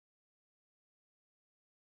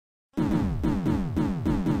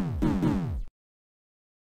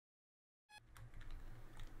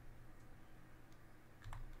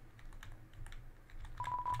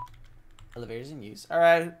Elevators in use.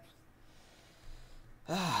 Alright.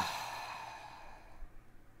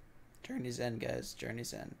 Journey's end, guys.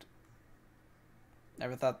 Journey's end.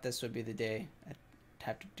 Never thought this would be the day I'd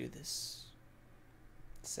have to do this.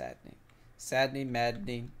 Saddening. Saddening,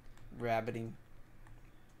 maddening, rabbiting.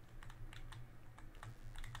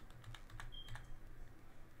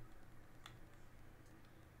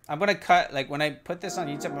 I'm gonna cut, like, when I put this on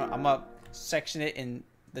YouTube, I'm gonna section it in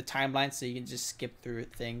the timeline so you can just skip through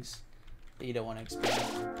things that you don't want to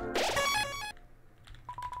experience.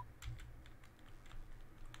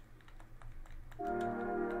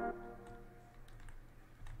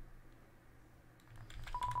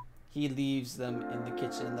 He leaves them in the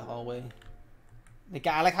kitchen in the hallway. The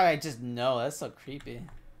guy, I like how I just know. That's so creepy.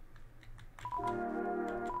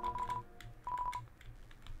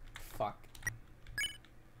 Fuck.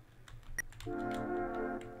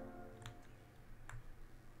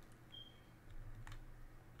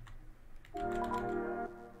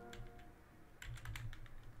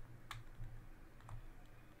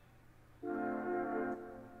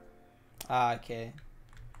 Ah, okay.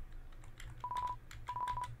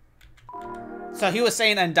 So he was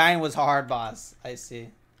saying Undying was a hard boss. I see.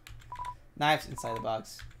 Knives inside the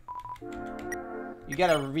box. You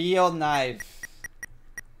got a real knife.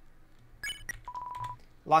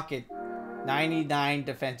 Lock it. 99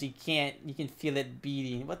 defense. You can feel it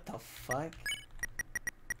beating. What the fuck?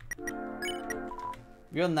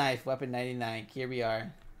 Real knife, weapon 99. Here we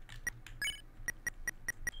are.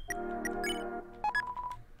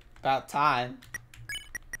 About time.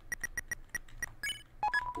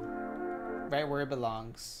 Right where it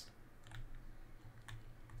belongs.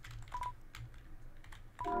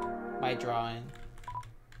 My drawing.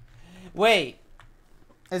 Wait.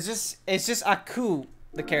 It's just Aku,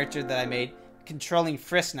 the character that I made, controlling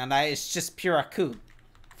Frisk now. It's just pure Aku.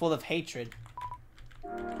 Full of hatred.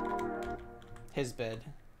 His bed.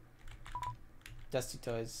 Dusty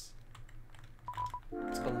toys.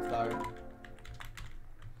 Golden flower.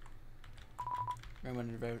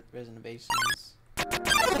 Remember reservations.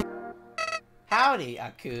 Howdy,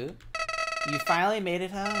 Aku. You finally made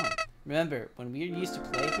it home. Remember when we used to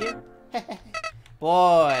play here?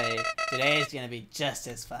 Boy, today's gonna be just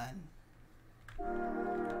as fun.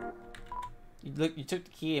 You took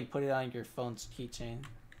the key and put it on your phone's keychain.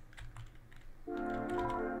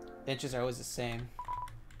 The entries are always the same.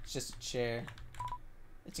 It's just a chair.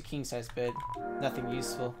 It's a king-size bed. Nothing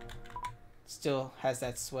useful. Still has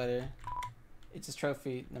that sweater. It's his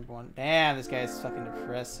trophy number 1. Damn, this guy is fucking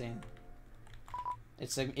depressing.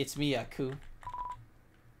 It's me, Aku.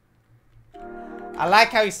 I like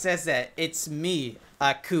how he says that. It's me,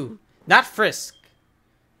 Aku. Not Frisk.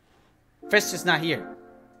 Frisk is not here.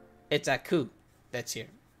 It's Aku that's here.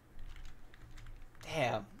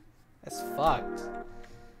 Damn. That's fucked.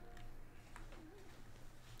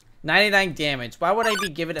 99 damage. Why would I be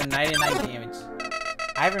given a 99 damage?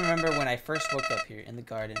 I remember when I first woke up here in the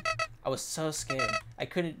garden. I was so scared. I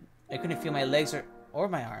couldn't feel my legs or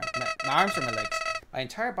my arms. My arms or my legs. My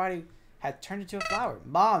entire body had turned into a flower.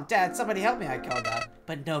 Mom, Dad, somebody help me, I called out.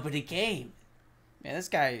 But nobody came. Man, this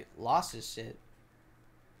guy lost his shit.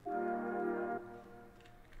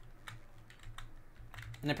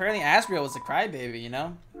 And apparently Asriel was a crybaby, you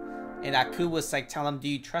know? And Aku was like, tell him, do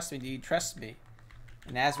you trust me? Do you trust me?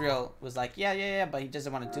 And Asriel was like, yeah, but he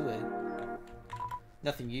doesn't want to do it.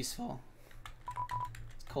 Nothing useful.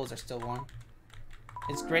 His clothes are still warm.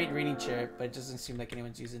 It's a great reading chair, but it doesn't seem like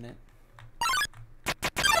anyone's using it.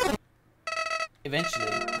 Eventually,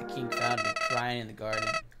 the king found me crying in the garden.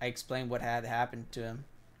 I explained what had happened to him.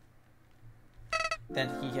 Then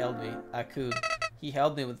he held me, Aku. He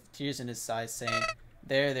held me with tears in his eyes, saying,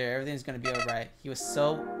 there, everything's gonna be alright. He was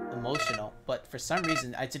so emotional, but for some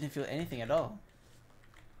reason, I didn't feel anything at all.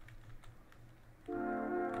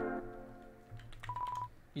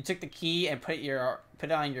 You took the key and put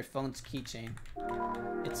it on your phone's keychain.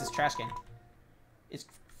 It's this trash can. It's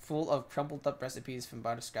full of crumpled up recipes from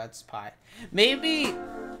butterscotch pie. Maybe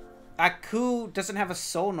Aku doesn't have a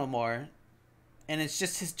soul no more, and it's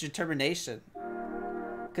just his determination.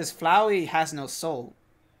 Because Flowey has no soul.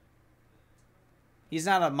 He's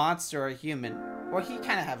not a monster or a human. Or he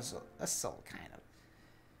kind of has a soul, kind of.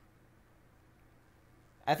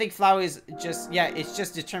 I think Flowey's just, yeah, it's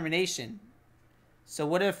just determination. So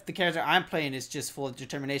what if the character I'm playing is just full of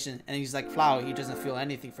determination, and he's like Flowey, he doesn't feel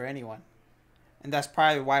anything for anyone. And that's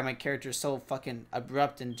probably why my character is so fucking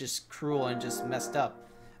abrupt and just cruel and just messed up.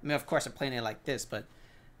 I mean, of course I'm playing it like this, but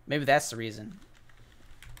maybe that's the reason.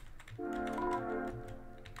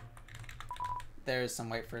 There's some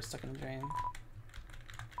white fur stuck in the drain.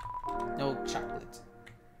 No chocolate.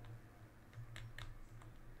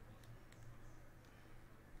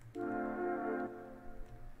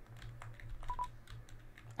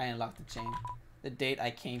 I unlocked the chain. The date I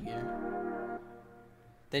came here.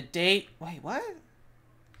 The date... Wait, what?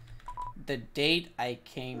 The date I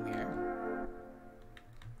came here.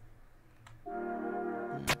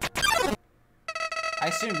 I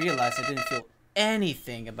soon realized I didn't feel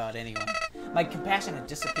anything about anyone. My compassion had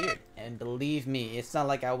disappeared. And believe me, it's not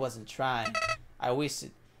like I wasn't trying. I wasted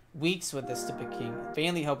weeks with this stupid king,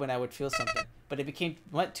 vainly hoping I would feel something. But it became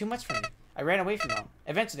too much for me. I ran away from home.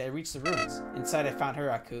 Eventually, I reached the ruins. Inside, I found her,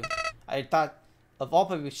 Aku. I thought, of all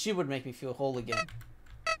people, she would make me feel whole again.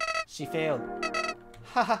 She failed.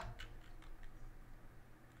 Haha.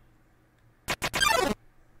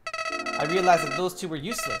 I realized that those two were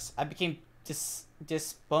useless. I became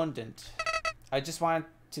despondent. I just wanted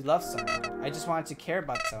to love someone. I just wanted to care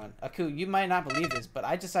about someone. Aku, you might not believe this, but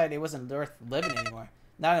I decided it wasn't worth living anymore.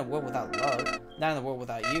 Not in a world without love. Not in a world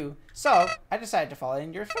without you. So, I decided to follow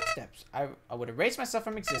in your footsteps. I would erase myself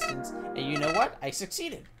from existence, and you know what? I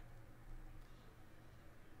succeeded.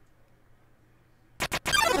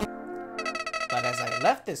 But as I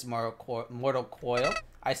left this mortal coil,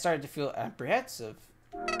 I started to feel apprehensive.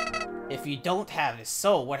 If you don't have this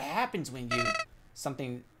soul, what happens when you...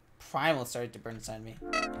 Something primal started to burn inside me.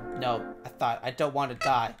 No, I thought, I don't want to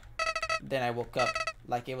die. Then I woke up.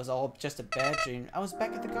 Like it was all just a bad dream. I was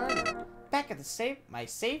back at the garden. Back at the my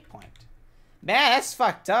save point. Man, that's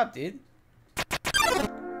fucked up, dude.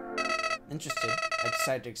 Interested, I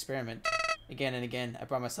decided to experiment. Again and again, I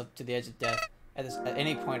brought myself to the edge of death. At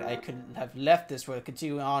any point, I couldn't have left this world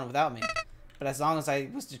continuing on without me. But as long as I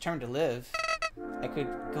was determined to live, I could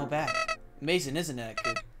go back. Amazing, isn't it?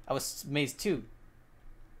 I was amazed too.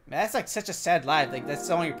 Man, that's like such a sad life. Like that's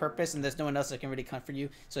only your purpose, and there's no one else that can really comfort you.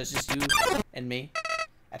 So it's just you and me.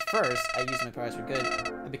 At first, I used my powers for good.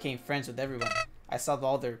 I became friends with everyone. I solved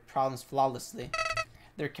all their problems flawlessly.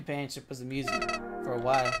 Their companionship was amusing for a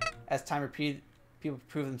while. As time repeated, people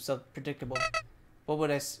proved themselves predictable. What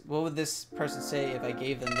would this person say if I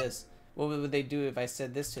gave them this? What would they do if I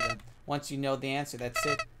said this to them? Once you know the answer, that's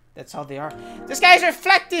it. That's how they are. This guy's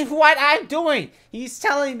reflecting what I'm doing. He's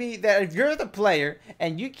telling me that if you're the player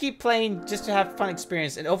and you keep playing just to have fun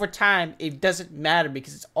experience, and over time it doesn't matter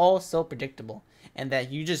because it's all so predictable, and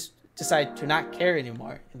that you just decide to not care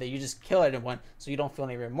anymore, and that you just kill everyone so you don't feel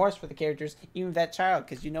any remorse for the characters, even that child,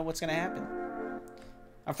 because you know what's gonna happen.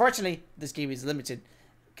 Unfortunately, this game is limited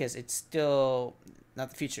because it's still not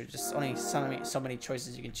the future. Just only so many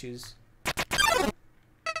choices you can choose.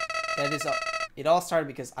 That is all. It all started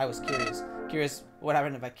because I was curious. Curious what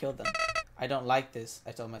happened if I killed them. I don't like this,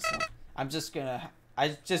 I told myself. I'm just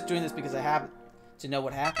doing this because I have to know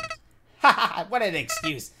what happens. Haha, what an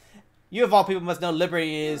excuse. You of all people must know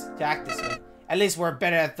liberty is to act this way. At least we're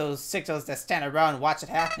better at those sickos that stand around and watch it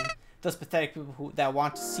happen. Those pathetic people that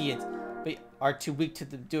want to see it, but are too weak to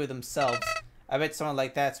do it themselves. I bet someone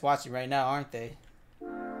like that's watching right now, aren't they?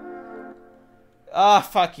 Oh,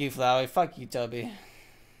 fuck you, Flowey. Fuck you, Toby.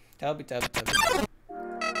 Toby.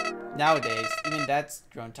 Nowadays, even that's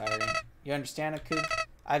grown tiring. You understand, Aku?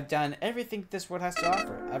 I've done everything this world has to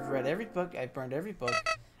offer. I've read every book, I've burned every book.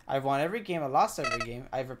 I've won every game, I've lost every game.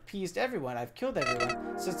 I've appeased everyone, I've killed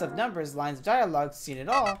everyone. Sets of numbers, lines of dialogue, seen it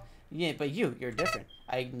all. Yeah, but you're different.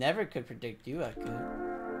 I never could predict you, Aku.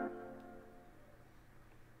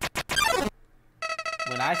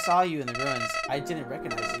 When I saw you in the ruins, I didn't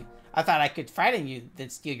recognize you. I thought I could frighten you,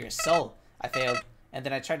 then steal your soul. I failed. And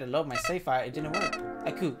then I tried to load my save file. It didn't work.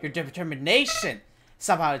 Aku, your determination!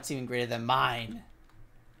 Somehow it's even greater than mine.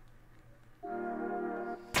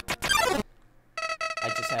 I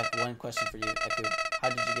just have one question for you, Aku. How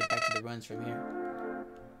did you get back to the ruins from here?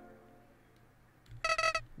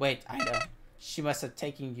 Wait, I know. She must have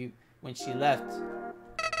taken you when she left.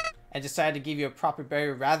 And decided to give you a proper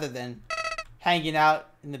burial rather than hanging out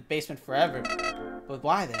in the basement forever. But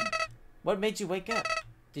why then? What made you wake up?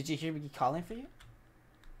 Did you hear me calling for you?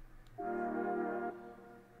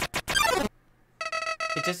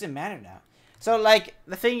 It doesn't matter now. So, like,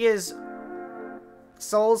 the thing is,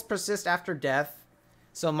 souls persist after death.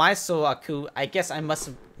 So my soul, Aku, I guess I must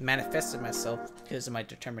have manifested myself because of my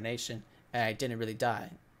determination, and I didn't really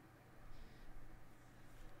die.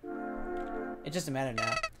 It doesn't matter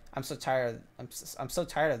now. I'm so tired. I'm so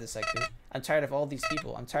tired of this, Aku. I'm tired of all these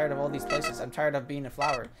people. I'm tired of all these places. I'm tired of being a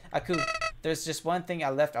flower. Aku, there's just one thing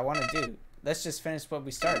I want to do. Let's just finish what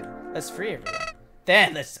we started. Let's free everyone.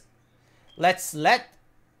 Then let's let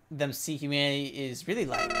them see humanity is really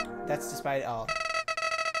like. That's despite all.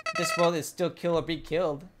 This world is still kill or be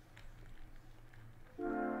killed.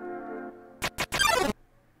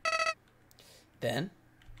 Then,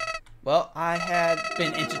 well, I had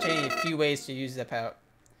been entertaining a few ways to use that power.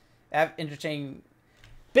 I've entertained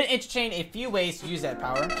Been entertained a few ways to use that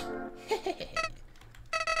power.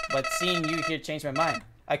 But seeing you here changed my mind.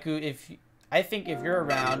 I think if you're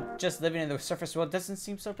around, just living in the surface world doesn't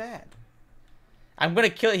seem so bad. I'm gonna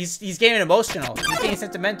kill. He's getting emotional. He's getting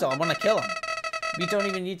sentimental. I'm gonna kill him. We don't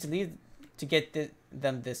even need to leave to get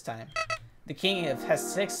them this time. The king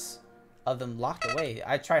has 6 of them locked away.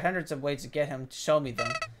 I tried hundreds of ways to get him to show me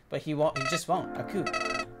them, but he won't. He just won't. Aku,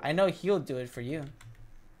 I know he'll do it for you.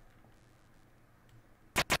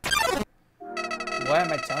 Why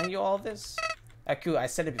am I telling you all this? Aku, I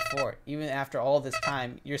said it before. Even after all this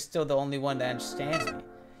time, you're still the only one that understands me.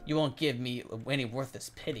 You won't give me any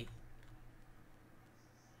worthless pity.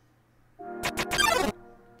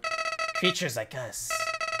 Creatures like us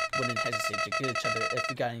wouldn't hesitate to kill each other if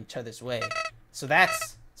we got in each other's way. So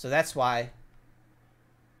that's why.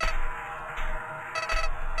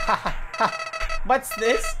 What's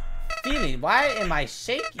this feeling? Why am I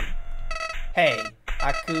shaking? Hey,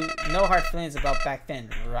 Aku, no hard feelings about back then,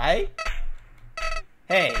 right?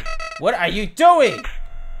 Hey, what are you doing?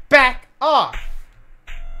 Back off!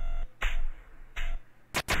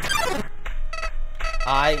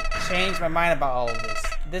 I changed my mind about all of this.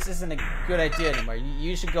 This isn't a good idea anymore.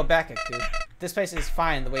 You should go back, Aku. This place is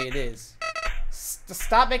fine the way it is.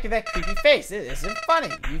 Stop making that creepy face. It isn't funny.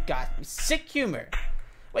 You've got sick humor.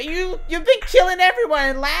 Wait, you've been killing everyone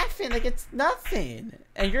and laughing like it's nothing.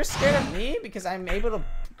 And you're scared of me because I'm able to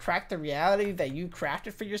crack the reality that you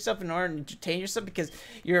crafted for yourself in order to entertain yourself, because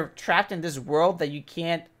you're trapped in this world that you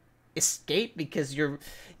can't escape because you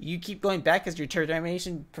keep going back because your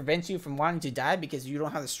determination prevents you from wanting to die because you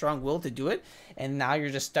don't have the strong will to do it, and now you're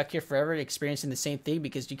just stuck here forever experiencing the same thing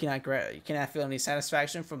because you cannot feel any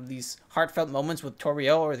satisfaction from these heartfelt moments with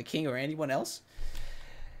Toriel or the king or anyone else.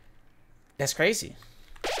 That's crazy.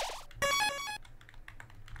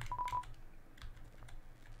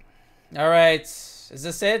 All right, is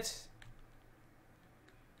this it?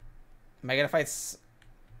 Am I gonna fight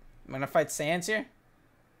Sans here?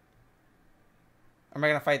 Or am I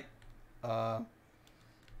gonna fight, oh,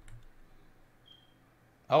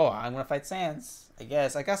 I'm gonna fight Sans, I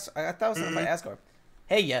guess. I thought I was gonna fight Asgore.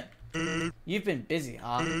 Hey, yeah. You've been busy,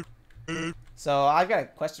 huh? So, I've got a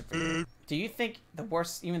question for you. Do you think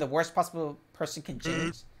even the worst possible person can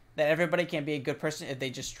change? That everybody can be a good person if they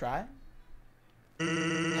just try?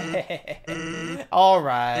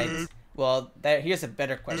 Alright. Well, here's a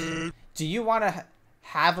better question. Do you want to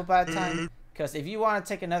have a bad time? Because if you want to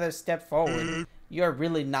take another step forward, you're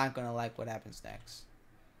really not going to like what happens next.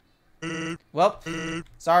 Well,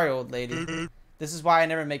 sorry, old lady. This is why I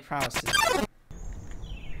never make promises.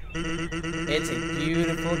 It's a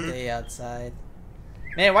beautiful day outside.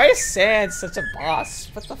 Man, why is Sans such a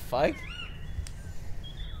boss? What the fuck?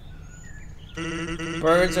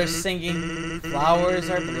 Birds are singing, flowers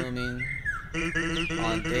are blooming.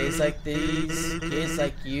 On days like these, kids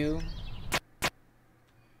like you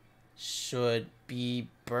should be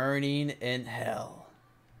burning in hell.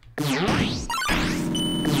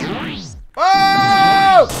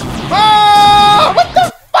 Oh! Oh! What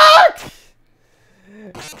the fuck?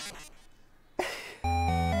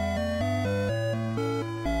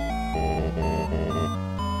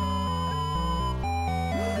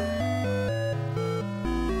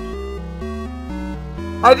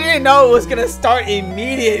 I didn't know it was gonna start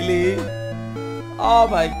immediately. Oh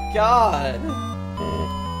my god.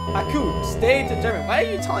 Aku, stay determined. Why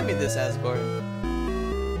are you telling me this, Asgore?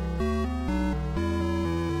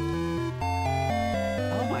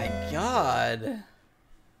 Oh my god.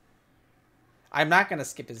 I'm not gonna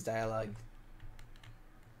skip his dialogue.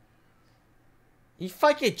 He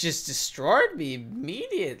fucking just destroyed me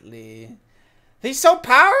immediately. He's so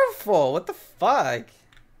powerful. What the fuck?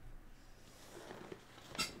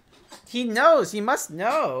 He knows. He must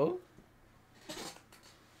know.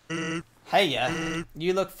 Hey, yeah.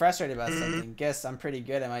 You look frustrated about something. Guess I'm pretty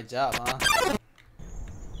good at my job, huh?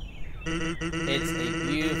 It's a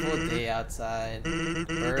beautiful day outside.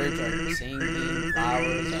 Birds are singing,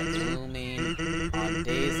 flowers are blooming. On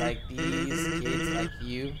days like these, kids like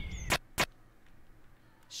you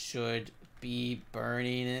should be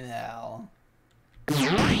burning in hell.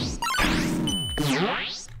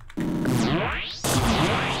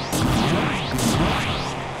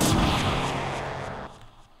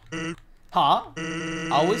 Huh?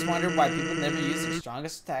 Always wondered why people never use their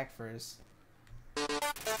strongest attack first.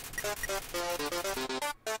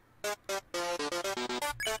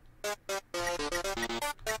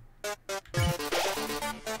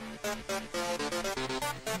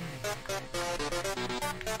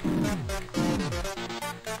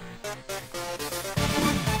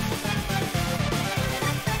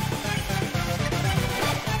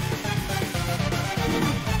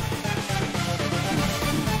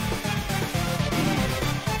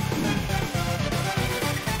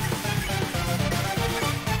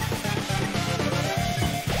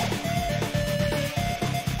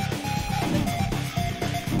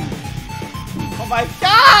 my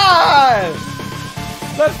god!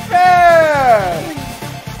 That's fair!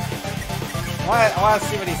 I want to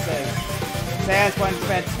see what he says. Sans one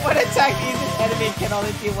defense. One attack each enemy can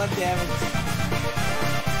only do 1 damage.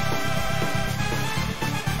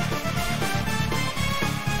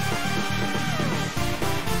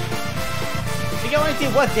 You can only do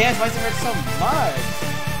 1 damage, why does it hurt so much?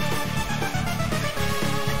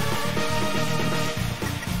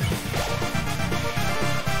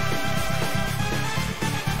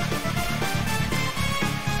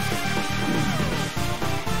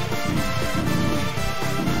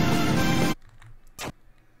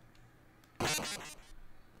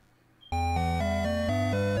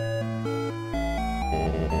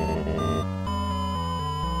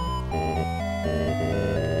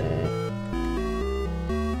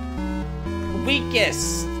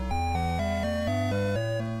 Weakest.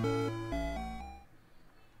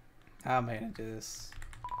 How am I gonna do this?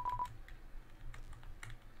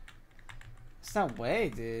 There's no way,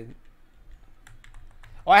 dude.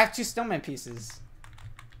 Oh, I have 2 snowman pieces.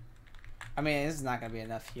 I mean, this is not gonna be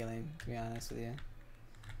enough healing, to be honest with you.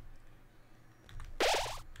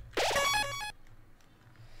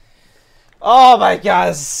 Oh my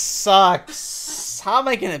god, this sucks. How am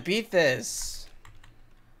I gonna beat this?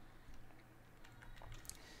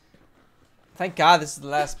 Thank God this is the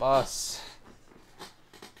last boss.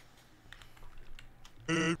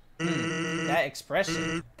 That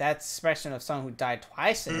expression of someone who died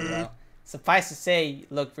twice in a row. Suffice to say, you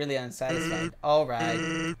look really unsatisfied.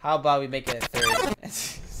 Alright, how about we make it a 3rd?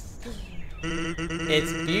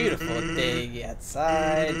 It's beautiful day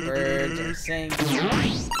outside, birds are singing.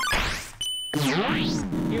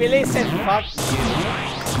 He really said fuck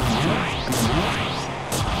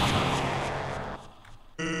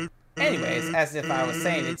you. Anyways, as if I was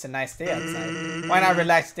saying it's a nice day outside. Why not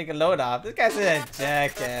relax, take a load off? This guy's a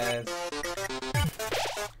jackass.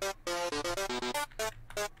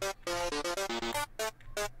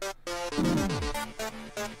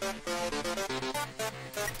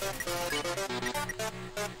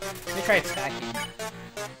 Let me try stacking.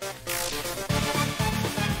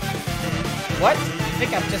 What? You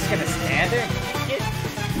think I'm just gonna stand there and kick it?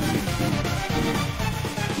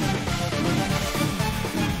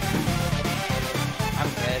 I'm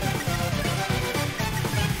dead.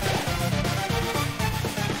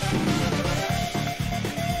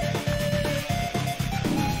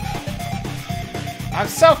 I'm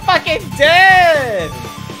so fucking dead!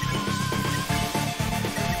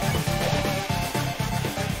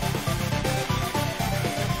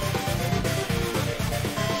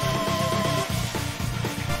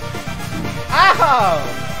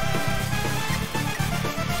 Ow!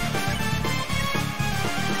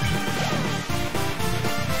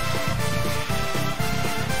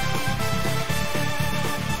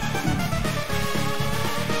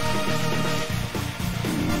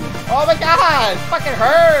 Oh my god! It fucking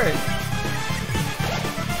hurts!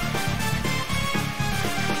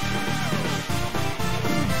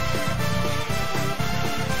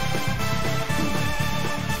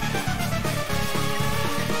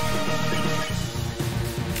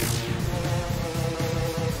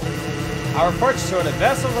 Our reports show a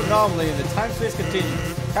massive anomaly in the time-space continuum.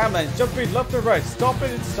 Cameraman jumping left or right, stopping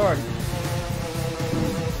and starting.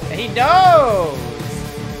 And he knows!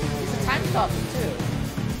 He's a time stopper too.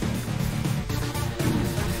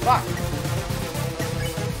 Fuck.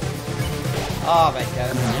 Oh my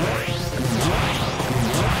god.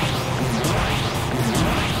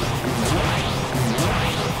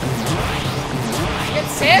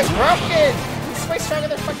 His hand's broken! He's way stronger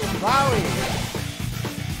than fucking Flowey.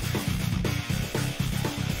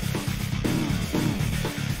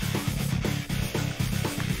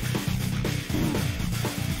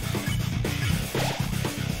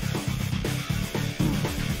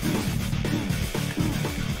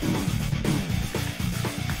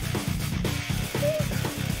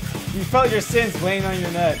 You felt your sins weighing on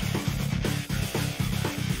your neck.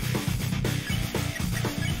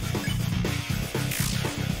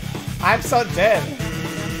 I'm so dead.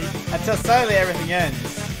 Until suddenly everything ends.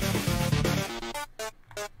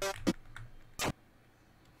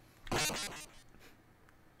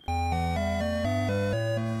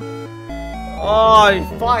 Oh, you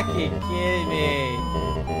fucking kidding me.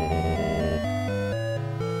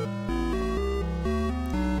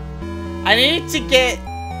 I need to get...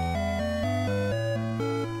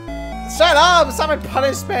 Shut up! It's not my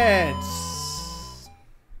punishment!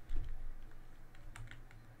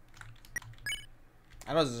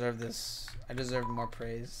 I don't deserve this. I deserve more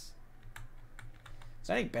praise. Is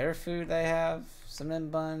there any better food I have? Cinnamon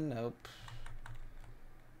bun? Nope.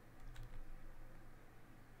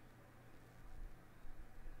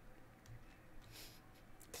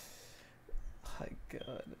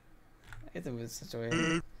 God. It's a weird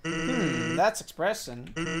situation. That's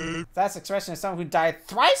expression. That's expression of someone who died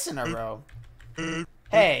thrice in a row.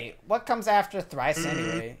 Hey, what comes after thrice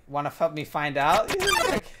anyway? Want to help me find out?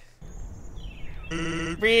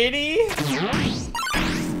 Really?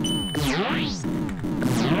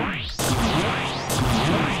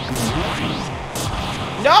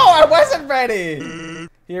 No, I wasn't ready!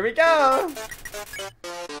 Here we go!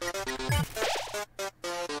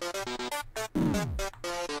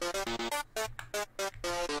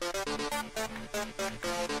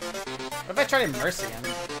 What if I try to immerse again?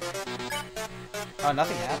 Oh,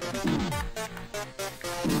 nothing happened.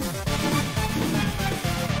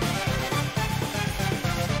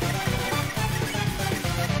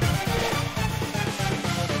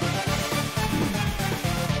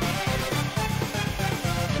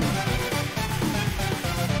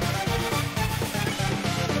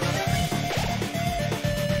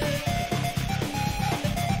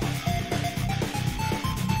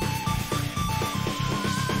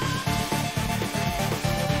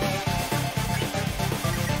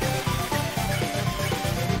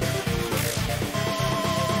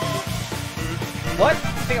 What? I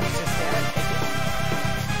think I'm just standing.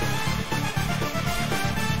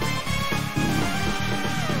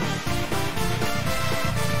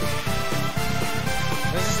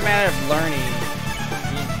 This is just a matter of learning.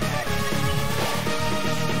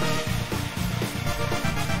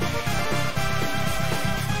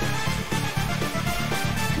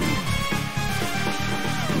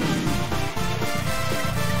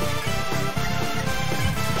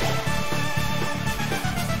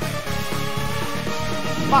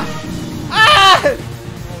 Fuck! Ah!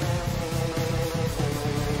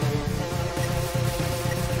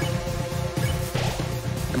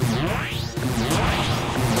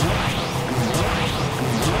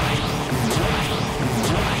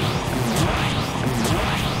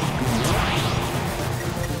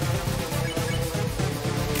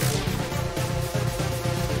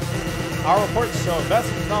 Our reports show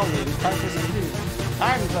vessels only in practice and use.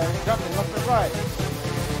 Times are jumping left and right.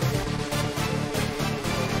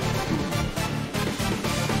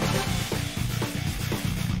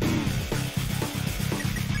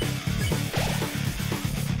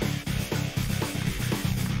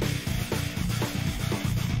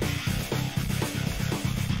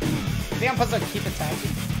 I think I'm supposed to keep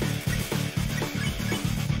attacking.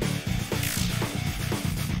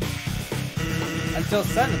 Until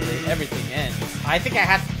suddenly everything ends. I think I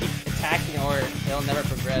have to keep attacking or it'll never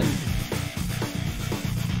progress.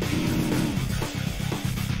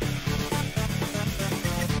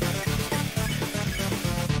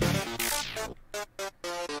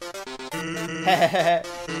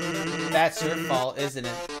 That's your fault, isn't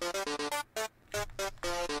it?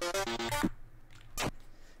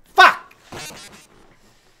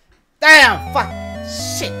 Damn! Fuck!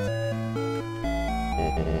 Shit!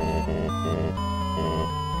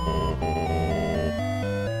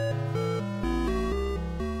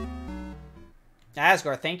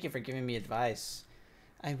 Asgore, thank you for giving me advice.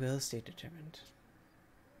 I will stay determined.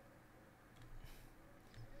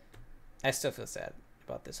 I still feel sad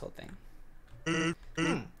about this whole thing.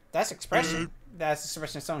 That's expression. That's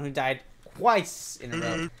expression of someone who died twice in a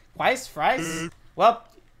row. Twice? Thrice? Well,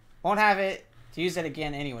 won't have it to use it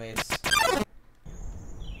again anyways.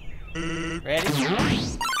 Ready?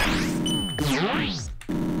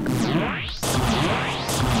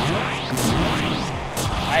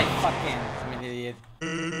 I'm an idiot.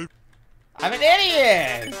 I'm an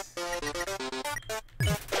idiot!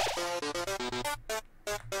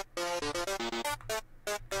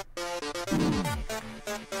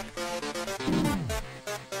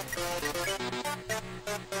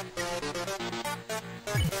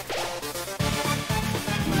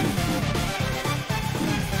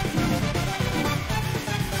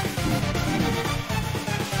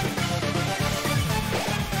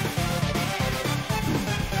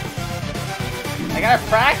 I gotta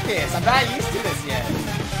practice. I'm not used to this yet.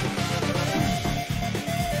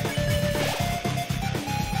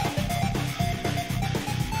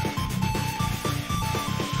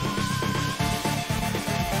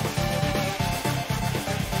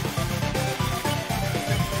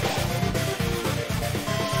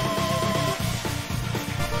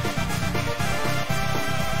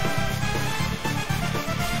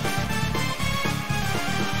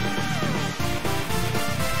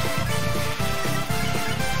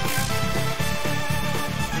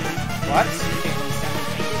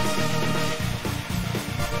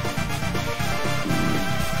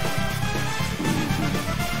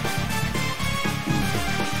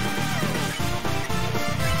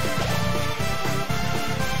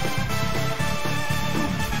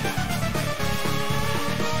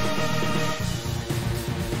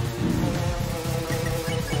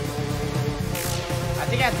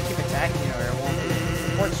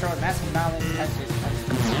 violent touches.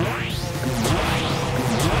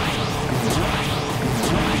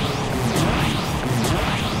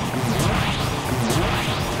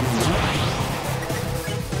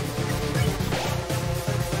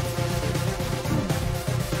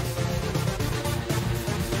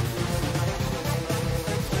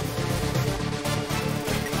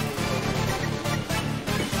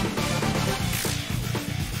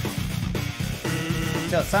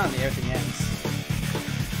 Until suddenly everything ends.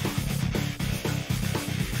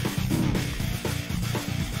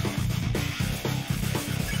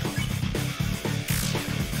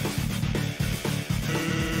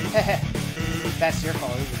 That's your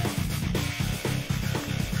fault, isn't it?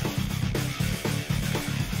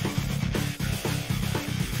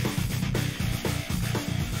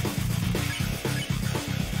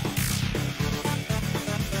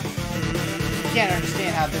 You can't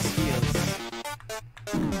understand how this feels.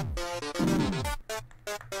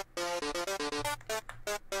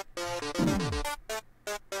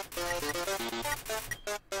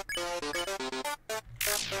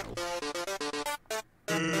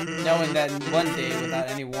 Knowing that one day, without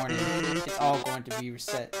any warning, it's all going to be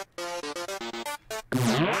reset. But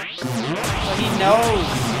he knows!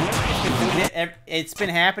 It's been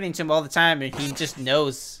happening to him all the time, and he just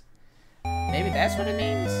knows. Maybe that's what it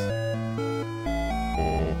means?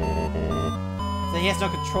 So he has no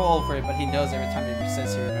control over it, but he knows every time it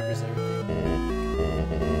resets, he remembers everything.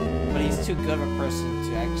 But he's too good of a person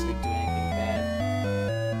to actually do anything bad.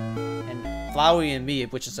 And Flowey and me,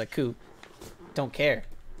 which is Aku, don't care.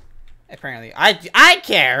 Apparently, I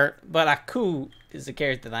care, but Aku is the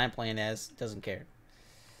character that I'm playing as. Doesn't care.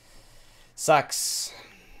 Sucks.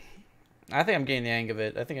 I think I'm getting the hang of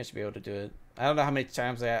it. I think I should be able to do it. I don't know how many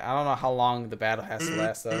times I don't know how long the battle has to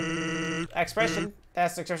last though. Expression.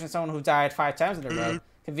 That's the expression of someone who died 5 times in a row.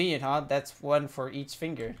 Convenient, huh? That's one for each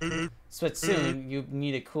finger. But soon you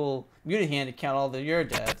need a cool mutant hand to count all your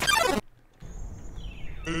deaths.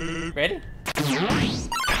 Ready?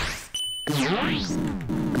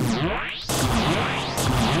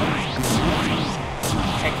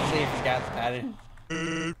 I completely forgot the pattern.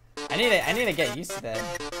 I need to get used to that.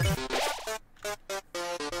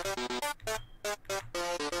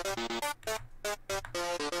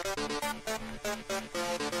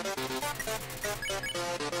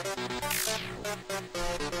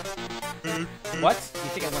 What? You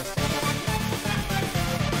think I want to stay?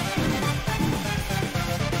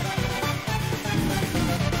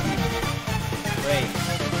 Great.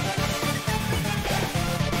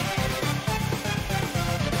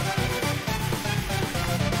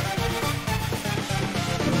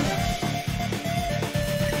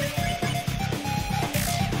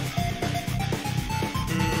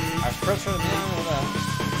 Our first one down.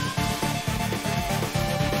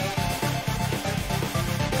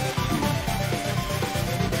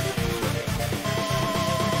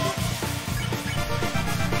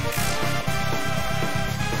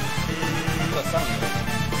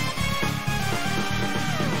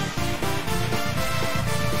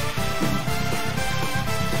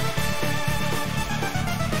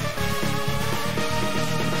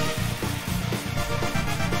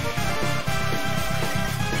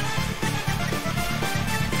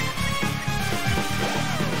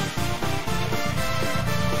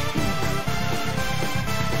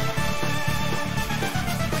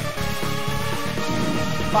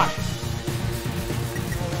 Fuck.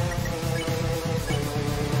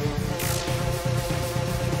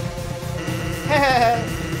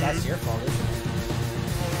 That's your fault, isn't it?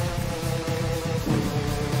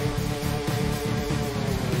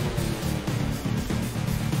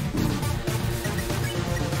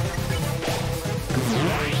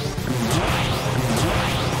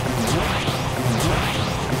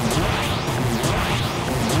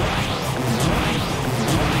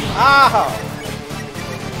 Oh!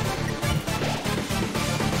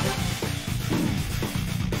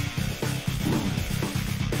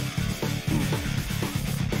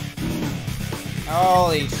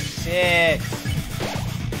 Holy shit.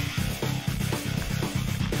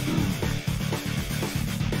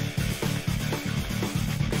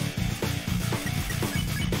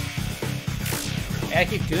 I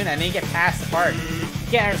keep doing that. I need to get past the part. You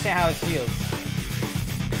can't understand how it feels.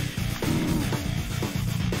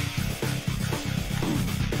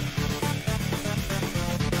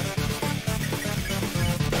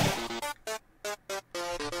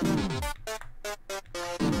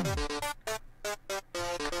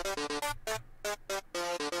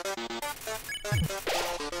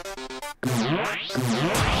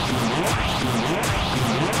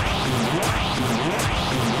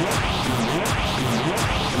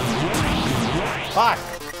 Fuck!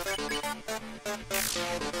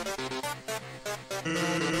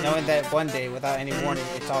 Knowing that one day, without any warning,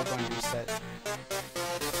 it's all going to reset.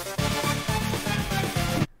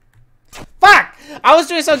 Fuck! I was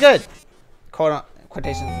doing so good!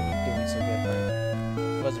 Quotations doing so good, but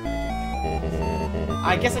it wasn't really doing that good.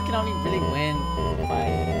 I guess I can only really win if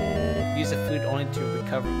I use the food only to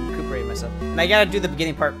recuperate myself. And I gotta do the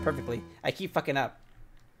beginning part perfectly. I keep fucking up.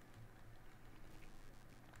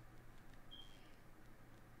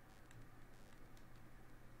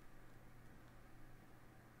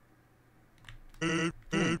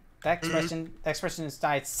 That expression has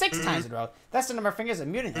died 6 times in a row. That's the number of fingers a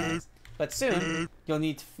mutant has. But soon, you'll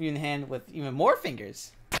need to mutant hand with even more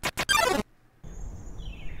fingers.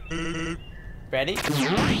 Ready?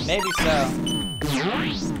 Maybe so.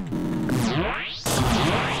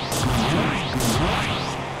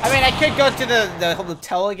 I mean, I could go to the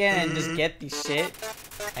hotel again and just get the shit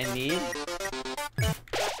I need.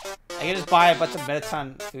 I could just buy a bunch of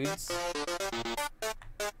Mettaton foods.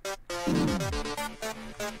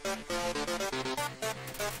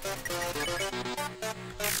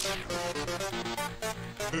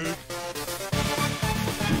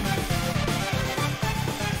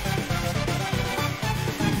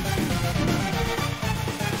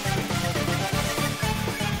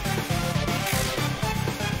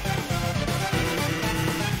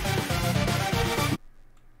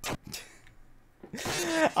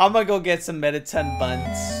 I'm gonna go get some Mettaton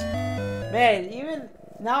buns. Man, even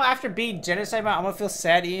now after beating Genocide mode, I'm gonna feel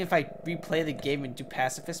sad even if I replay the game and do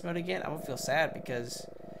pacifist mode again. I'm gonna feel sad because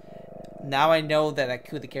now I know that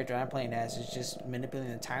Aku, the character I'm playing as, is just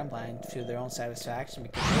manipulating the timeline to their own satisfaction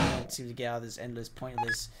because they don't seem to get out of this endless,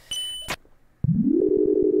 pointless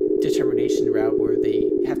determination route where they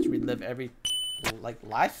have to relive every, like,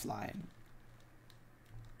 lifeline.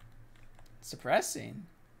 It's depressing.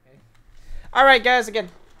 Okay. Alright, guys, again,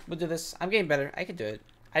 we'll do this. I'm getting better. I can do it.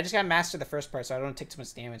 I just gotta master the first part so I don't take too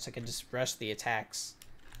much damage so I can just rush the attacks.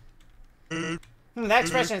 That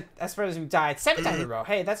expression died 7 times in a row.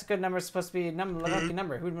 Hey, that's a good number. It's supposed to be a lucky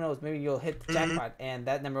number. Who knows? Maybe you'll hit the jackpot and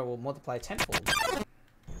that number will multiply tenfold.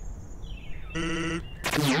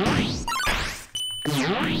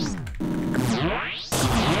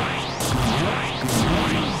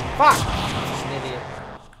 Fuck! I'm just an idiot.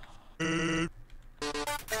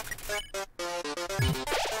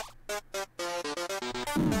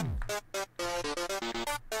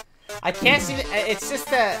 I can't see it's just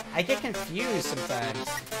that I get confused sometimes.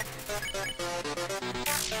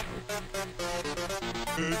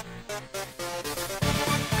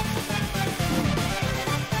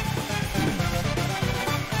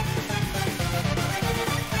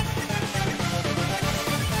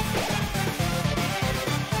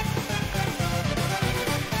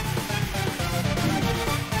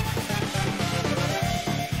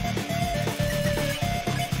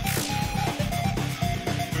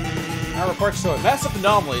 Our report showed a massive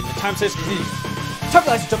anomaly in the time space continuum. Time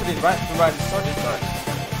flies jumping in right and starting to start.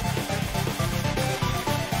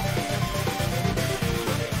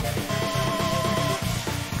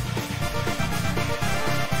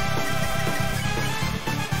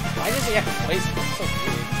 Why does he have to place it? It's so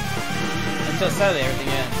weird. Until suddenly everything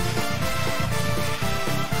ends.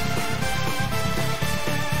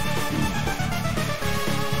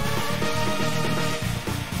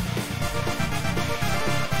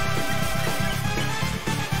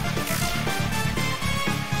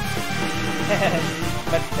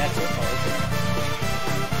 But that's your fault.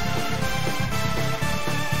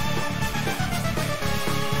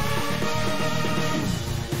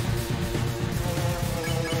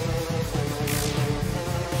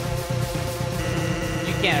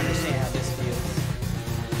 You can't understand how this feels.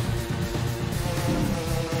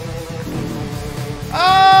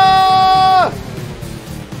 Oh!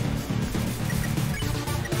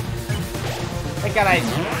 Thank God I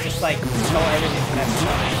just like know everything from that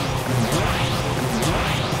stuff.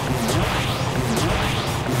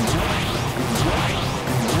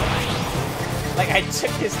 Like, I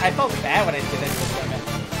felt bad when I did that to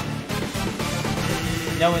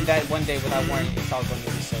them. Knowing that one day without warning, it's all going to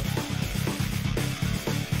be so.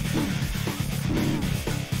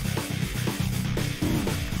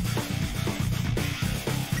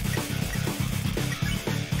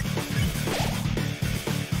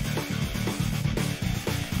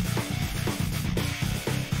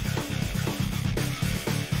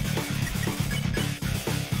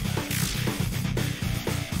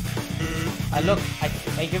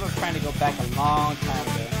 I give up trying to go back a long time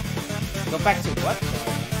ago. Go back to what?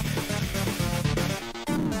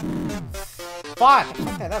 Fuck! I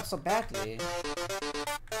fucked that up so badly.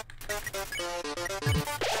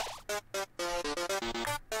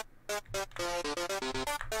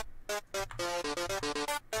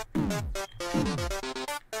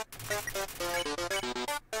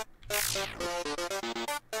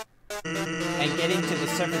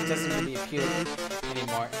 surface doesn't really appeal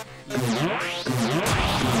anymore.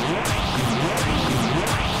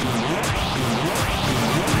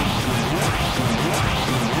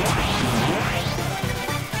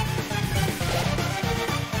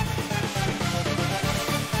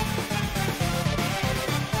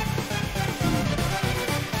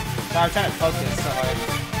 So I'm trying to focus so hard.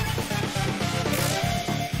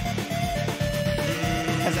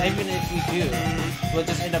 Because even if we do, we'll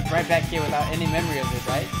just end up right back here without any memory of it,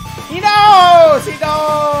 right? He knows! He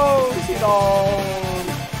knows! He knows!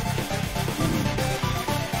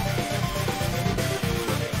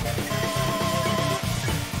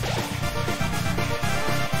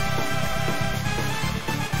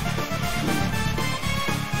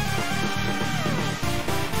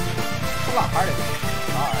 It's a lot harder than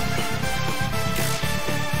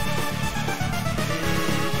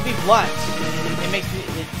to be blunt.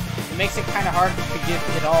 It makes it kind of hard to give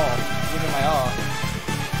it all, give it my all.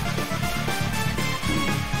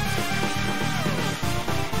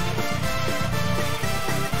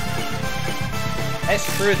 That's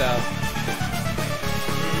true though.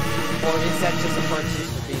 Or is that just a purchase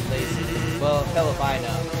for being lazy? Well, hell if I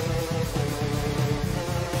know.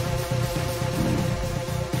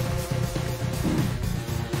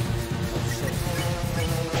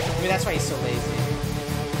 I mean, that's why he's so lazy.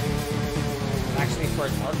 Actually, for a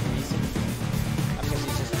dark reason. Not because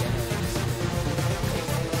he's just generally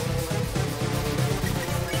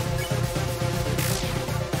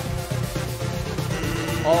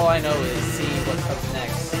all I know is see what comes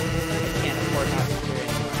next. I can't afford not to hear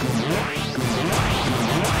anymore.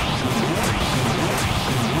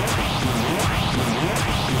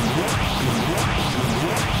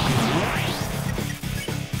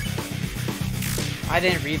 I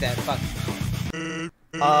didn't read that. Fuck.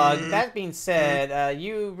 That being said,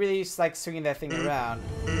 you really like swinging that thing around.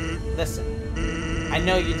 Listen, I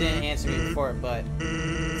know you didn't answer me before, but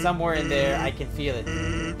somewhere in there, I can feel it.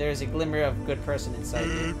 There's a glimmer of a good person inside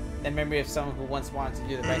you. That memory of someone who once wanted to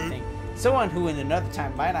do the right thing. Someone who in another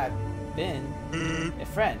time might not have been a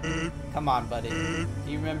friend. Come on, buddy. Do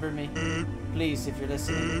you remember me? Please, if you're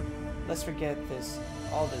listening, let's forget this,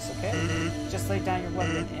 all this, okay? Just lay down your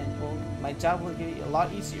weapon and my job will get a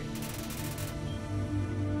lot easier.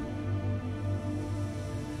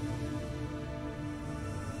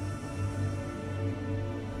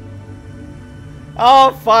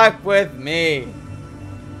 Oh, fuck with me.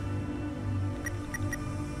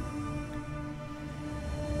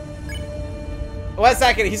 What's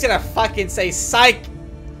that gonna? He's gonna fucking say psych.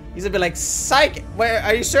 He's gonna be like, psych. Where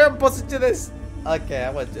are you sure I'm supposed to do this? Okay,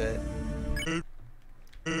 I won't do it.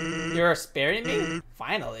 You're sparing me?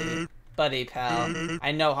 Finally. Buddy, pal.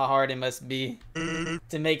 I know how hard it must be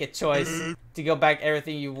to make a choice, to go back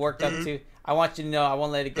everything you worked up to. I want you to know I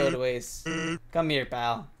won't let it go to waste. Come here,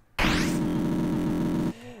 pal.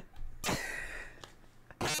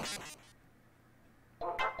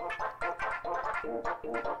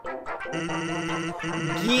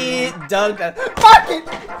 Get dunked. Fucking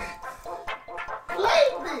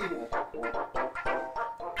played me.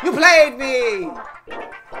 You played me.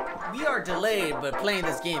 We are delayed, but playing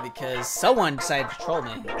this game because someone decided to troll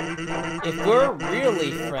me. If we're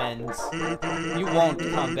really friends, you won't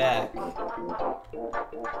come back.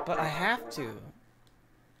 But I have to.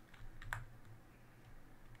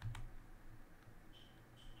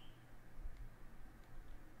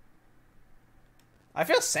 I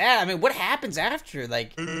feel sad. I mean, what happens after?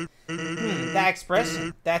 Like, that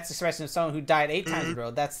expression. That's the expression of someone who died 8 times in a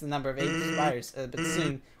row. That's the number of 8 spiders. But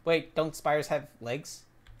soon. Wait, don't spiders have legs?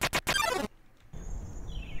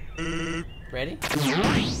 Ready? Oh,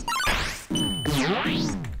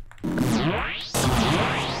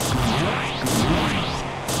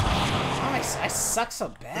 I suck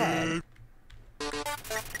so bad.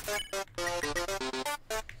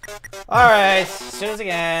 Alright, let's do this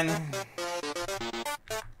again.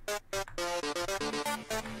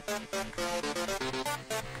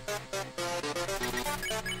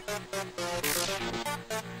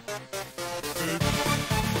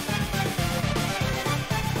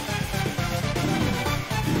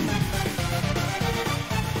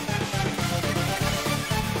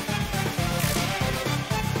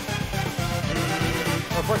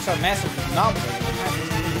 Reports on massive novel.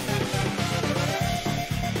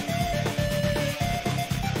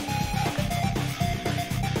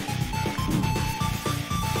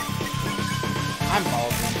 I'm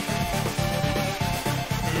bald.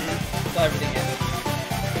 Got everything in.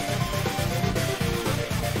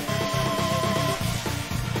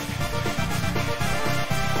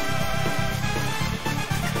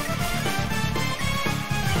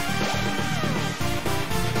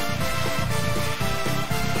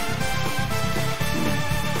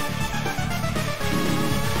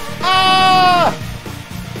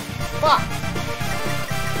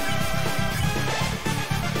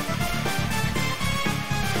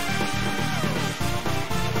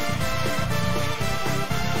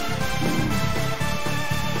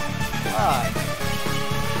 god. I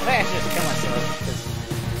think I should just kill myself because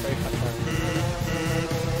it's very fucked up.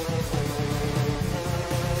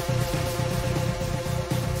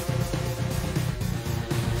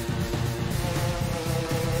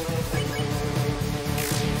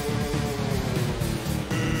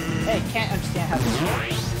 Hey, can't understand how this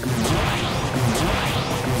works.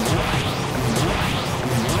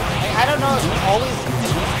 Like, I don't know if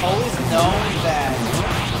he's always known that.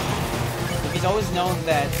 If he's always known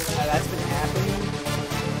that that's been happening,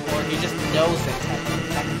 or he just knows that it's happening.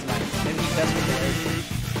 That is nice. Maybe he does for everything.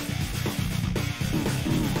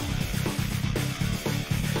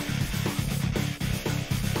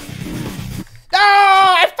 No!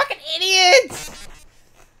 I fucking idiots!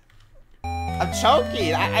 I'm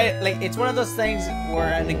choking. I like it's one of those things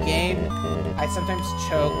where in the game I sometimes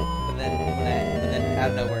choke, but then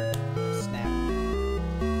out of nowhere,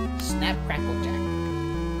 snap, crackle, jack.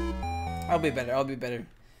 I'll be better. I'll be better.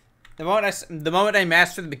 The moment I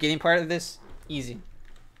master the beginning part of this, easy.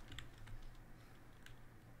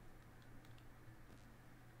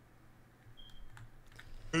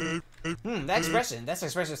 That's expression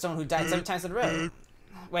of someone who died 7 times in a row.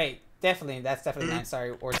 Wait, that's definitely 9.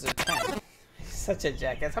 Sorry, or is it 10? Such a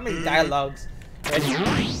jackass. How many dialogues? Ready?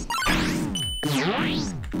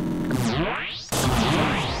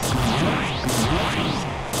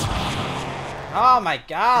 Oh my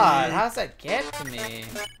god, how does that get to me?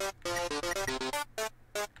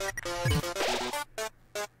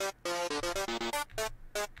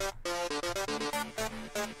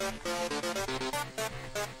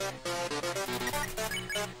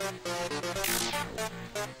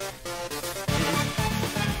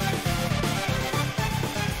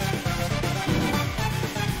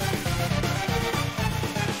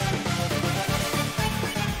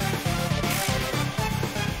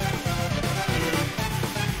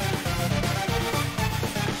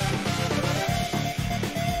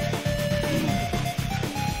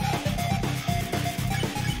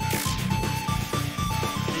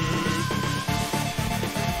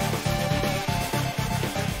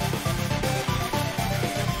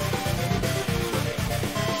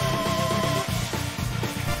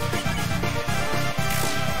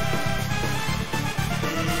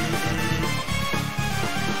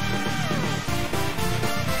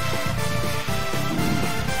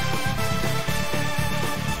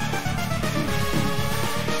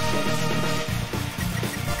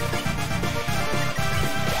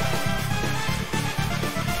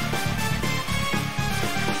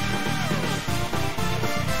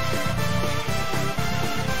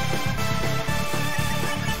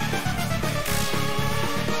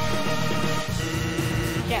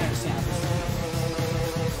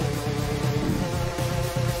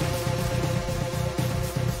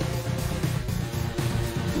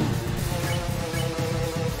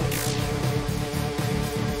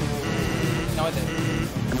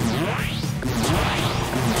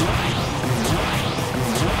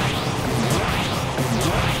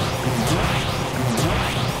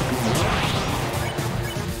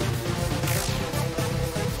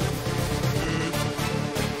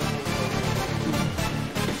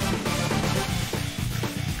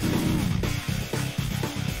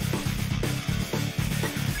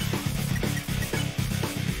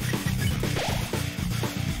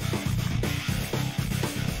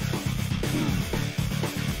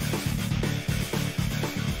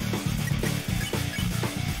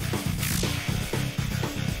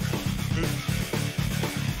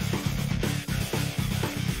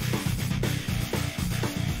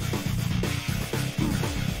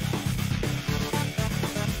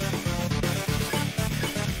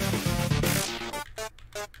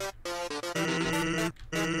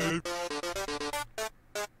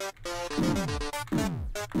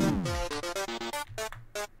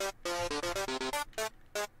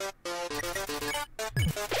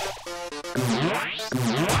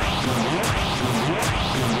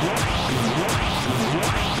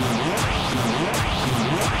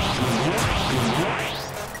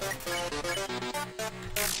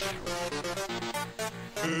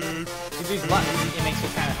 These buttons, it makes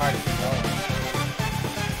it kind of hard to control.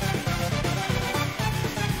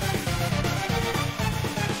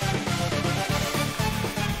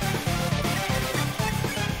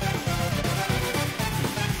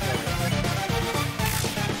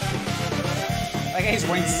 Like he's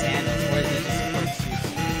wearing sandals, where is it?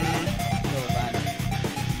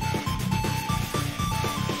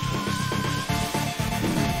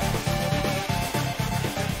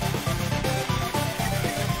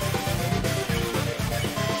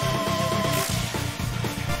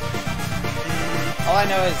 All I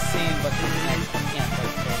know is seeing what the next one can't play.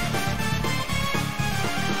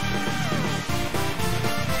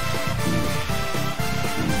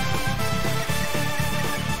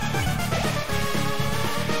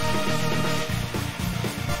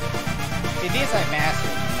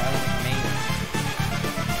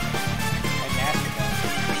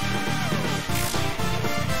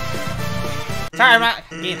 Sorry, I'm not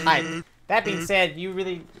being hype. That being said, you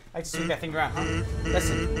really like to swing that thing around, huh?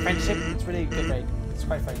 Listen, friendship, it's really good, right? It's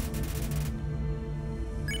quite funny.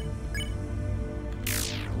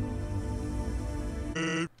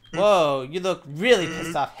 Whoa, you look really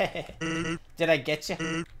pissed off. Did I get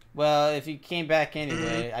you? Well, if you came back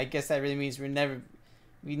anyway, I guess that really means we never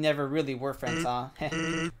really were friends, huh?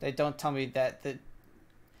 They don't tell me that.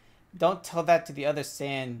 Don't tell that to the other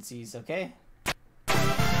Sandsies, okay?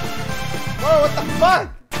 Whoa, what the fuck?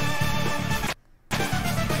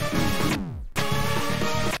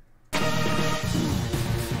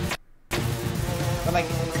 But like,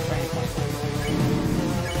 it's a turning point.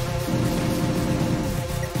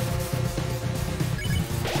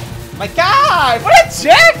 My God, what a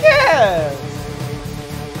jackass!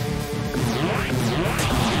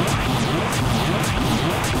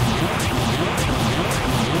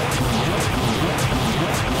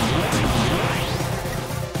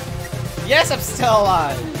 Yes, I'm still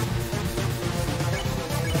alive.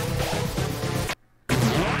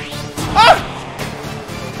 Ah!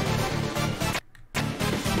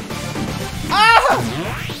 Ah!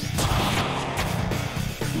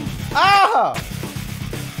 Ah!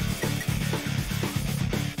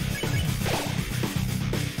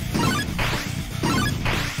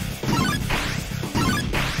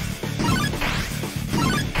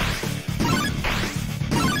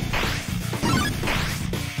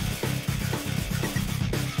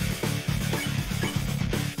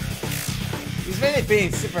 Really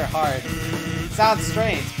being super hard. It sounds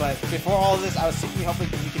strange, but before all this, I was secretly hoping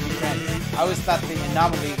we could be friends. I always thought the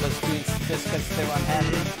anomaly was doing this because they were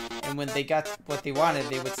unhappy, and when they got what they wanted,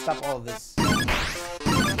 they would stop all of this. I mean,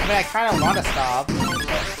 I kind of want to stop,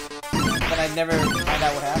 but I never find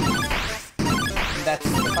out what happened. And that's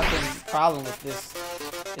the fucking problem with this.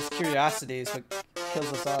 This curiosity is what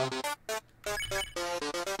kills us all.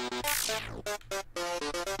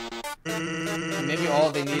 Maybe all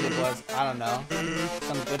they needed was, I don't know,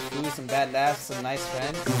 some good food, some bad laughs, some nice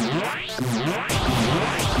friends. Oh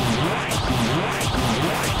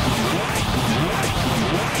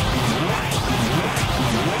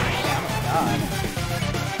my God.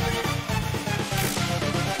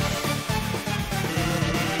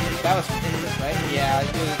 That was ridiculous, right? Yeah, I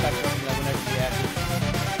do that whenever you have to.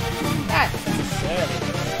 Not necessarily.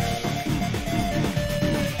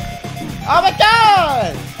 Oh my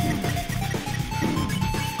God!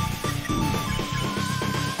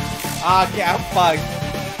 Okay, I'm fucked.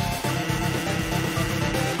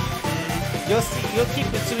 You'll keep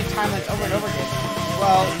consuming timelines over and over again.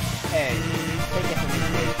 Well, hey, take it from me,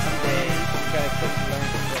 kid. Someday you gotta quit and learn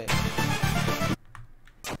to quit.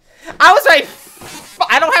 I was like,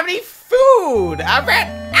 I don't have any food. I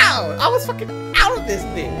ran out. I was fucking out of this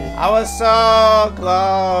thing. I was so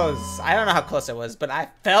close. I don't know how close I was, but I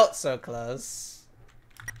felt so close.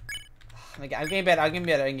 I'm getting better. I'm getting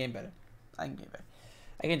better. I'm getting better. I can get better.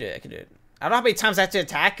 I can do it. I can do it. I don't know how many times I have to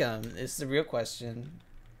attack him. It's the real question.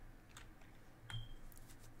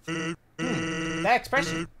 That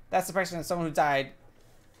expression. That's the expression of someone who died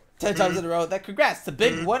 10 times in a row. That congrats. The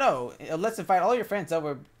big 1-0. Let's invite all your friends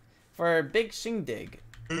over for a big shindig.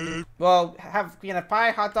 Well, we can have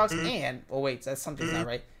pie, hot dogs, and... Oh, wait. That's something's not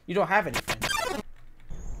right. You don't have any friends.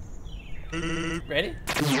 Ready?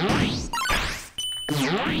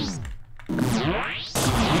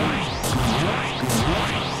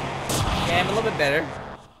 Okay, I'm a little bit better.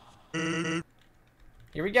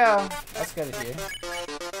 Here we go. That's good of you.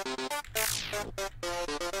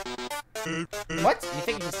 What? You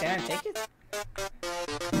think you can stand and take it?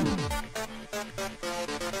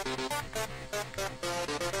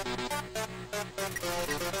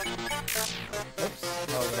 Oops.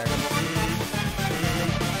 Oh, whatever.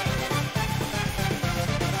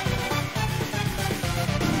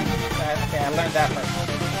 Okay, I learned that first. I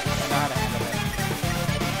know how to handle it.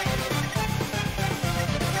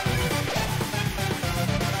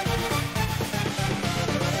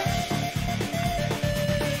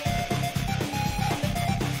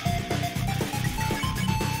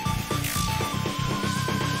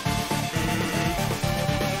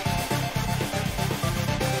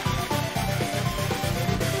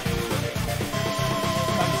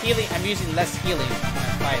 I'm using less healing when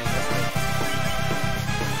I'm fighting this way.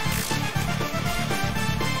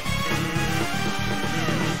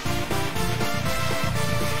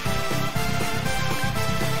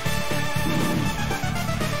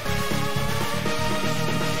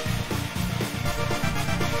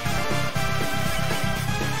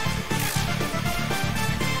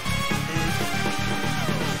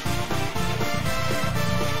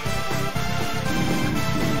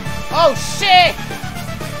 Oh shit!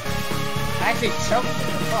 I actually choked him.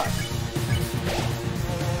 What the fuck?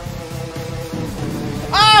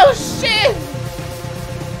 Oh shit!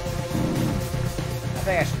 I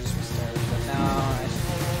think I should just restart, but no,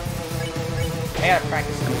 I gotta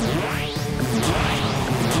practice it.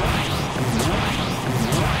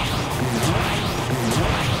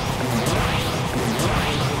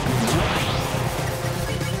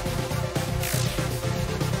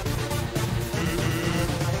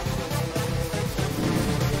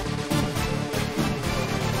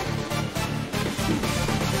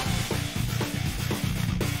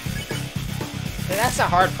 That's the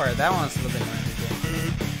hard part. That one's a little bit harder to do.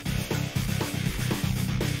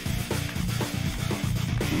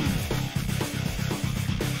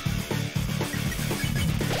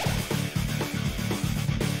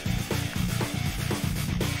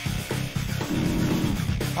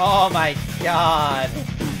 Oh my god.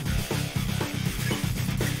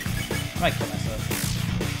 I might kill myself.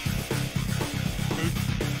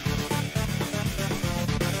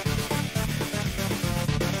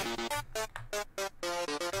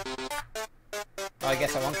 I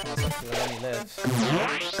guess I won't kill myself because I only live.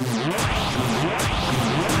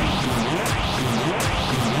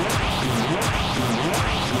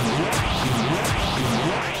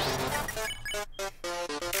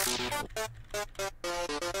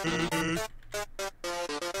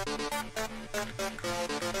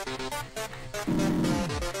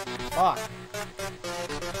 Fuck.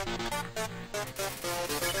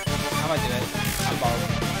 How am I doing? I'm bald.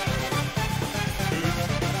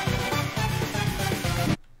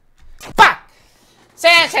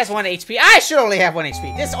 Sans has 1 HP. I should only have 1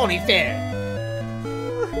 HP. This is only fair.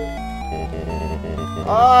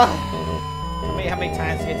 How many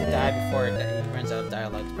times do you get to die before he runs out of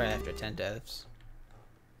dialogue? It's probably after 10 deaths.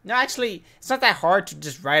 No, actually, it's not that hard to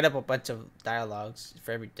just write up a bunch of dialogues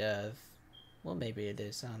for every death. Well, maybe it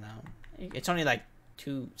is. I don't know. It's only like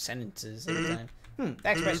 2 sentences every time.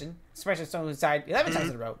 That expression. Someone who died 11 times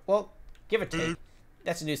in a row. Well, give or take.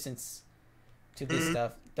 That's a nuisance to this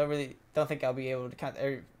stuff. Don't think I'll be able to count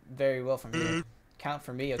very well from here. Count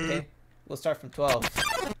for me, okay? We'll start from 12.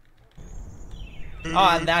 Oh,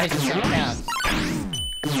 and now he's just gonna count.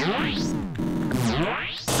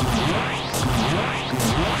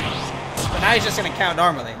 So now he's just gonna count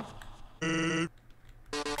normally.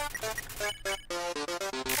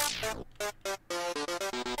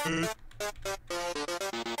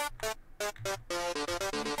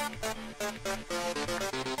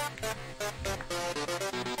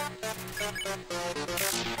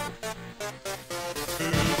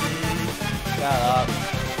 Shut up.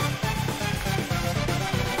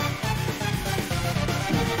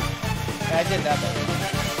 I did that better.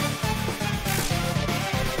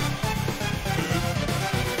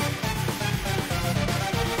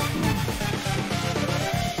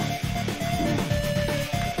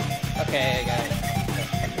 Okay, I got it.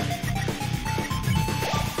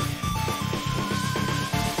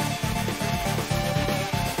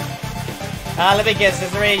 Let me guess,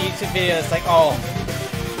 there's already a YouTube video that's like, oh,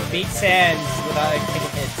 beat Sans without taking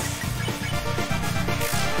hits.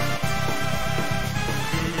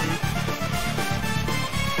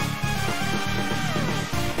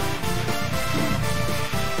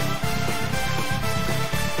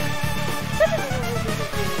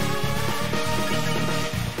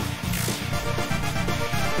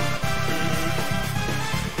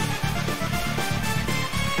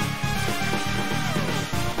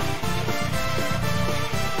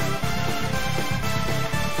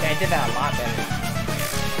 I did that a lot better.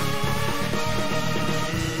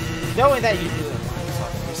 Knowing that you do it once, so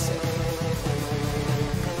you're sick.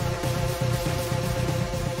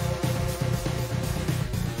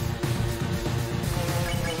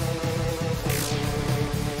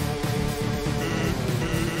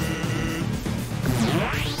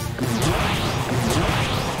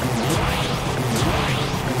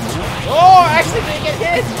 Oh, I actually didn't get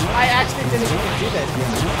hit! I actually didn't even do that.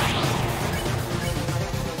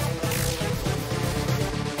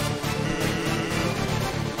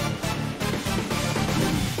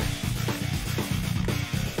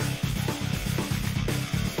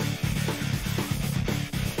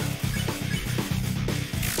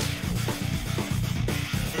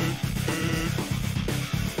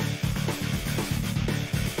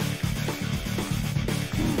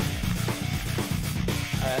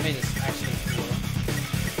 Let me just actually heal.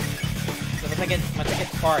 So once I get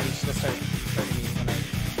far, he's just gonna start hurting me when I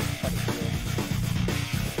try to heal.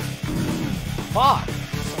 Fuck!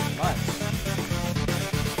 So much.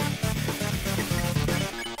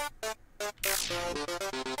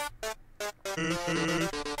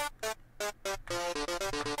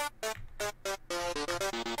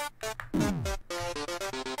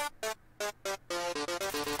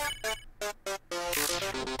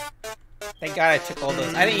 Thank God I took all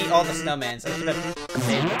those. I didn't eat all the snowmans. I should have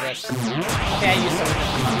saved the rest. Okay, I used some of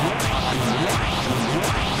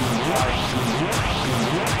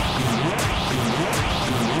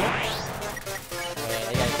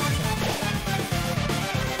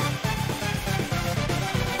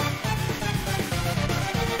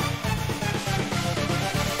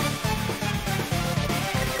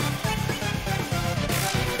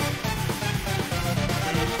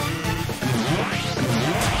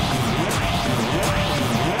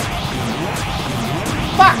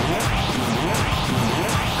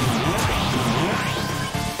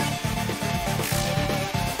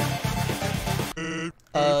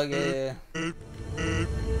yeah.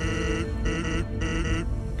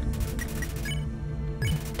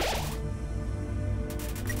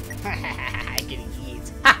 I can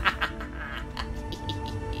eat.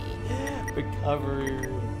 Recover.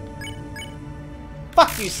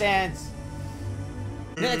 Fuck you, Sans.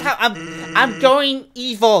 I'm going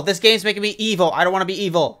evil. This game's making me evil. I don't want to be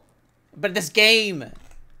evil. But this game,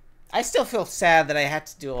 I still feel sad that I had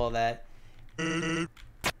to do all that.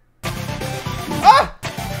 Ah!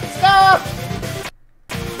 Stop!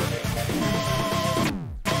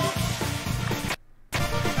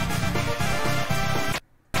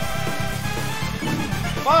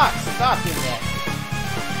 Fuck! Stop doing that.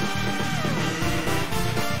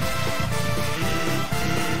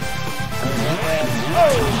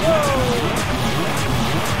 Whoa! Whoa!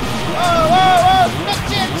 Whoa! Whoa! Whoa!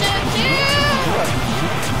 Chill! Chill! Chill!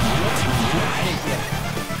 I didn't get it.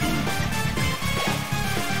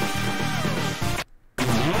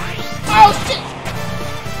 Oh shit!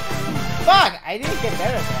 Fuck! I didn't get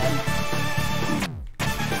better at that.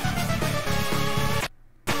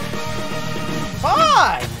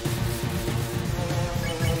 Fuck!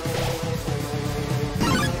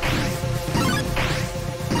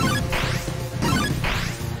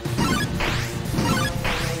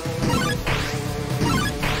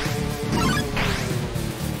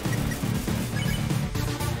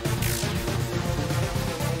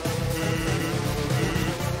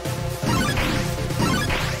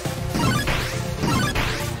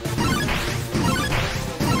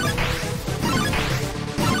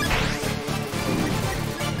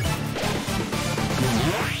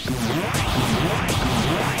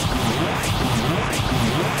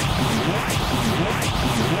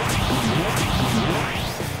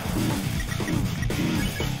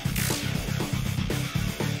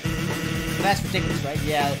 That's ridiculous, right?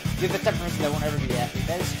 Yeah, you're the type of person that won't ever be happy.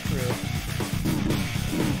 That is true.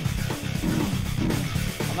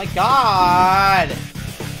 Oh my god!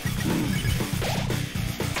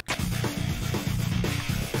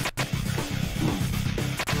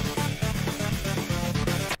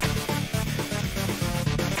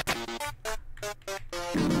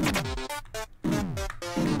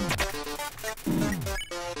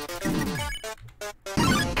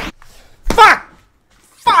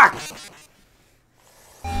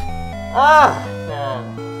 Ah,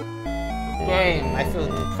 man. This game. I feel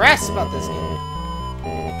depressed about this game.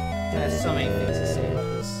 There's so many things to say about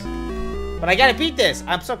this. But I gotta beat this.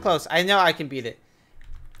 I'm so close. I know I can beat it.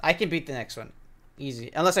 I can beat the next one.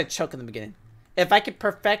 Easy. Unless I choke in the beginning. If I could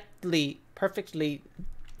perfectly,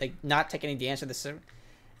 like, not take any damage for the second.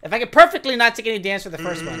 If I could perfectly not take any damage for the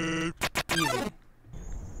first one. Easy.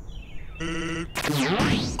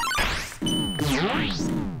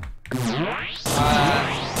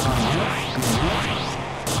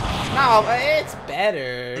 No, but it's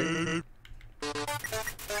better.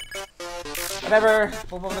 Whatever.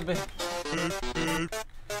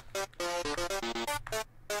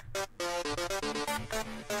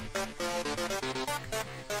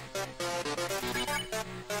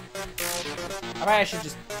 I should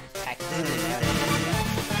just pack this in.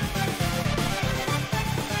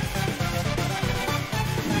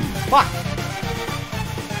 Fuck!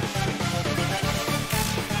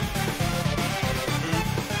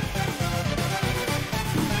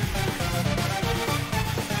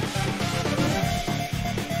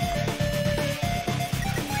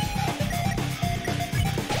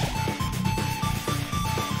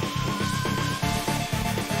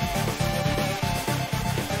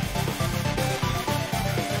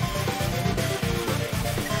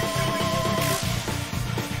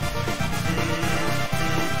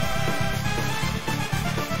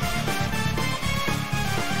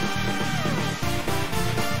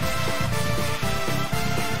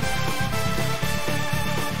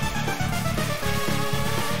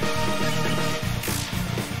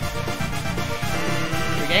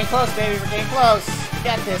 We're getting close, baby. We're getting close. We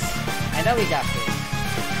got this. I know we got this.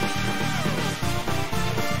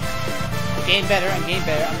 I'm getting better. I'm getting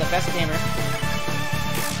better. I'm the best gamer.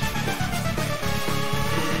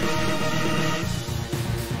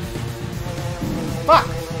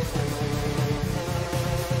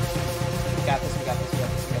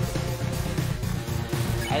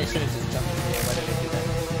 I should have just jumped in here. Why did I do that?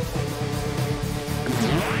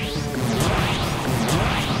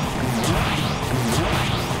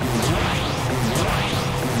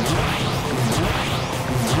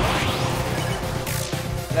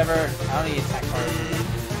 Whatever. I don't need attack cards.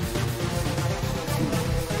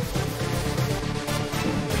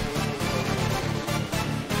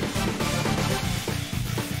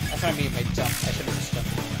 That's what I mean by jump. I should have just jumped.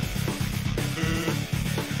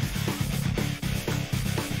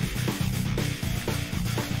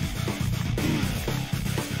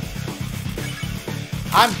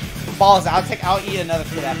 I'm balls. I'll eat another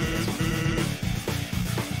food after this.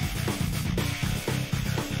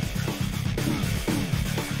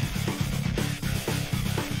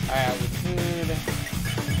 Alright, I'll eat food.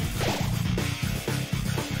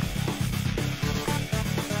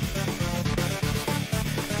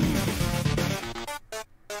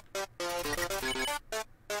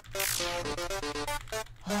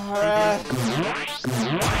 Alright.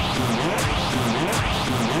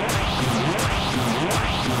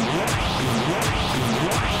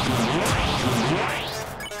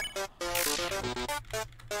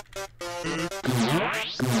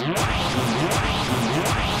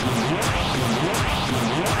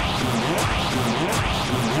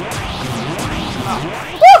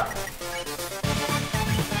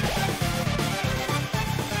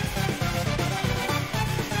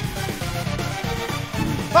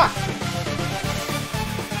 Fuck!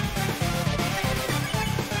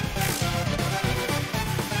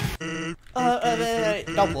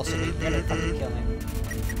 Don't bullshit me. You're gonna fucking kill me.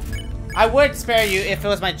 I would spare you if it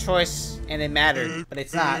was my choice and it mattered, but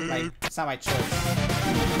it's not. Like, it's not my choice.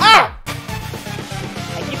 Ah!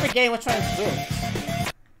 I keep forgetting which one is which.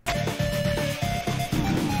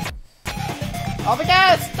 Oh my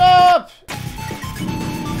god! Stop!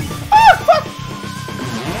 Ah! Fuck!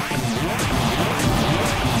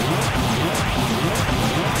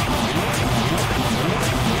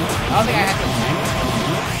 I don't think I have to attack.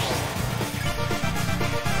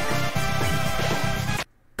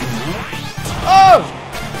 Oh!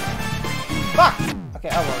 Fuck! Okay,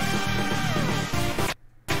 I won't.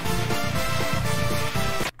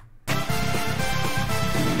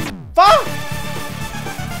 Fuck!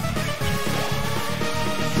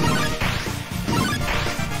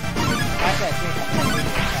 Actually, I think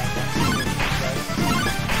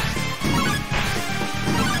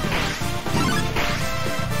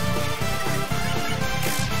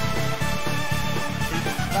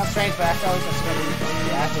sounds strange, but after all this, I'm just gonna do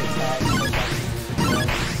the acid attack.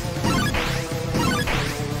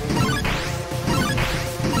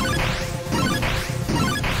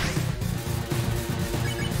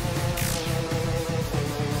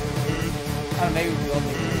 I don't know, maybe we'll do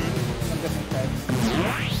some different types.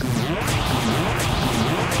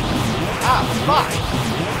 Ah, fuck!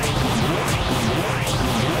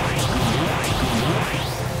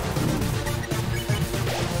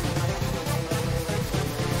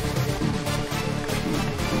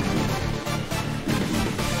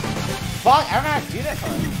 Fuck, I don't know how to do that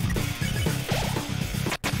card.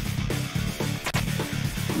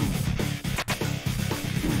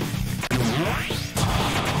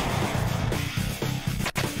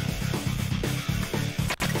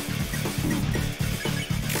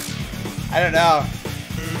 I don't know.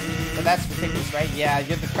 But that's ridiculous, right? Yeah,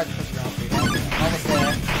 you're the correct person to do that. I'm almost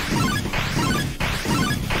there.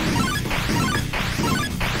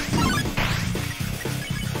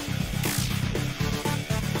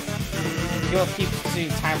 You'll keep seeing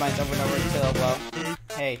timelines over and over until, well,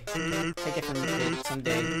 hey, take it from me, kid.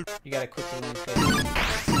 Someday, you gotta quit the learn code.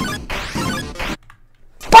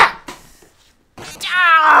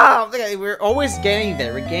 Ah! We're always getting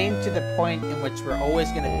there. We're getting to the point in which we're always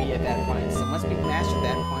gonna be at that point. So once we master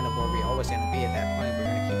that point of where we're always gonna be at that point, we're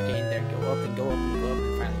gonna keep getting there, go up and go up and go up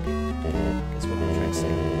and finally get there. That's what I'm trying to say.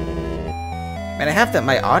 Man, I have that.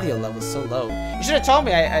 My audio level is so low. You should have told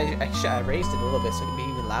me. I raised it a little bit so it could be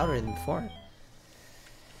even louder than before.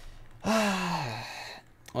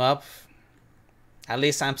 Well, at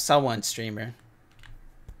least I'm someone streamer.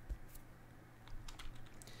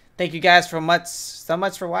 Thank you guys so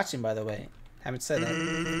much for watching, by the way. Haven't said that.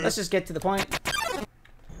 Let's just get to the point.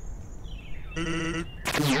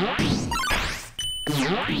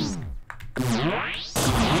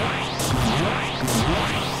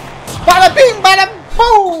 Bada bing, bada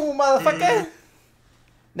boom, motherfucker.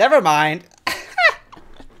 Never mind.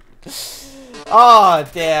 Oh,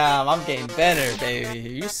 damn. I'm getting better, baby.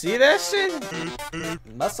 You see that shit?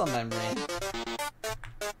 Muscle memory.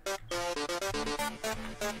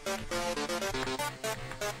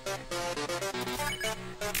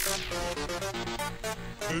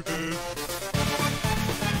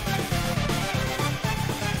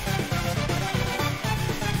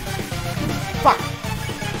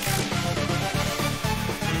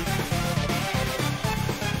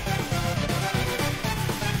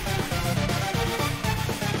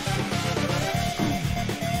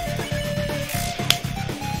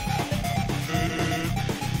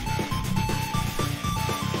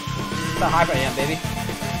 how hyper I am, baby.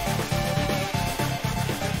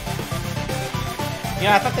 You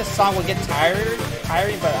know, I thought this song would get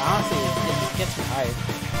tiring, but honestly, it just gets tired.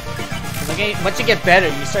 Okay, once you get better,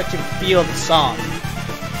 you start to feel the song.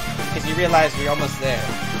 Because you realize you're almost there.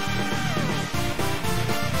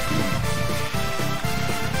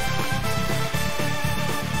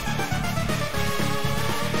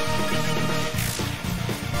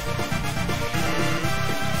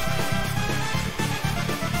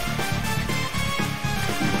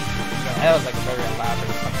 That was like a very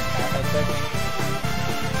elaborate fucking path right there.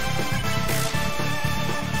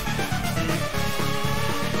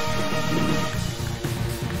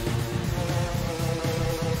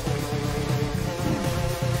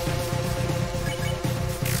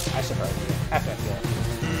 I should probably do it after I feel it.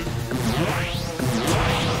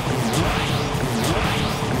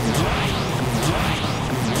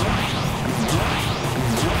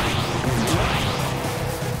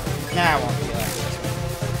 Nah, I won't feel it.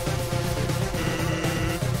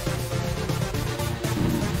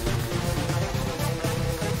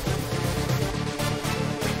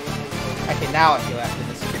 Okay, now I feel after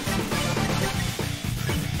this.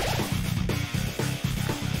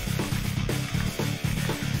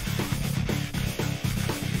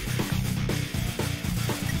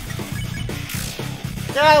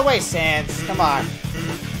 Get out of the way, Sans. Come on.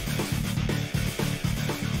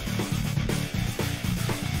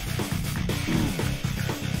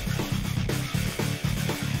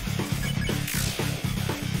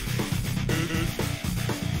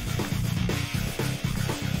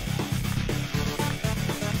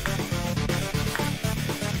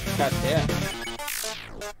 God damn.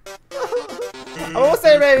 I'm almost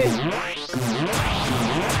there, baby.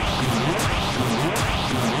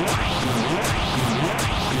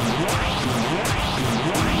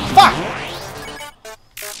 Fuck!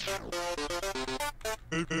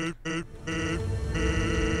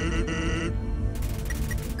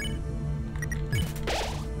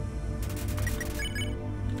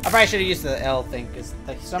 I probably should have used the L thing because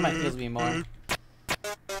like somebody heals me more.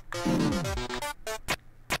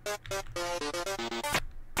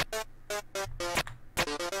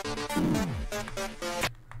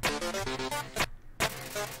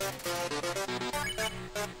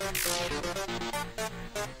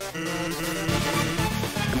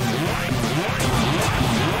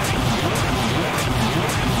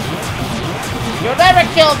 You'll never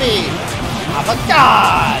kill me! I'm a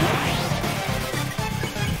god!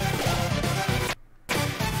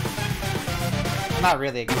 I'm not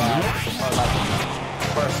really a god, more like a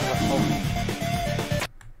person with hope.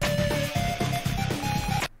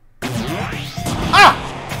 Ah!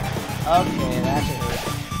 Okay, that should hurt.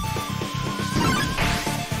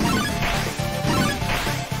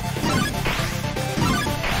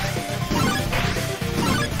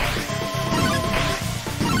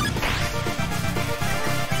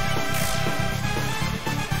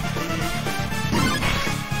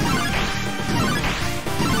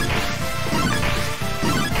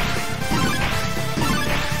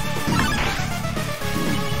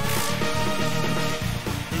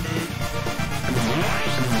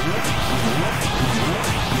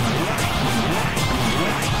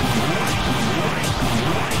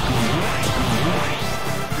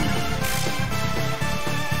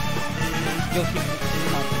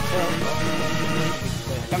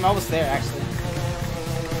 I'm almost there, actually.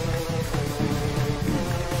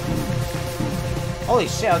 Holy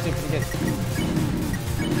shit, I was doing pretty good.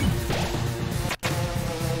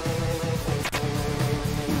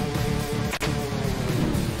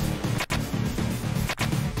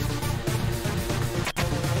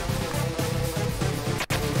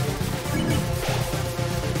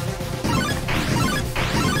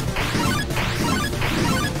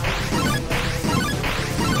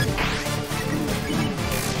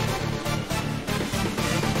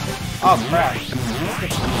 Oh crap.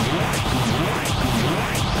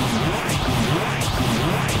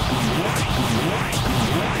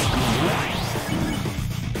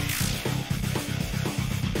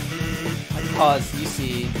 Because you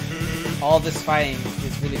see, all this fighting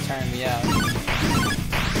is really turning me out.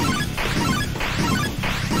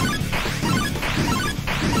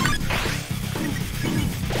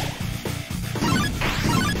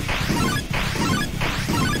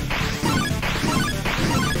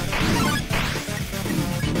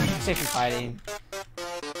 Safety fighting.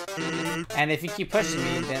 And if you keep pushing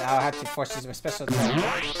me, then I'll have to force you to my special attack.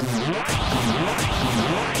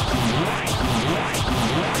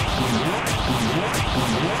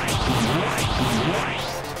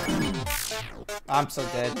 I'm so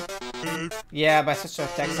dead. Yeah, my special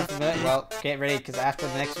attack something like that. Well, get ready because after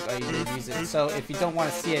the next you use it. So if you don't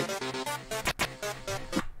want to see it,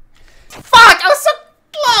 Fuck! I was so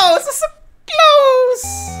close! I was so close!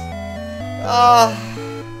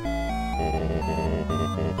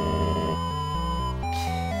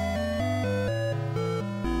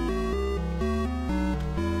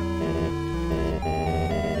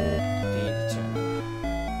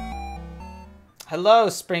 Hello,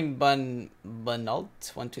 Spring Bunalt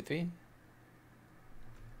 123.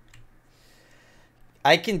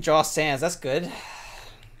 I can draw sands. That's good.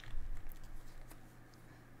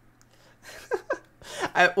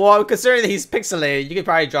 Well, considering that he's pixelated, you could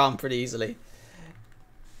probably draw him pretty easily.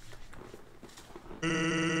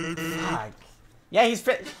 Fuck. Yeah, he's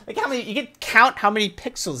like how many? You can count how many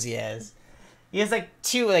pixels he has. He has like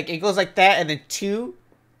 2. Like it goes like that, and then 2,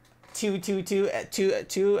 2, 2, 2, 2,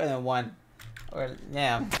 2, and then 1. Or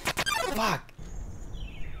yeah. Fuck.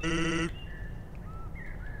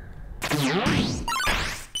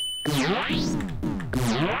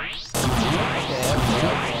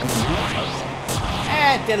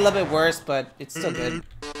 It did a little bit worse, but it's still good.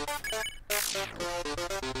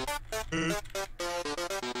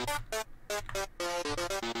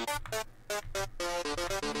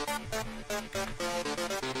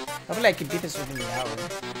 Hopefully I can beat this within the hour.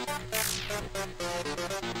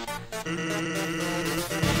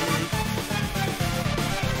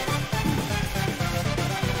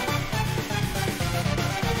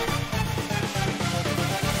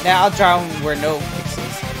 Now I'll draw him where no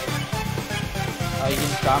pixels. Oh, you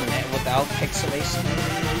can draw him without pixelation.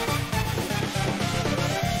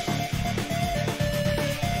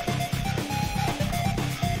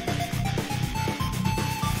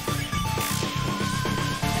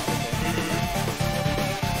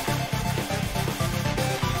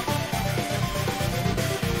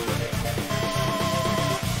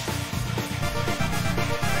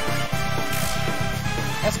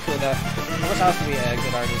 That's cool though. I wish I was to be a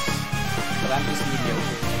good artist, but I'm just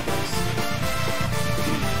mediocre.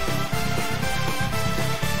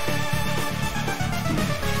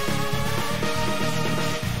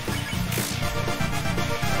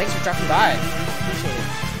 Thanks for dropping by. Appreciate it.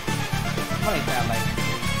 I'm only down like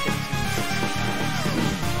 15, 16 times.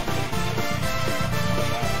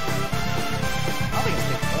 I don't think it's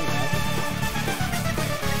big fun, man.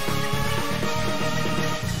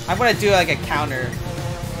 I'm gonna do like a counter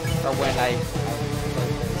for when I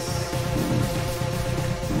load this.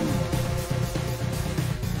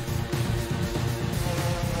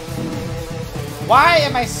 Why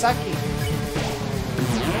am I sucking?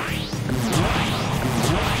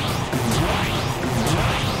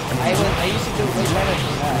 I used to do way better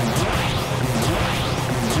than that.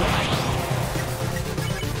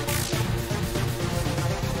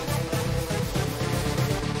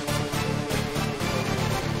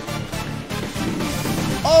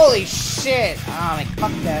 Holy shit! Ah, I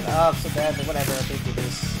fucked that up so bad, but whatever, I'll do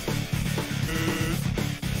this.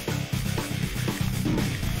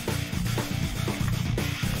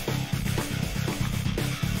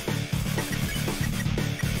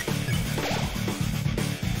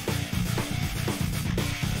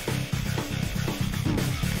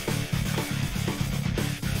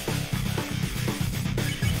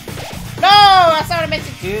 No! That's not what I meant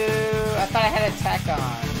to do! I thought I had attack on.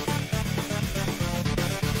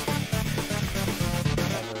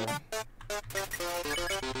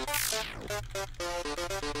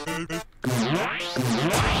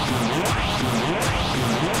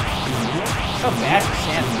 So bad for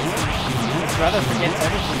Sam. His brother forgets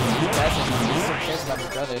everything he doesn't. He still cares about his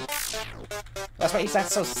brother. That's why he's not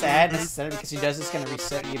so sad necessarily, because he knows it's gonna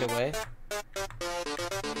reset either way.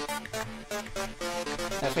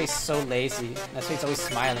 That's why he's so lazy. That's why he's always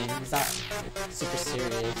smiling. He's not super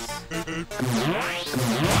serious.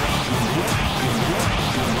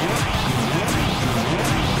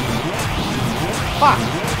 Fuck!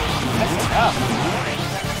 That's enough.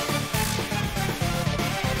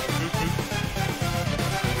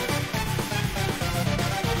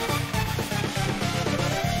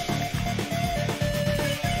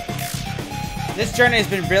 This journey has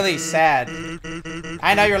been really sad.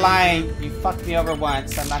 I know you're lying. You fucked me over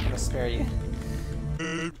once. I'm not gonna spare you.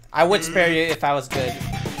 I would spare you if I was good.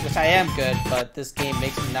 Which I am good, but this game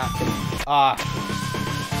makes me not good. Ah.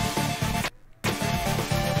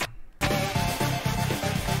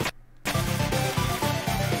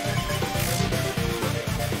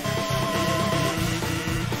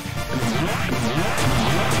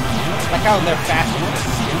 Like how they're faster with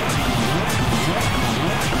this.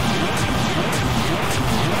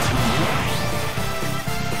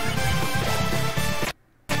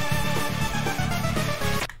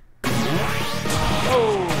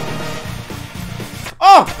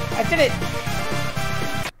 Oh! I did it!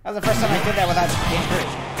 That was the first time I did that without getting hurt.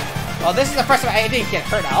 Oh, this is the first time I didn't get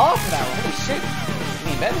hurt at all for that one. Holy shit. I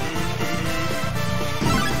mean, better.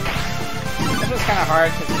 This was kind of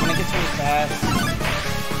hard because when it gets really fast.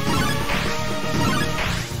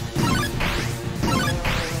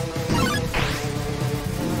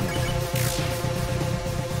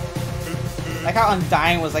 Like how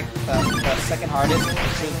Undying was like the second hardest.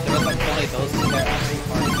 There was like only those two that are actually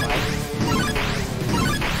hard to fight.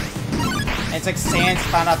 And it's like Sans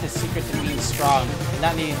found out the secret to being strong,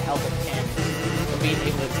 not needing help with damage, but being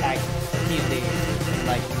able to attack repeatedly in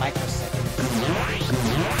like microseconds.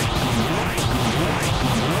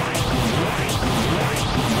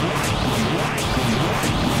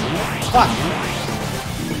 Fuck!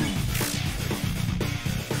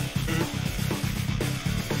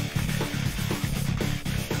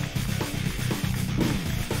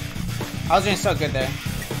 I was doing so good there.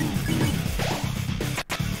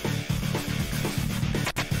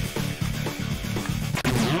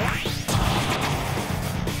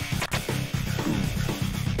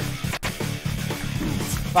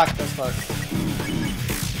 Fuck, that's close.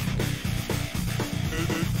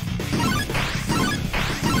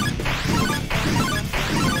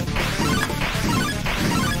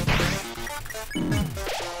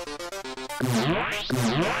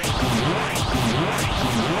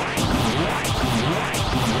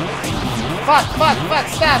 Fuck, fuck, fuck,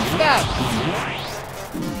 stop, stop!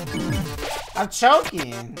 I'm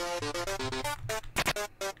choking.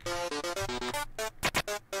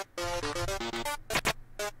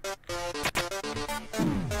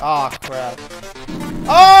 Oh crap.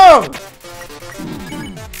 Oh!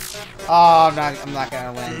 Oh, I'm not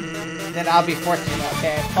gonna win. Then I'll be fortunate,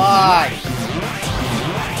 okay? Fuck!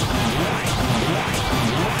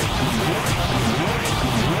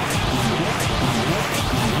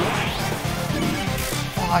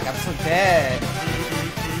 Fuck, I'm so dead.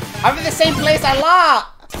 I'm in the same place I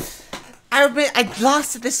lost! I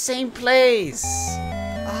lost at the same place!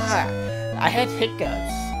 Ah, I had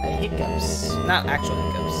hiccups. Hiccups. Not actual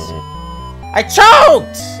hiccups. I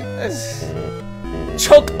choked!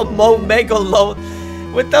 Choke a megalo.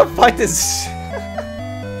 What the fuck is...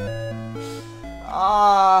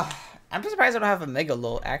 I'm surprised I don't have a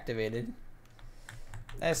megalo activated.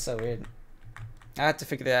 That's so weird. I'll have to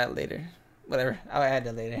figure that out later. Whatever. I'll add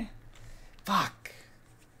that later. Fuck.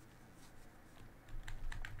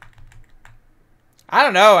 I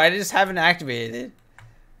don't know. I just haven't activated it.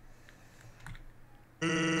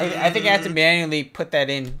 I think I have to manually put that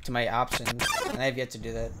into my options, and I have yet to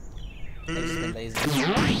do that. I've just been lazy. Oh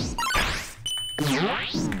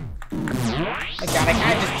god, I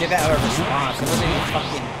kinda just did that out of response. It wasn't even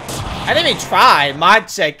fucking... I didn't even try! Mod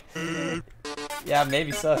check! Yeah,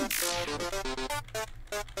 maybe so.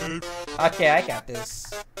 Okay, I got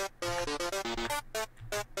this.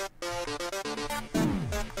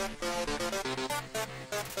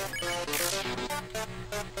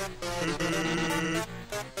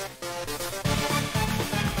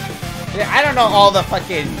 Yeah, I don't know all the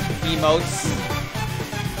fucking emotes.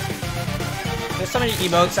 There's so many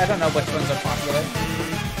emotes, I don't know which ones are popular.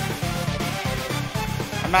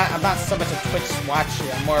 I'm not so much a Twitch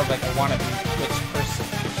watcher, I'm more of like a wannabe Twitch person.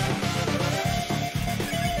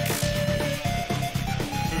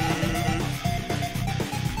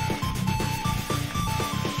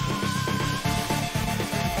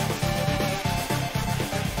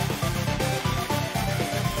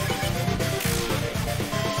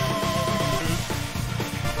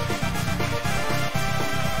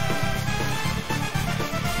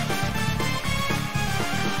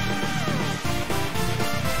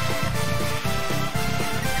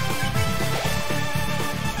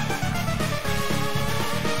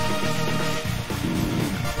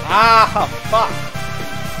 Ah, fuck.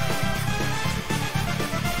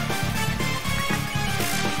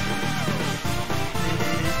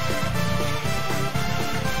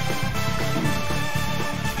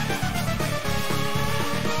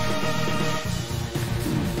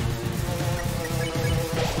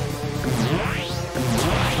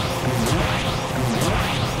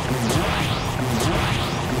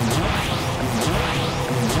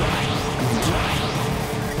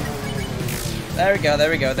 There we go, there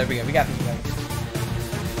we go, there we go. We got these guys.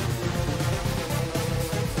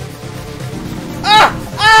 Ah!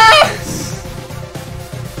 Ah!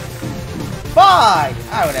 Fuck!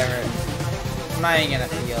 Ah, whatever. I'm not even gonna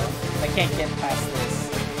feel. I can't get past this.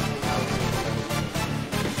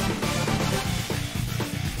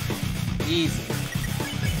 Easy.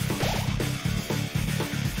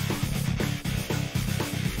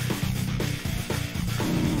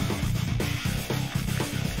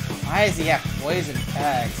 Why does he have poison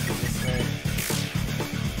attacks?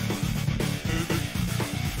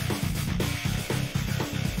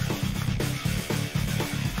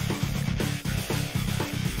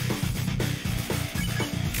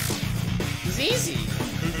 easy.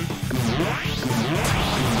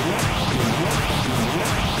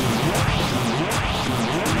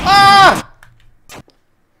 Ah!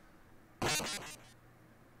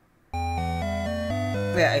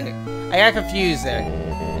 Yeah, I got confused there.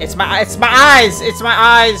 It's my eyes. It's my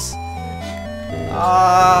eyes.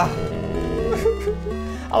 Ah.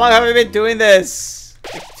 How long have I been doing this?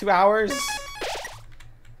 Like 2 hours?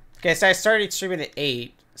 Okay, so I started streaming at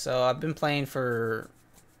 8. So I've been playing for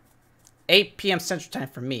 8 p.m. Central Time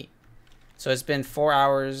for me. So it's been 4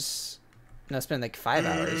 hours. No, it's been like 5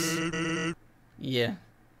 hours. Yeah.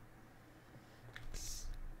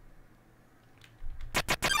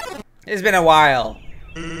 It's been a while.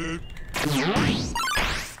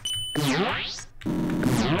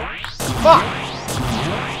 Fuck!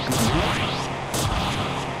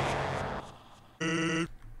 Been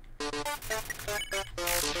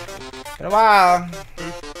a while.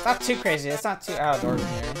 It's not too crazy. It's not too out of the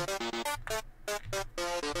ordinary.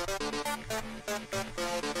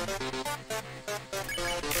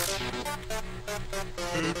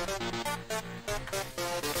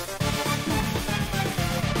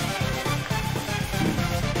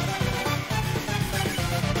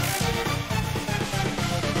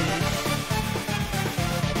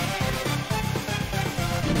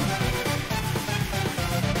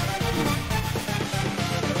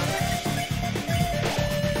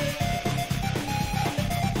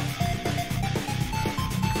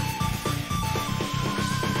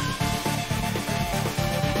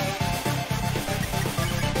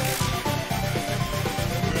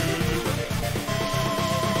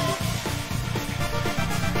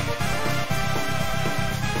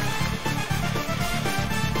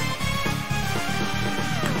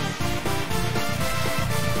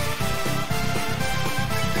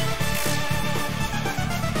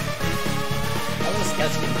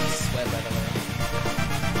 That's gonna be sweat, by the way.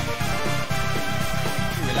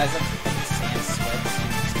 You realize that sand sweats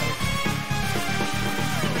and stuff.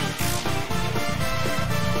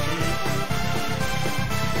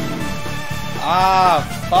 Ah,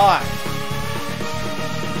 fuck.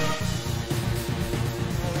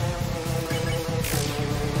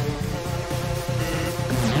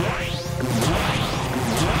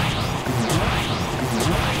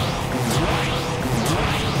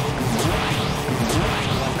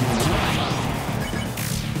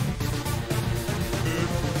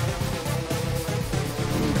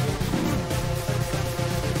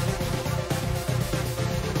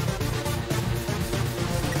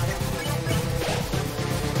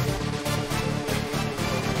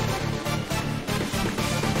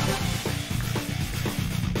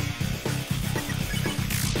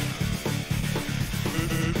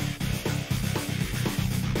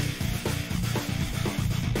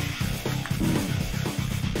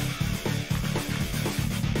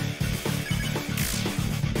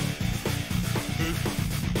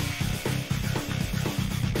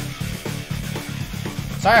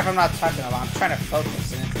 Sorry if I'm not talking a lot. I'm trying to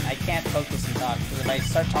focus, and I can't focus and talk, because if I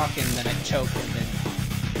start talking, then I choke, and then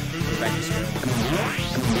the register.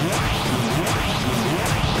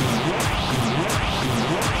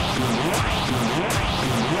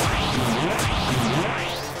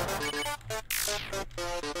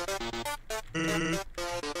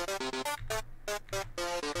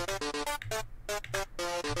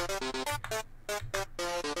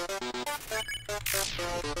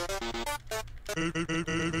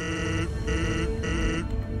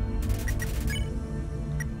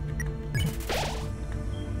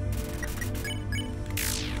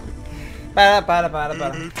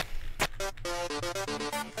 Bada.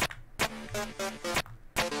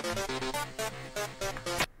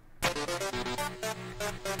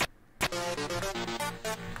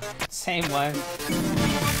 Same one.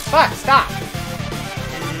 Fuck, stop!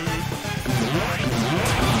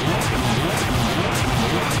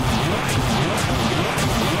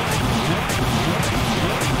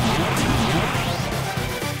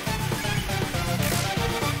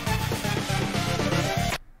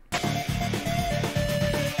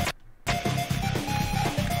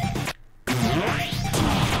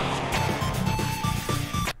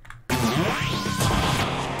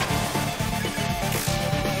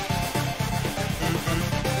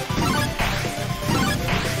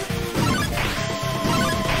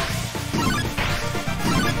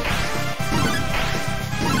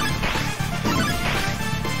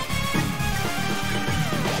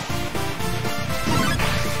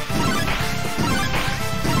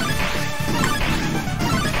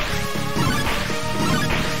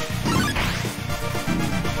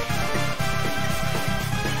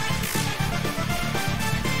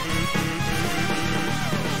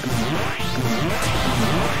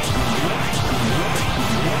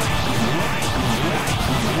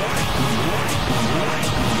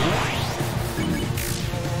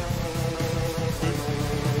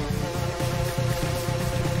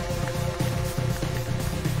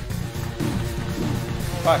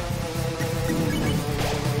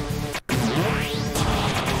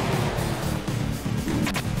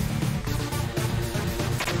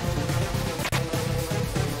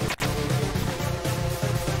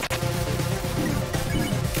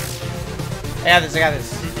 got this, I got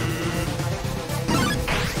this.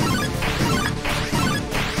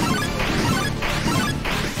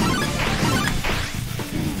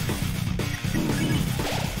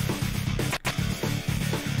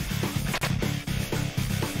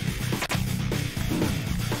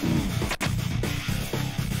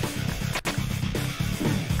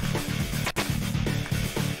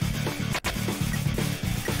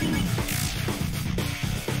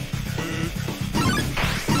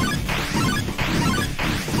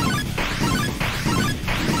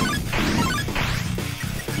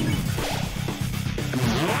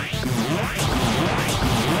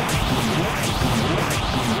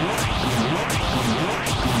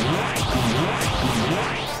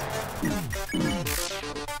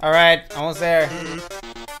 Alright, almost there.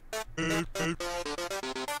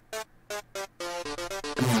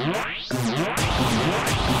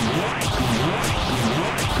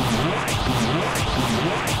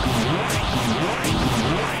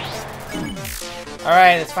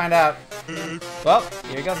 Alright, let's find out. Well,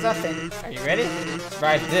 here goes nothing. Are you ready?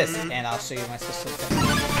 Survive this, and I'll show you my special technique.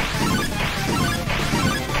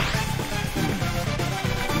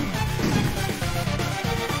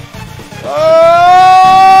 Oh!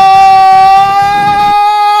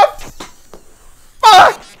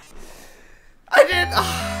 Fuck! I did.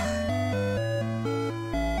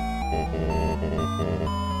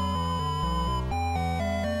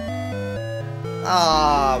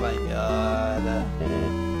 Oh my god.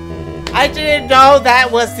 I didn't know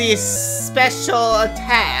that was the special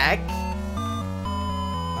attack.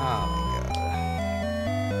 Oh my god.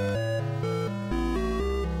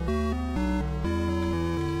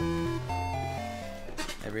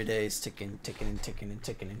 Every day is ticking, ticking, and ticking, and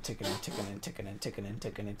ticking, and ticking, and ticking, and ticking, and ticking, and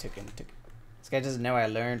ticking, and ticking, and ticking. This guy doesn't know I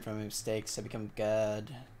learned from mistakes. I become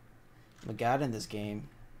God. I'm a god in this game.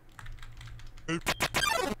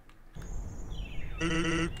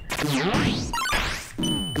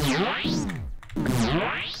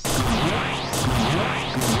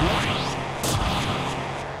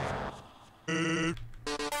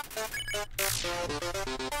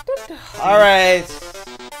 Alright.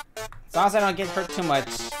 As long as I don't get hurt too much,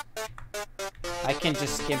 I can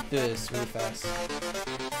just skip through this really fast.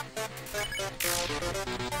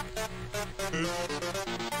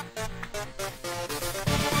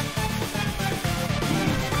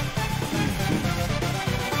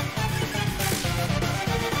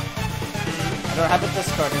 I don't have a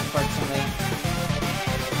Discord, unfortunately.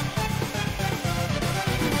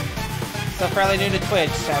 Still fairly new to Twitch,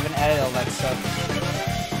 so I haven't edited all that stuff.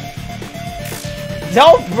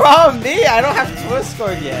 Don't bro me! I don't have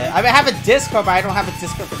Discord yet. I mean, I have a Discord, but I don't have a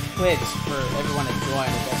Discord for Twitch for everyone to join,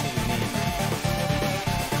 if that's what you mean.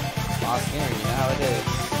 Lost gamer, you know how it is.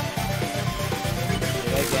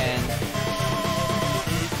 Do it again.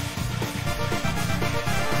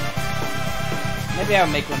 Maybe I'll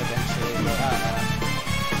make one eventually, but I don't know.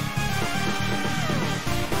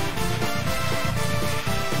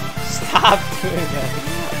 Stop doing that.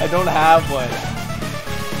 I don't have one.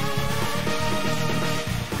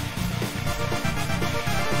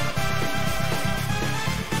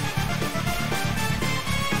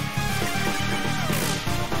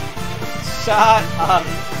 Shut up.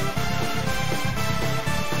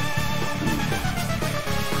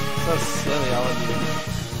 So silly, all of you.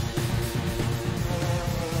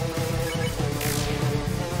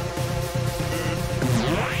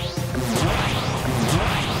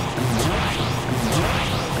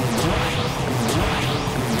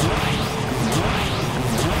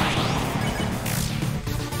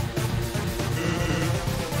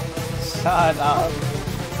 Shut up.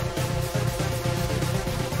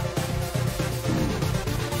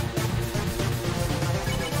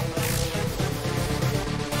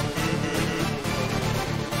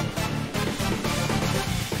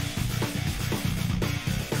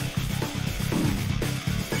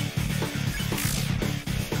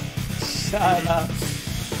 Shut up.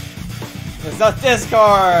 There's no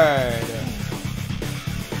Discord!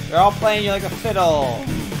 They're all playing you like a fiddle.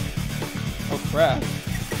 Oh crap.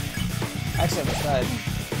 Actually, I'm inside.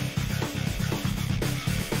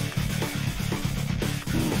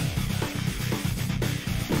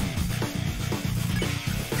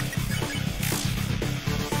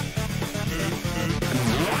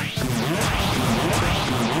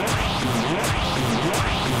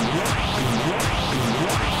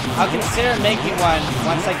 I'll consider making one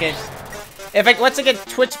once I get... once I get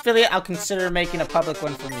Twitch affiliate, I'll consider making a public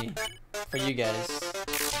one for me. For you guys.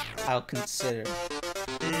 I'll consider.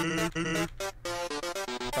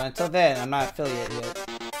 But until then, I'm not affiliate yet.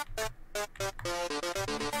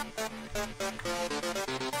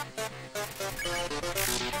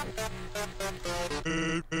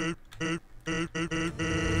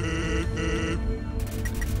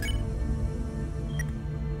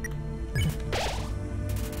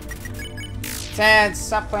 Sans,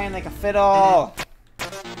 stop playing like a fiddle.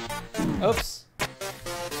 Oops.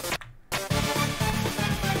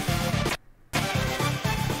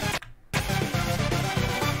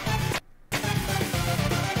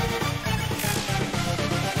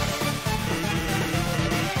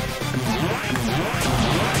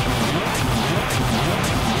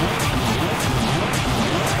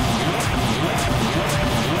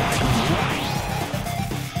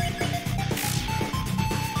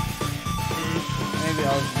 Maybe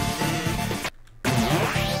I'll...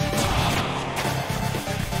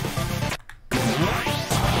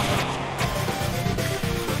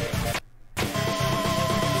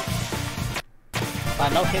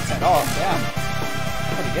 no hits at all. Damn.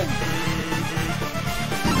 Pretty good.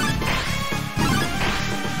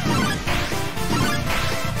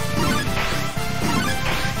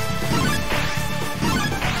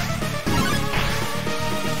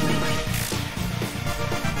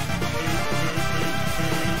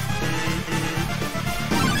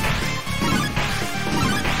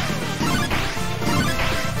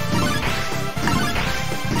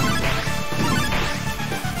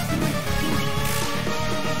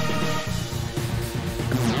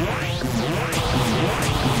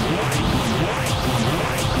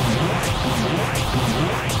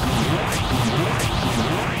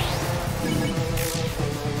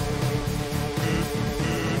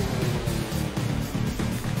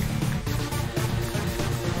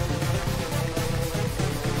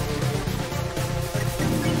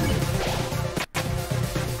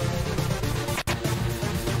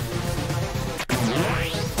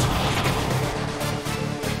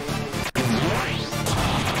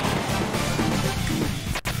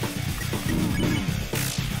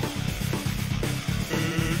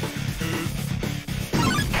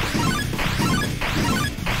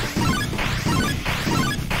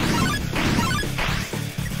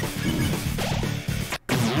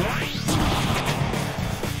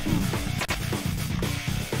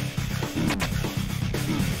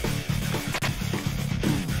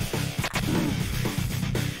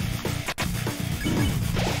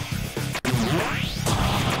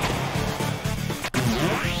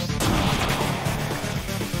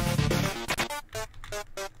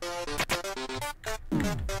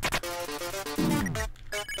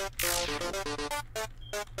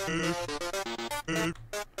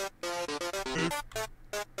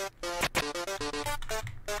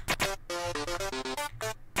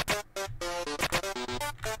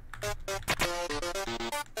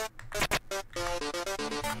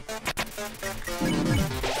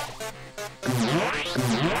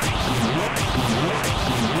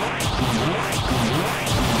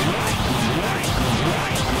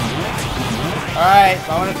 Alright,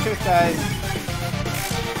 moment of truth, guys.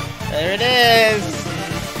 There it is!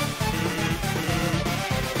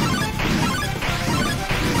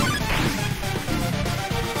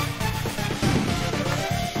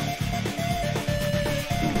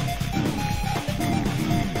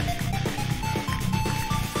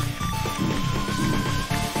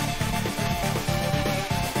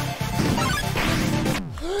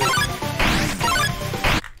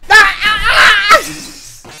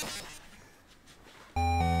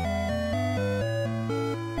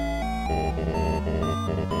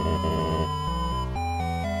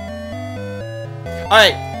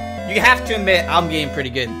 Alright, you have to admit I'm getting pretty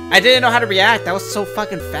good. I didn't know how to react. That was so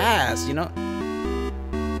fucking fast, you know?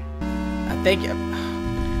 Thank you.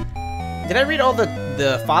 Did I read all the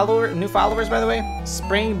new followers, by the way?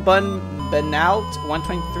 Spring Bun Benaut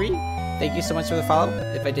 123. Thank you so much for the follow.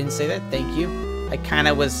 If I didn't say that, thank you. I kind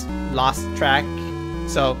of was lost track,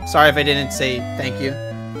 so sorry if I didn't say thank you.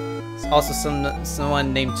 Also,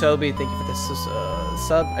 someone named Toby. Thank you for the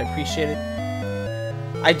sub. I appreciate it.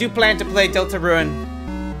 I do plan to play Deltarune.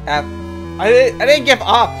 I didn't give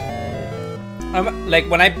up. I'm like,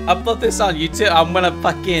 when I upload this on YouTube, I'm gonna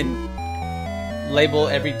fucking label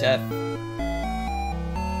every death.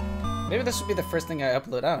 Maybe this should be the first thing I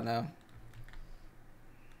upload. I don't know.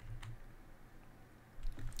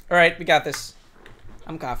 All right, we got this.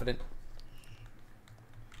 I'm confident.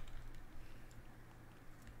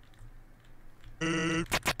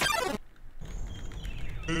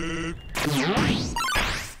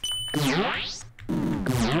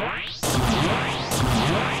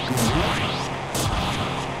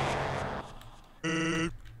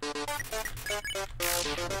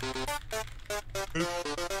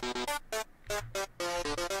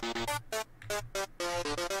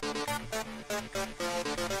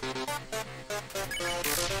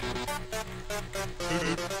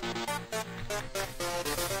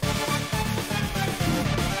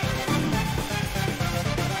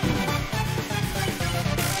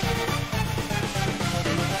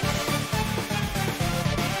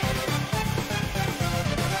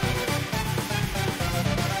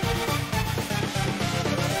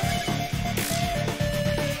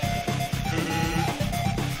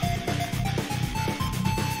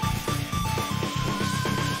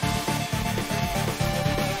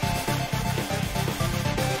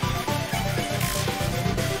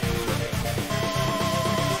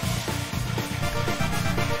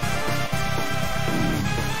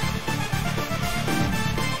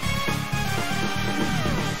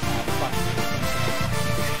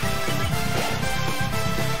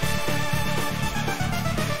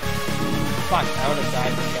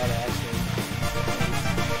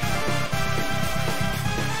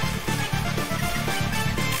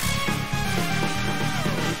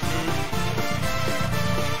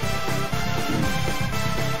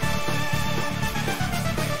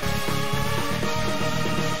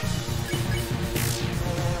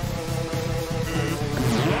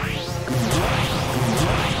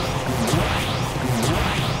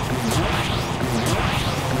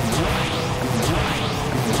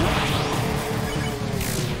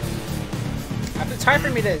 It's hard for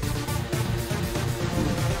me to...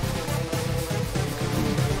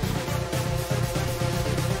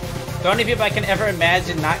 The only people I can ever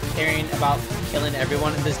imagine not caring about killing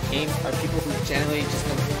everyone in this game are people who generally just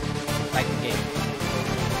don't like the game.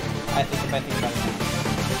 I think if I think about it.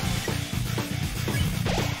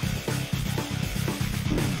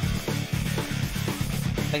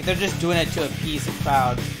 Like they're just doing it to appease the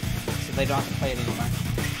crowd so they don't have to play it anymore.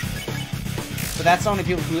 So that's the only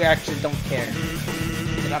people who actually don't care.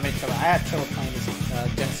 They don't have any trouble. I had trouble playing this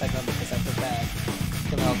Genocide mode because I feel bad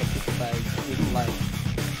killing all the people that I really like.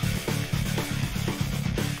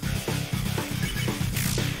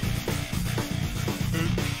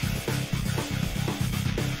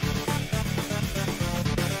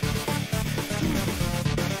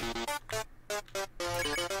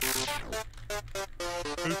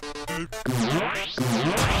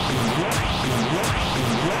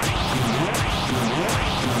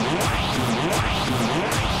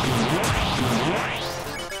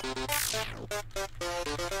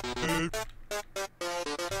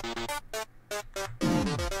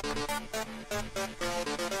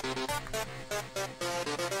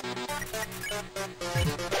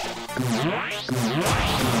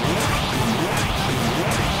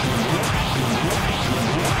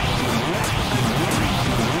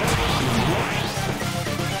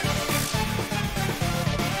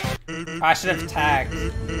 I should have tagged.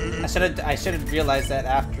 I should have realized that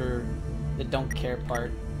after the don't care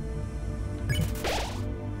part.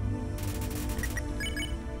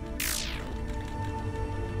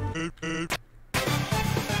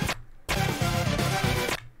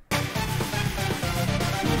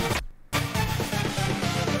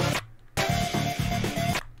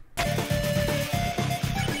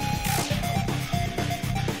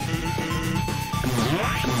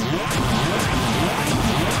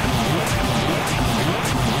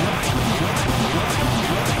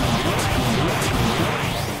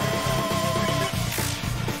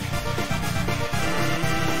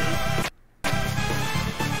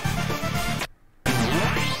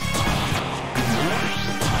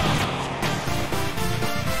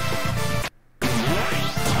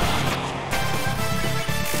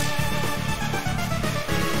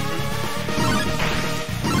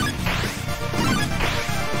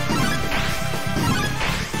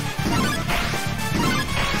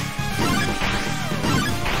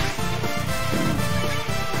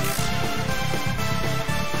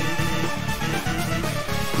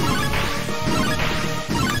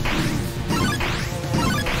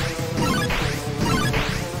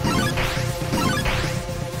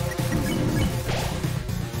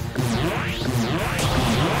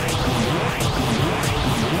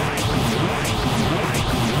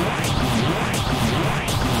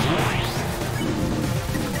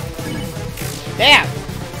 Damn!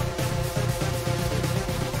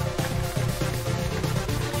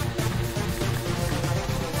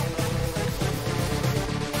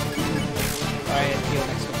 Alright, deal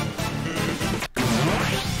next one.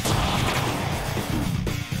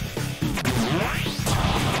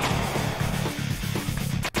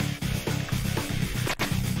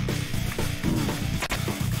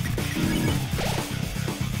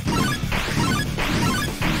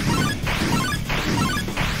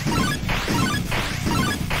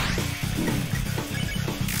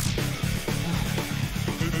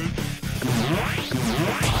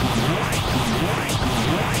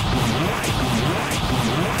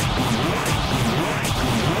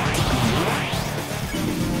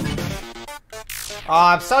 Oh,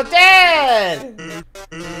 I'm so dead!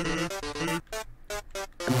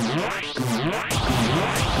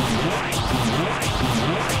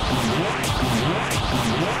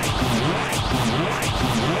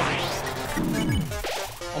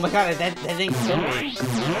 Oh my god, that didn't kill me. I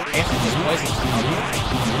guess it just poisoned me.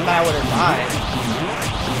 I thought I would have died.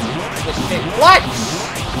 This shit. What?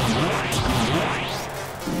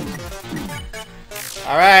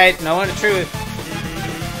 Alright, knowing the truth.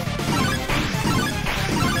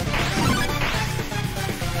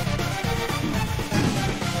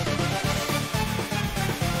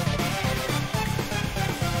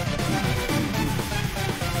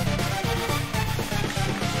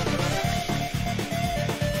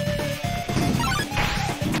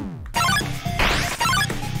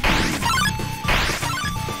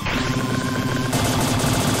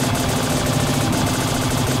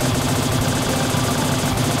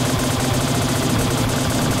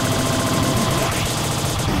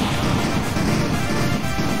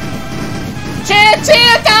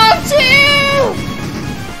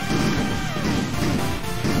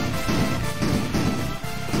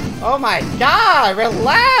 Oh my god,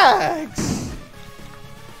 relax!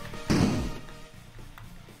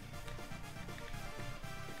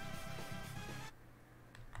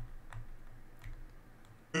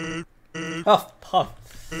 Oh,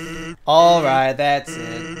 puff. Alright, that's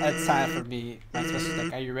it. That's time for me. My special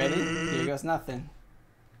deck. Are you ready? Here goes nothing.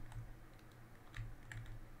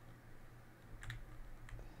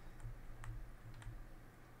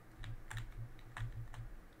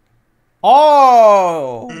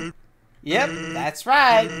 Oh! Yep, that's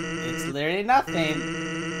right. It's literally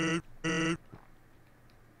nothing.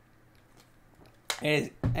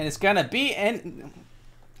 And it's gonna be, and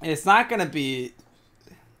it's not gonna be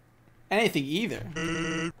anything either.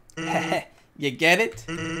 You get it?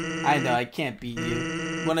 I know, I can't beat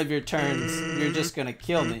you. One of your turns, you're just gonna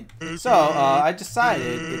kill me. So, I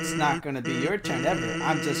decided it's not gonna be your turn ever.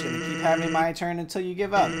 I'm just gonna keep having my turn until you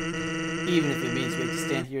give up. Even if it means we have to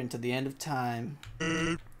stand here until the end of time.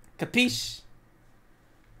 Capiche?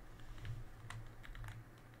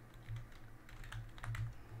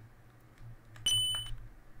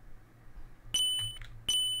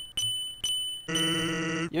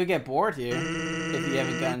 You'll get bored here. If you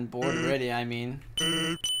haven't gotten bored already, I mean.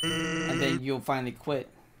 And then you'll finally quit.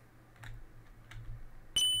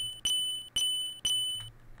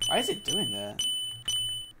 Why is it doing that?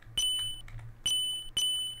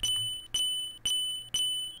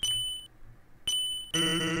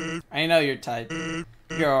 I know your type.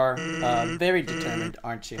 You're very determined,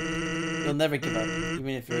 aren't you? You'll never give up, even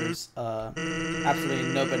if there's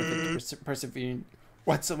absolutely no benefit to persevering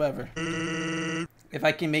whatsoever. If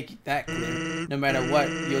I can make that clear, no matter what,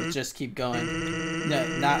 you'll just keep going. No,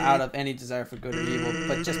 not out of any desire for good or evil,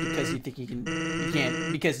 but just because you think you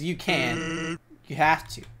can, because you can, you have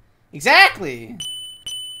to. Exactly!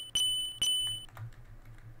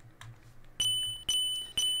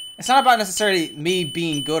 It's not about necessarily me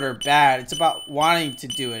being good or bad. It's about wanting to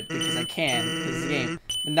do it because I can, because it's a game.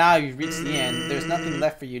 But now you've reached the end. There's nothing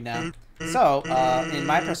left for you now. So, in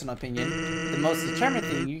my personal opinion, the most determined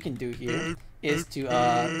thing you can do here is to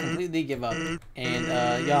completely give up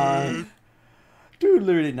and yawn. Do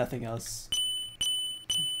literally nothing else.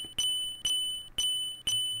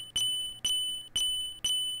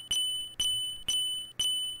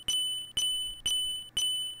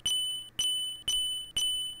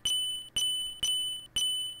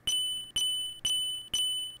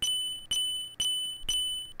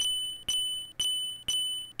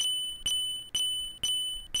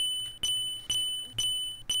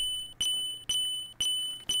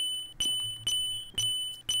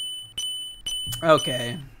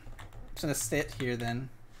 Okay. I'm just gonna sit here then.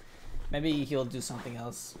 Maybe he'll do something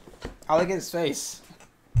else. I'll look at his face.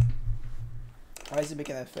 Why is he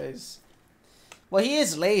making that face? Well, he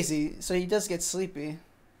is lazy, so he does get sleepy.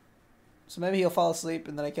 So maybe he'll fall asleep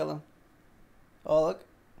and then I kill him. Oh, look.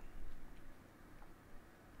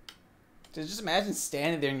 Dude, just imagine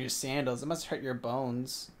standing there in your sandals. It must hurt your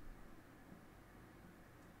bones.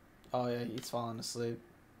 Oh, yeah, he's falling asleep.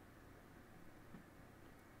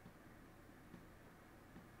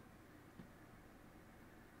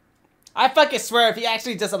 I fucking swear if he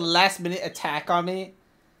actually does a last minute attack on me,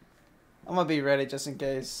 I'm gonna be ready just in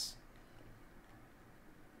case.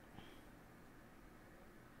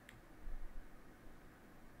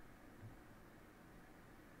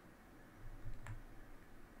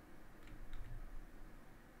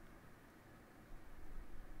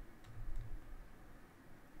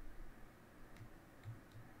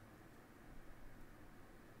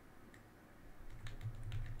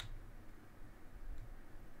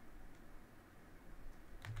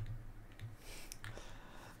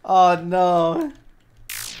 Oh no.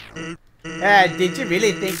 Did you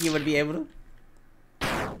really think you would be able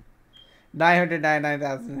to?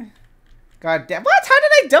 999,000. God damn. What? How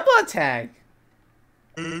did I double attack?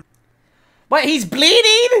 What? He's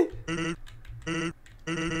bleeding?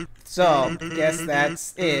 So, guess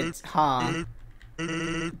that's it, huh?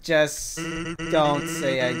 Just don't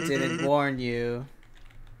say I didn't warn you.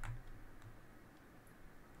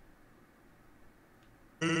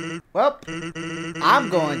 Well, I'm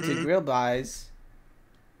going to Grillby's.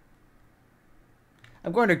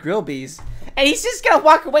 I'm going to Grillby's. And he's just gonna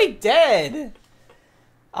walk away dead.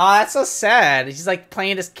 Oh, that's so sad. He's like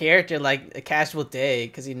playing this character like a casual day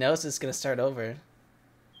because he knows it's gonna start over.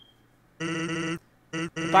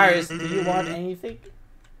 Virus, do you want anything?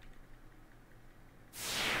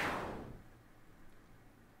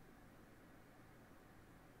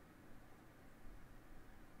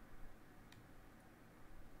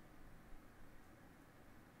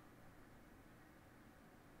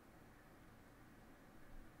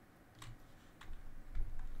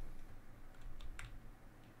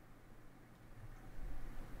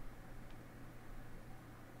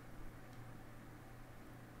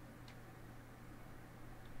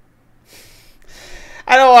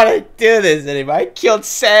 don't want to do this anymore. I killed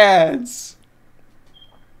Sans.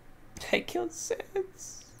 I killed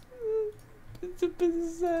Sans.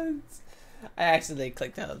 I accidentally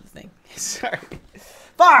clicked out of the thing. Sorry.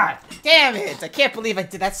 Fuck! Damn it! I can't believe I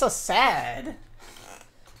did. That's so sad.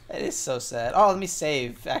 That is so sad. Oh, let me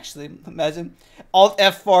save. Actually, imagine Alt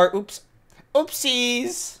F4. Oops.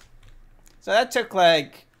 Oopsies. So that took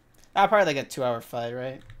like, probably like a 2-hour fight,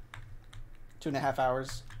 right? 2.5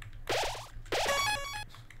 hours.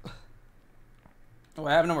 Oh,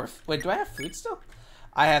 I have no more. Wait, do I have food still?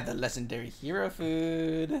 I have the legendary hero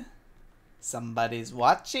food. Somebody's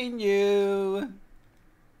watching you.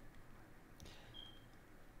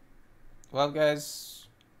 Well, guys,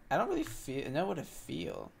 I don't really know what to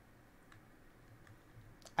feel.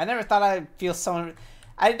 I never thought I'd feel someone.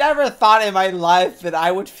 I never thought in my life that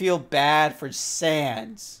I would feel bad for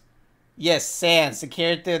Sans. Yes, Sans, the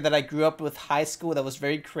character that I grew up with high school that was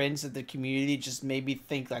very cringe, that the community just made me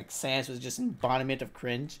think like Sans was just an embodiment of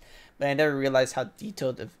cringe. But I never realized how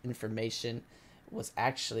detailed of information was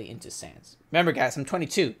actually into Sans. Remember, guys, I'm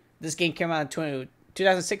 22. This game came out in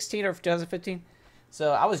 2016 or 2015.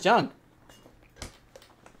 So I was young.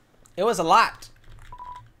 It was a lot.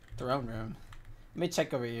 Throne room. Let me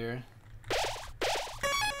check over here.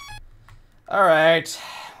 Alright.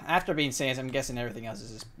 After being Sans, I'm guessing everything else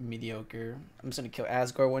is just mediocre. I'm just gonna kill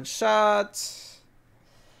Asgore one shot.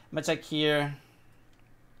 I'm gonna check here.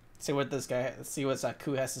 See what this guy, see what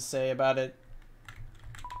Zaku has to say about it.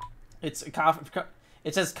 It's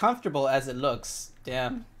as comfortable as it looks.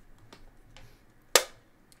 Damn.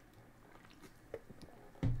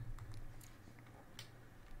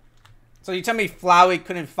 So you tell me Flowey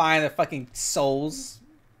couldn't find the fucking souls?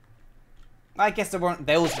 I guess those weren't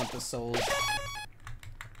the souls.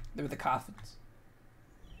 They were the coffins.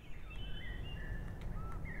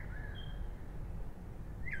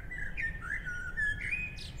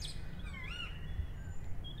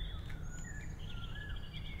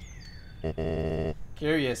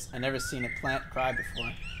 Curious, I never seen a plant cry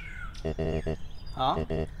before. Huh?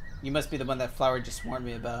 You must be the one that Flower just warned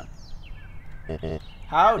me about.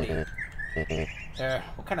 Howdy.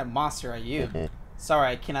 What kind of monster are you? Sorry,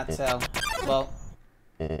 I cannot tell. Well,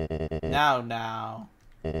 now.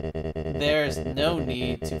 There's no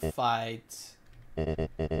need to fight.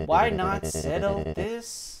 Why not settle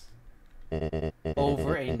this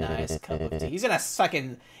over a nice cup of tea? He's gonna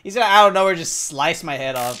out of nowhere just slice my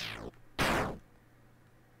head off.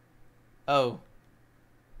 Oh.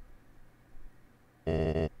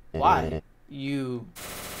 Why? You...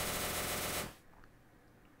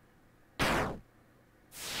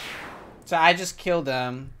 So I just killed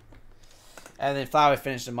him. And then Flower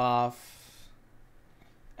finished him off.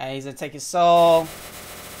 And he's gonna take his soul.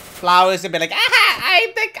 Flower's gonna be like, ah,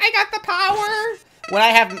 I think I got the power. When I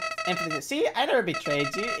have infinite, see, I never betrayed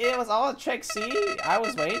you. It was all a trick. See, I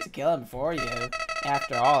was waiting to kill him before you.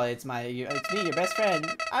 After all, it's me, your best friend.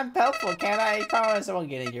 I'm helpful, can't I? Promise I won't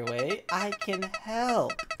get in your way. I can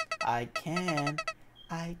help. I can.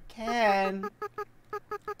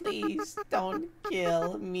 Please don't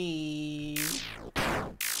kill me.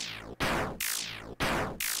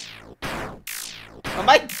 Oh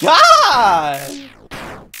my god!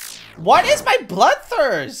 What is my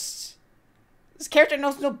bloodthirst? This character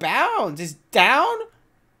knows no bounds. Is down?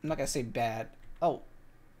 I'm not gonna say bad. Oh.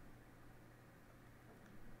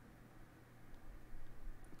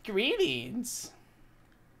 Greetings.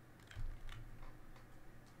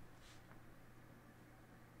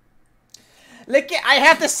 Look, I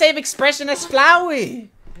have the same expression as Flowey.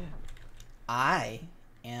 I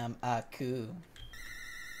am Aku.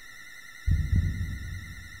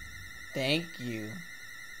 Thank you.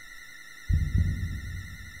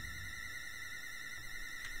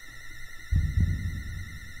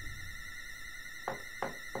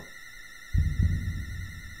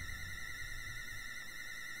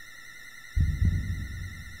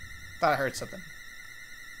 Thought I heard something.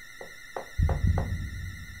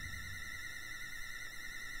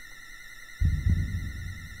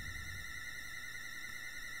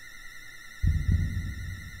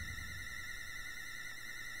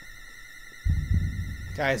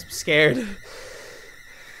 Guys, I'm scared.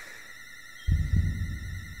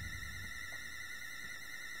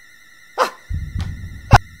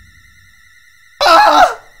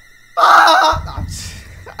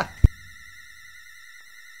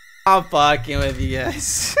 I'm fucking with you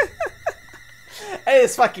guys. Hey,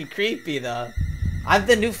 it's fucking creepy though. I'm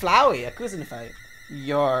the new Flowey. Aku's in the fight.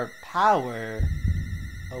 Your power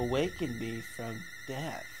awakened me from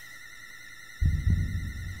death.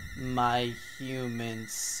 My human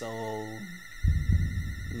soul.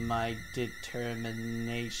 My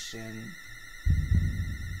determination.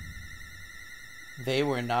 They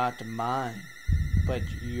were not mine, but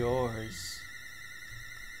yours.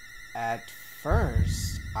 At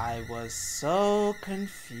first, I was so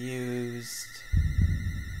confused.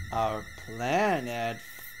 Our plan had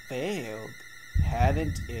failed,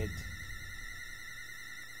 hadn't it?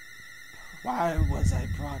 Why was I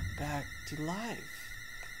brought back to life?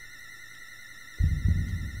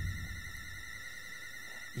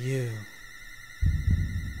 You,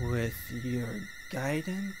 with your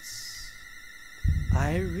guidance,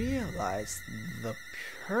 I realized the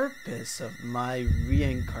purpose of my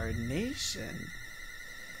reincarnation.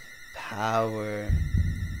 Power.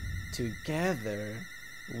 Together,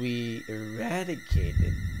 we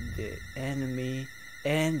eradicated the enemy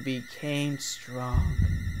and became strong.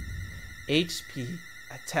 HP,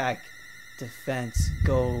 attack, defense,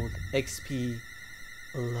 gold, XP,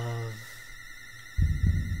 love.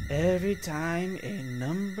 Every time a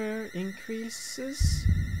number increases,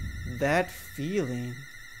 that feeling,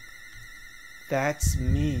 that's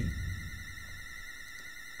me.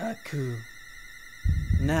 Aku.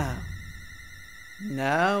 Now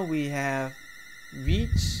we have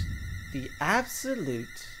reached the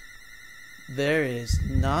absolute. There is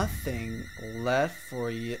nothing left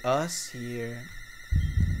for us here.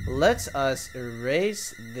 Let us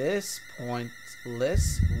erase this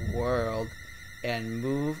pointless world and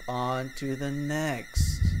move on to the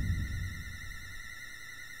next.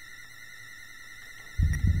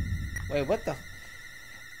 Wait, what the?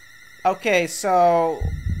 Okay, so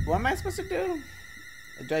what am I supposed to do?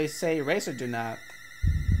 Do I say erase or do not?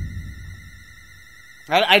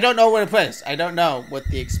 I don't know what to press. I don't know what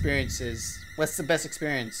the experience is. What's the best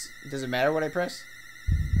experience? Does it matter what I press?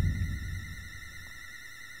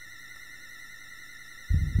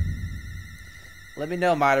 Let me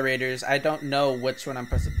know, moderators. I don't know which one I'm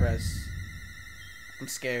supposed to press. I'm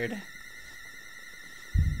scared.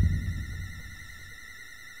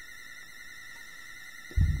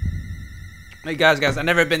 Hey guys, I've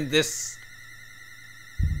never been this.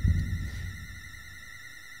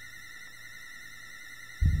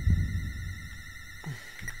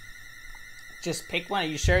 Just pick one. Are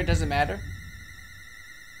you sure it doesn't matter?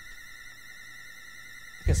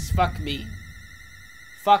 Because fuck me.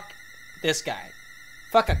 Fuck this guy.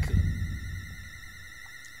 Fuck Aku.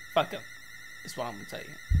 Fuck him. That's what I'm gonna tell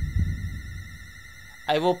you.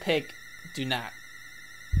 I will pick do not.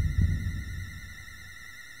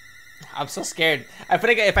 I'm so scared. I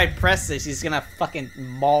think if I press this, he's gonna fucking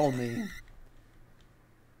maul me.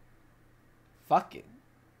 Fuck it.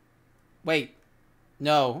 Wait.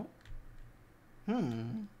 No.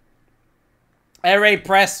 I already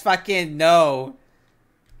pressed fucking no.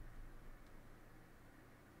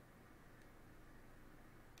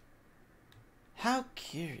 How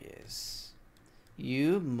curious.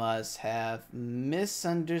 You must have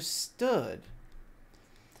misunderstood.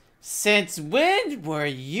 Since when were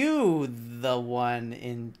you the one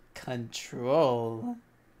in control?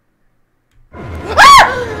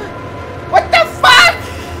 Ah! What the fuck?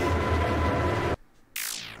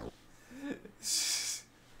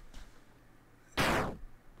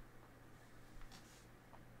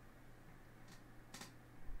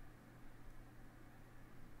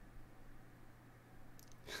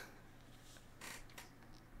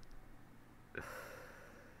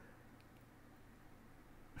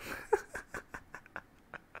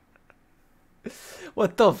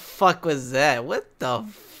 What the fuck was that? What the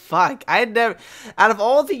fuck? I never, out of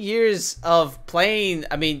all the years of playing,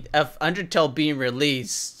 of Undertale being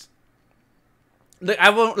released, look, I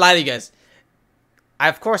won't lie to you guys.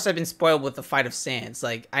 Of course, I've been spoiled with the Fight of Sands.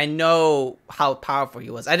 Like, I know how powerful he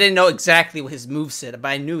was. I didn't know exactly what his moveset, but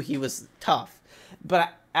I knew he was tough.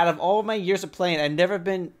 But out of all my years of playing, I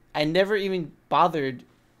never even bothered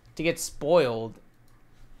to get spoiled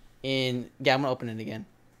in, yeah, I'm gonna open it again.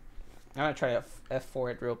 I'm gonna try to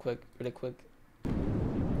F4 it really quick.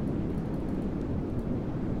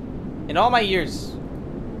 In all my years,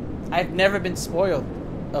 I've never been spoiled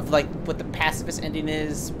of like what the pacifist ending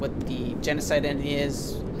is, what the genocide ending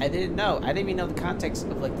is. I didn't know. I didn't even know the context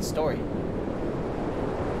of like the story.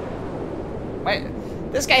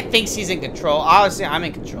 Wait, this guy thinks he's in control. Obviously, I'm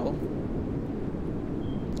in control.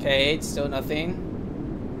 Okay, it's still nothing.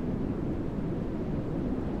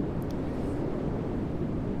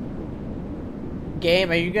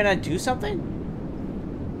 Game, are you gonna do something?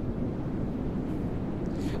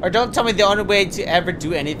 Or don't tell me the only way to ever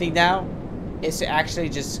do anything now is to actually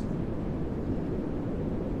just...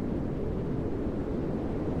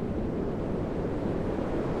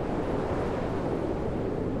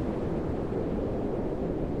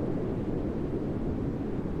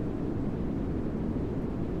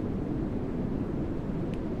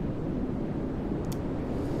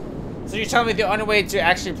 So you're telling me the only way to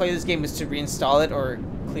actually play this game is to reinstall it or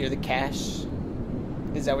clear the cache?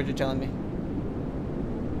 Is that what you're telling me?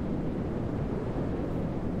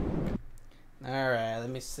 Alright, let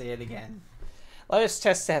me say it again. Let's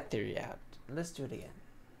test that theory out. Let's do it again.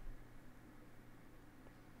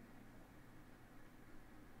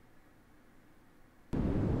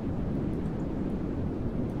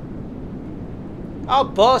 Oh,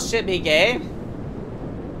 bullshit me, game.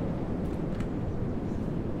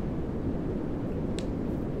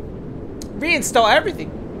 Reinstall everything.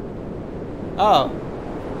 Oh.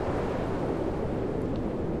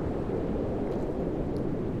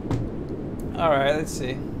 Alright, let's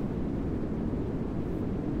see.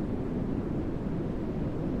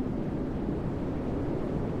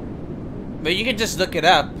 But you can just look it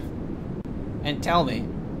up and tell me,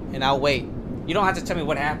 and I'll wait. You don't have to tell me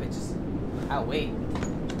what happened, just I'll wait.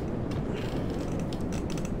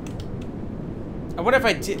 I wonder if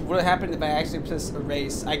I did, what happened if I actually press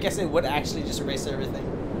erase. I guess it would actually just erase everything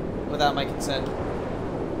without my consent.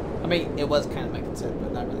 I mean, it was kind of my consent,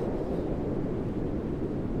 but not really.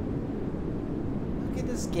 Look at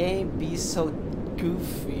this game be so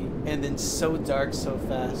goofy and then so dark so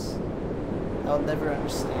fast. I'll never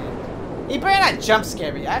understand. He better not jump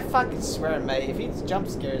scare me. I fucking swear, mate. If he jump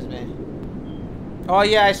scares me. Oh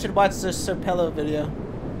yeah, I should watch the Sr Pelo video.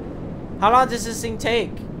 How long does this thing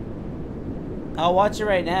take? I'll watch it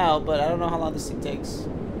right now, but I don't know how long this thing takes.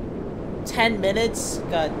 10 minutes?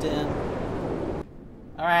 God damn.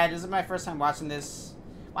 Alright, this is my first time watching this.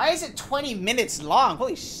 Why is it 20 minutes long?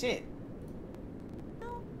 Holy shit.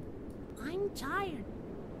 I'm tired.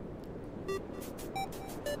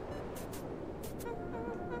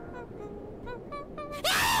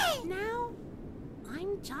 Now,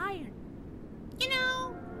 I'm tired. You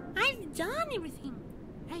know, I've done everything.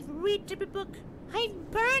 I've read every book. I've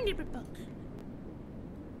burned every book.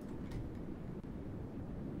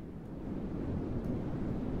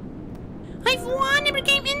 I've won every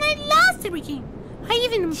game and I lost every game. I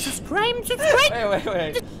even subscribed.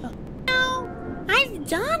 Wait. No, I've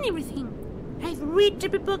done everything. I've read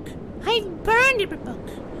every book. I've burned every book.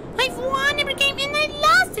 I've won every game and I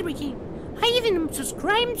lost every game. I even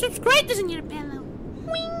subscribed to Sr Pelo.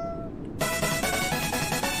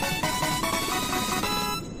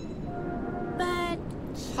 But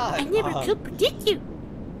I never could predict you.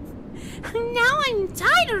 Now I'm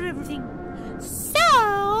tired of everything. So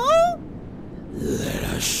let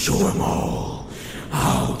us show them all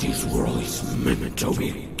how this world is meant to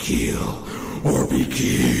be killed or be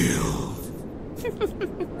killed.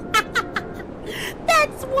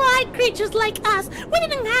 that's why creatures like us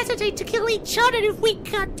wouldn't hesitate to kill each other if we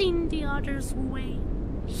got in the other's way.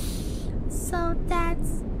 So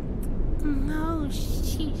that's... oh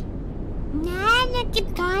shit. No,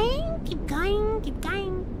 keep going.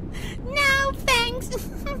 No, thanks.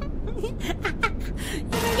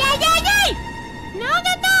 Yay! No,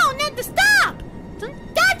 stop! Don't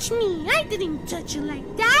touch me! I didn't touch you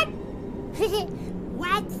like that!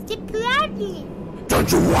 What's the problem?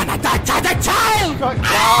 Don't you wanna touch the child? Oh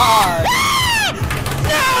God!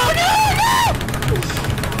 No!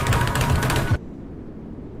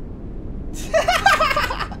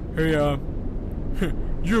 Hey,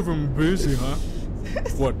 you've been busy, huh?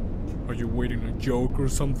 What? Are you waiting a joke or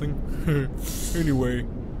something? Anyway,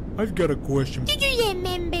 I've got a question. Do you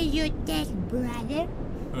remember your dead brother?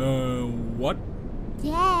 What?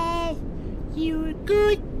 Yes, your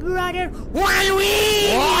good brother. What are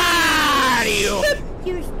you?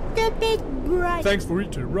 Your stupid brother. Thanks for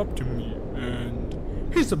interrupting me. And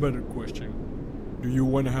here's a better question. Do you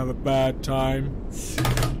want to have a bad time?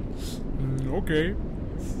 Okay.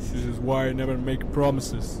 This is why I never make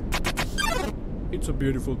promises. It's a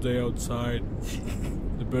beautiful day outside.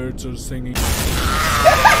 The birds are singing.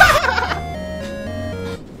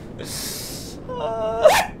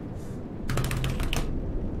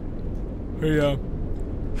 Hey,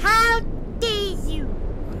 How dare you?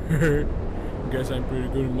 guess I'm pretty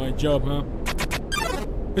good at my job, huh?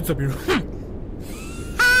 It's a beautiful...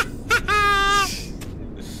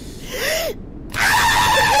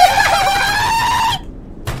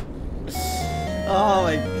 Oh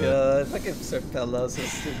my God! Fucking Sr Pelo, so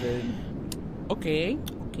stupid. Okay.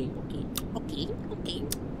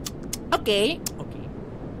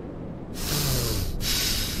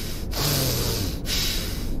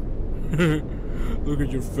 Look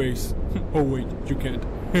at your face. Oh wait, you can't.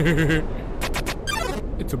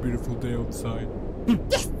 It's a beautiful day outside.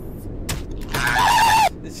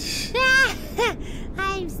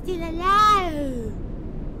 I'm still alive.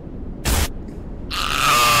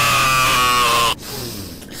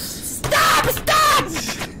 Stop!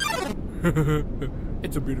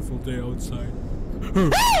 It's a beautiful day outside.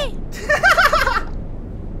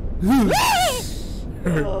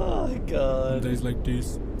 Oh god. On days like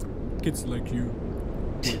this, kids like you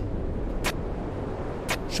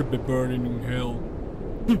should be burning in hell.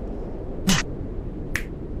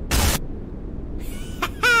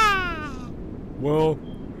 Well,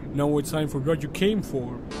 now it's time for what you came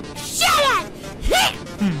for. Shut up!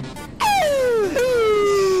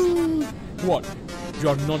 What? You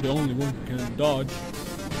are not the only one who can dodge.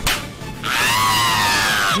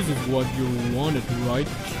 This is what you wanted, right?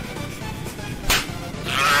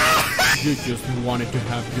 You just wanted to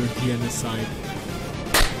have your genocide.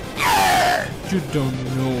 You don't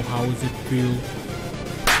know how does it feel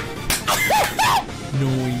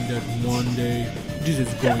knowing that one day this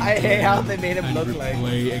is going I to hate end how they made him and look like.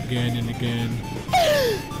 replay again and again.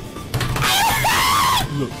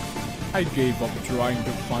 Look, I gave up trying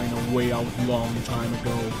to find a way out long time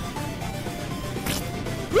ago.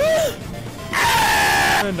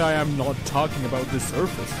 And I am not talking about the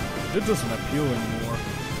surface. It doesn't appeal anymore.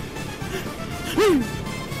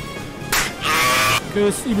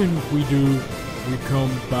 Because even if we do, we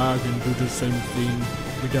come back and do the same thing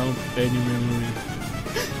without any memory.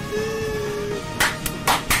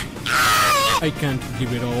 I can't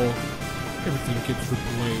give it all. Everything keeps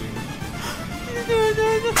replaying.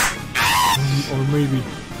 Or maybe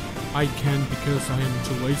I can't because I am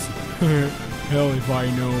too lazy. Hell if I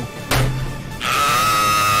know.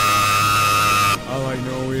 All I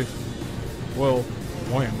know is, well,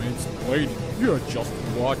 why am I explaining? You're just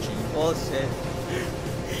watching. Bullshit.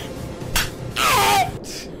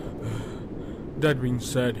 That being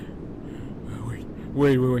said,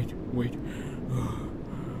 wait.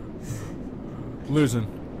 Listen.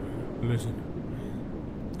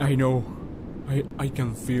 I know, I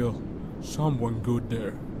can feel someone good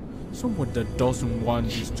there. Someone that doesn't want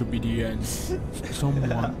this to be the end.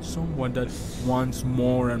 Someone that wants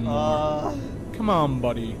more and more. Come on,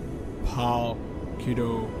 buddy, pal,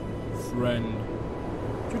 kiddo, friend.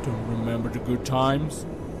 You don't remember the good times?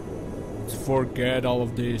 Let's forget all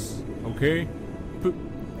of this, okay?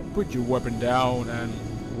 Put your weapon down and,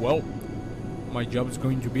 well, my job is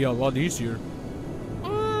going to be a lot easier.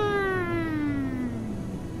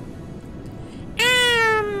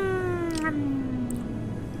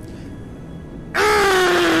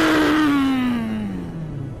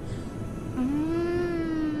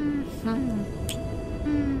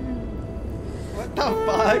 What the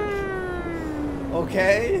fuck?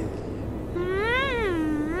 Okay.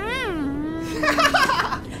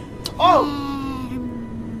 Oh!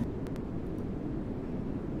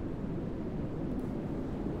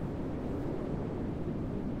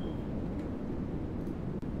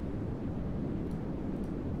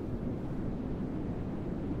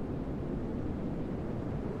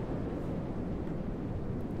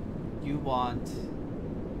 You want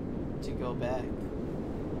to go back.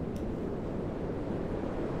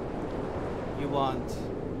 You want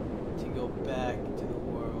to go back to the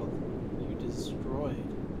world you destroyed.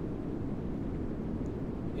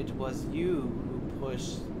 It was you who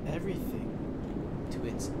pushed everything to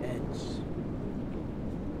its edge.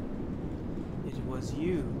 It was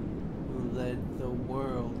you who led the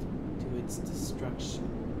world to its destruction.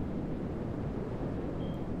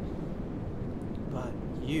 But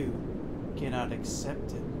you cannot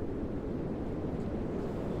accept it.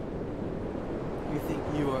 You think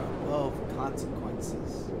you are above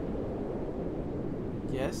consequences.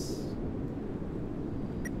 Yes?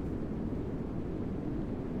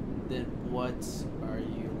 Then what are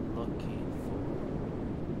you looking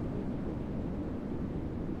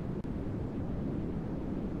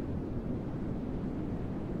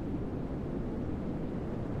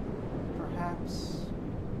for? Perhaps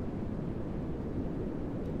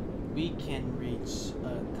we can reach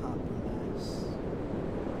a compromise.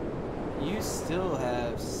 You still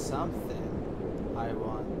have something I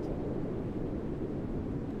want.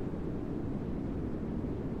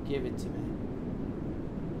 Give it to me,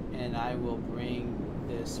 and I will bring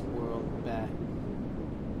this world back.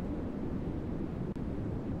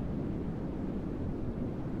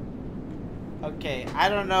 Okay, I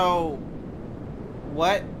don't know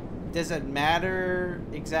what does it matter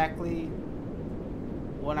exactly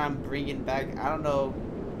what I'm bringing back. I don't know.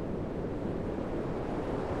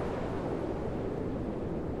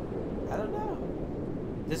 I don't know.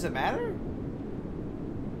 Does it matter?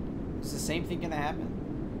 Is the same thing gonna happen?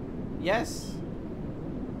 Yes.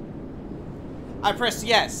 I press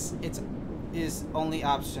yes. It's is only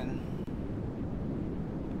option.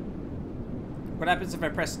 What happens if I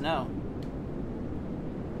press no?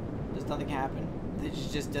 Does nothing happen? It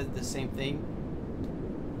just does the same thing?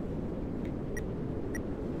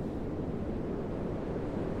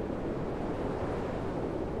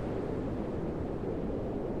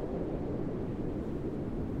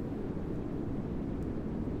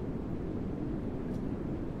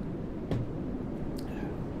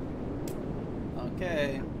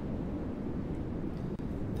 Okay.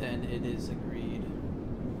 Then it is agreed.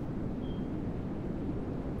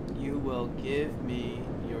 You will give me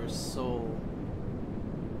your soul.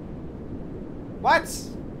 What?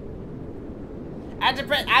 I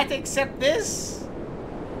have to accept this?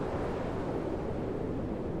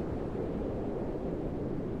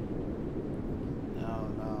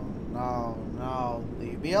 No.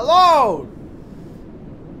 Leave me alone!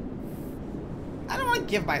 I don't want to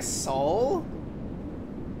give my soul.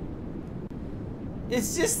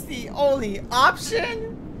 It's just the only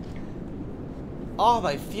option? All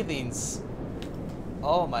my feelings,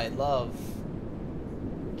 all my love,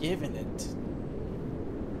 given it.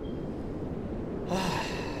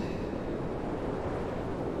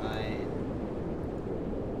 Fine.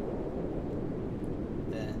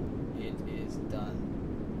 Then it is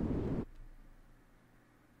done.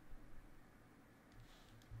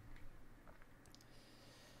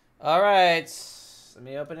 All right, let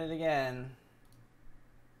me open it again.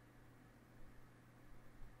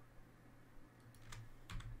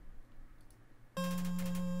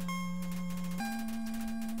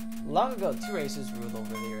 Long ago, two races ruled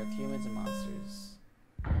over the earth, humans and monsters.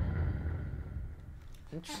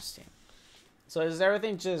 Interesting. So is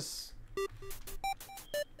everything just...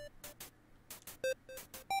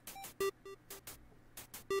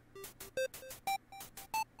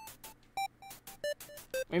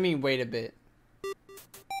 I mean, wait a bit.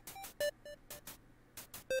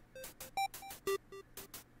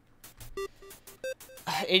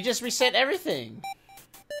 It just reset everything.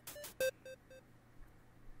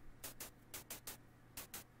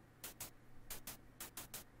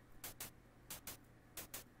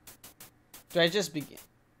 Do I just begin?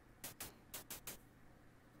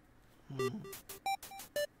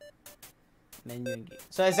 Menu and game.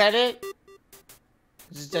 So is that it?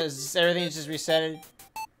 Just everything is just resetted?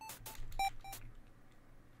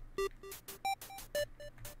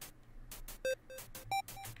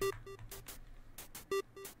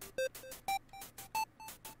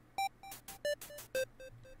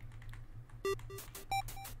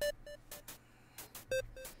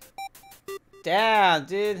 Damn,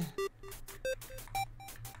 dude.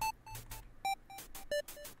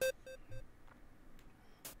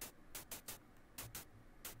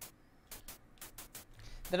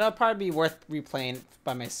 Then it'll probably be worth replaying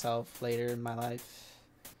by myself later in my life.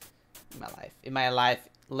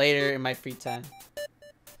 Later in my free time.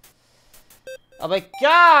 Oh my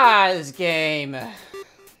god, this game! Let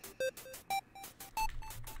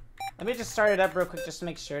me just start it up real quick just to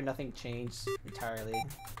make sure nothing changed entirely.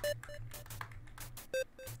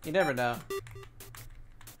 You never know.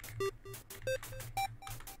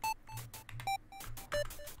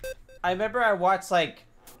 I remember I watched like...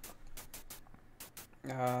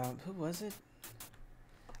 who was it?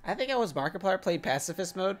 I think it was Markiplier played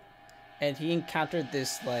pacifist mode, and he encountered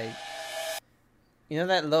this like, you know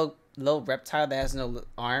that little reptile that has no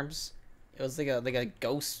arms? It was like a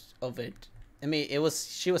ghost of it. I mean,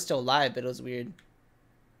 she was still alive, but it was weird.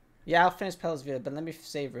 Yeah, I'll finish Pelo's video, but let me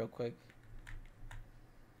save real quick.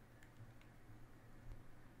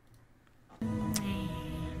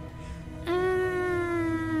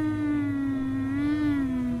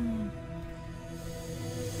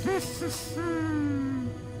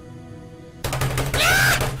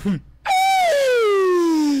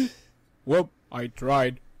 Well, I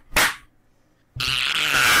tried.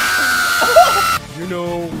 You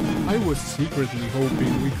know, I was secretly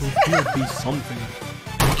hoping we could still be something.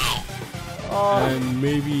 And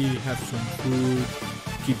maybe have some food,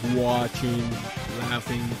 keep watching,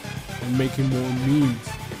 laughing, and making more memes.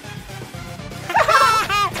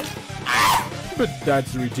 But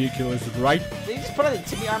that's ridiculous, right? Did you just put on the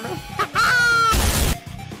Timmy armor?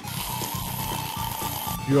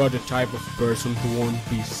 You are the type of person who won't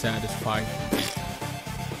be satisfied.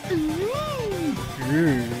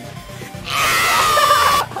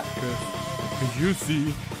 Because you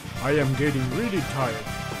see, I am getting really tired.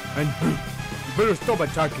 And you better stop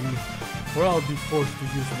attacking me, or I'll be forced to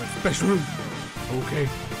use my special. Okay,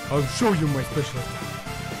 I'll show you my special.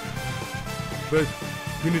 But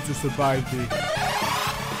you need to survive the...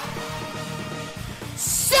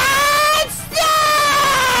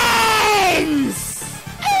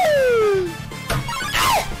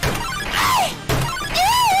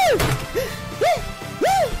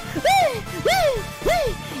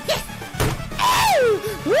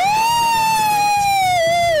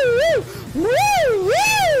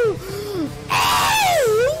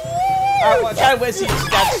 I wish he just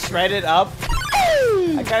got shredded up.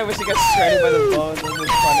 I kinda wish he got shredded by the bones. It was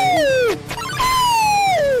funny.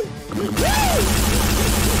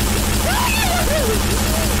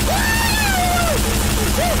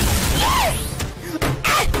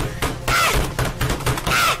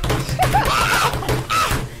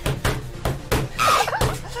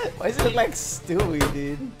 Why does it look like Stewie,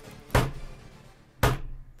 dude?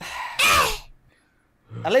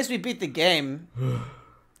 At least we beat the game.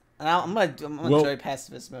 And I'm gonna enjoy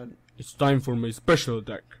pacifist mode. It's time for my special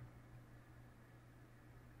attack.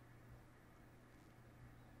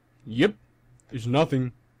 Yep, it's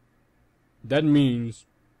nothing. That means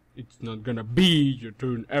it's not gonna be your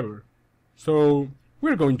turn ever. So,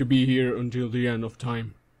 we're going to be here until the end of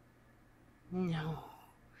time. No.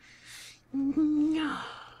 No.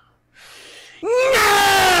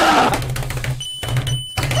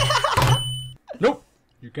 Nope,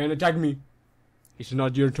 you can't attack me. It's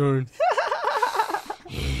not your turn.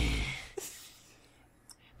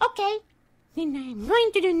 Okay, then I'm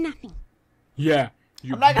going to do nothing. Yeah,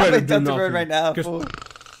 you I'm not gonna better play do Delta Bird nothing, right now. 'cause- Fool.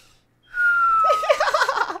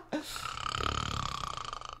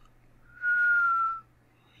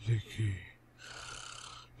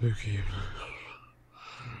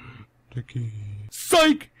 The key.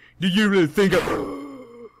 Psych! Did you really think of...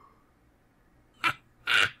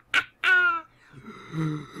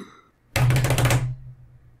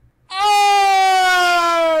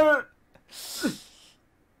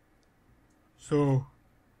 So,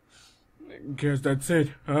 guess that's it,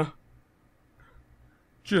 huh?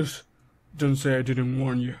 Just don't say I didn't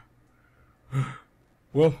warn you.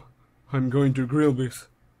 Well, I'm going to grill this.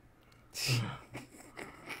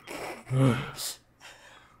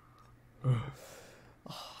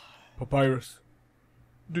 Papyrus,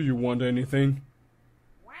 do you want anything?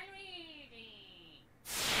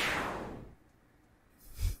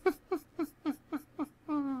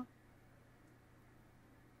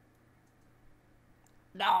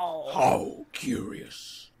 No. How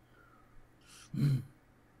curious.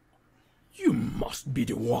 You must be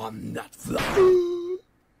the one that flew.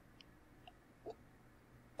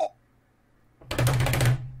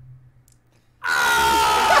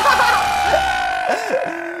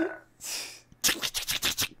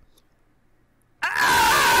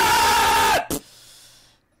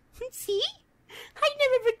 See? I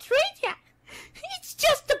never betrayed ya. It's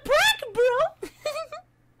just a prank, bro.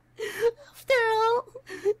 After all,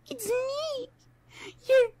 it's me,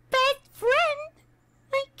 your best friend.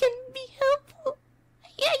 I can be helpful.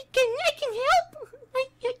 I can help.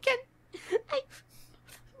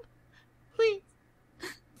 Please,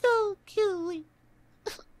 don't kill me.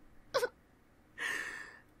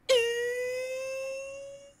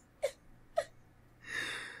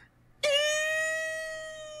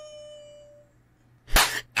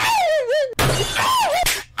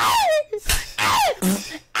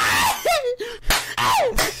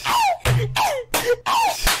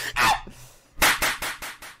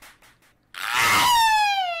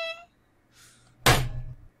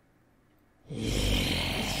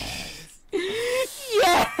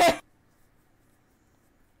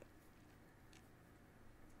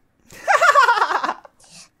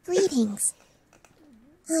 Greetings.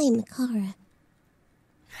 I'm Chara.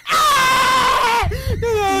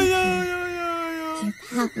 Your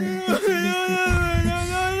power lets me back.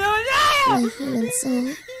 My human soul,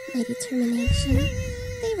 my determination,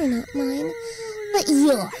 they were not mine, but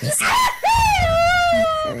yours. At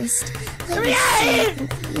first, I was so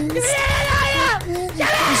confused.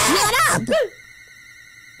 Shut up!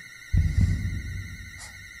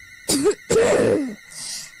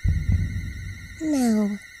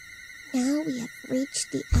 Now we have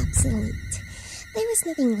reached the absolute. There is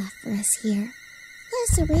nothing left for us here. Let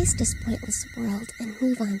us erase this pointless world and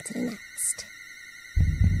move on to the next.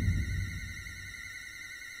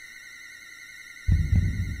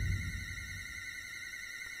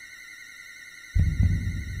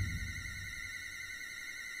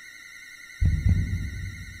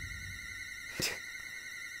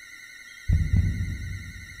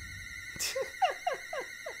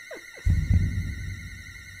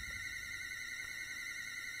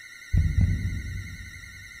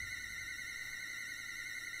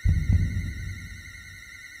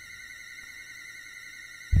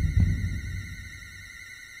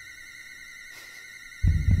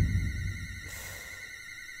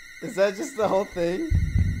 Is that just the whole thing?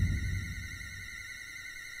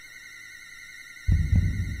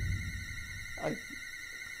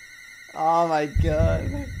 Oh my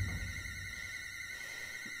god.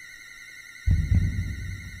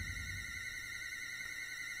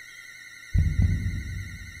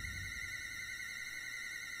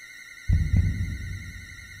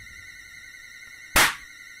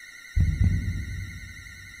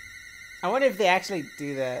 I wonder if they actually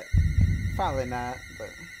do that. Probably not,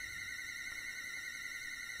 but...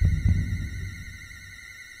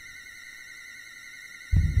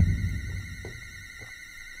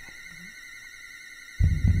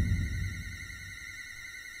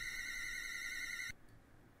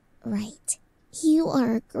 right. You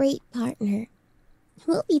are a great partner.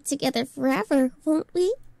 We'll be together forever, won't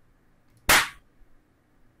we?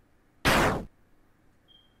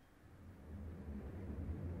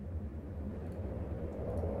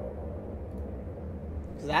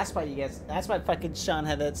 That's why you guys. That's why fucking Sean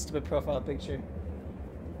had that stupid profile picture.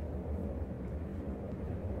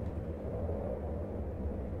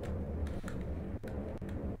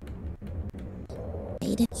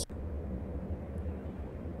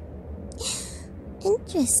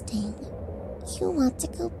 Interesting. You want to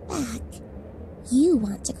go back. You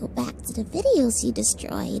want to go back to the videos you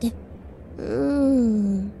destroyed.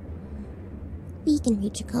 We can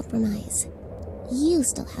reach a compromise. You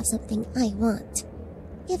still have something I want.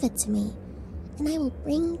 Give it to me, and I will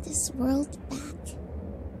bring this world back.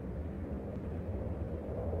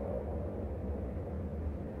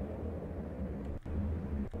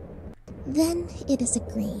 Then it is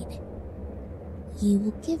agreed. You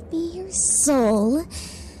will give me your soul,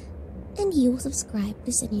 and you will subscribe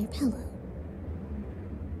to Sr Pelo.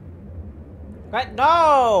 What?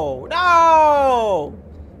 No! No!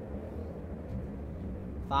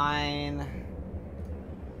 Fine.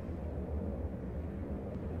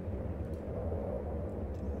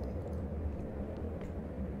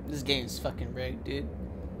 This game's fucking rigged, dude.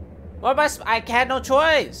 What am I had no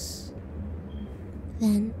choice.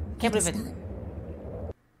 Then Can't believe it's it. done.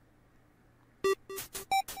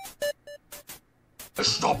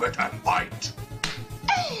 Stop it and bite.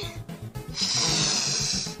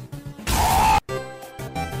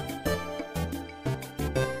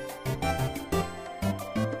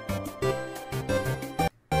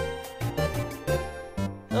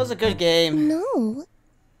 That was a good game. No.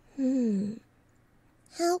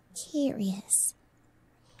 How curious.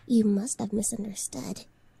 You must have misunderstood.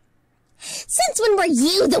 Since when were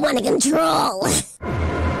you the one in control?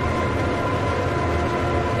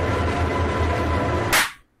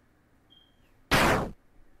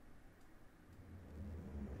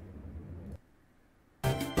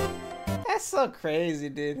 That's so crazy,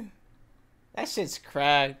 dude. That shit's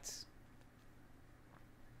cracked.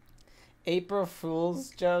 April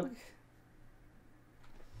Fool's joke.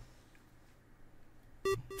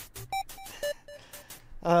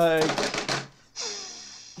 Yeah.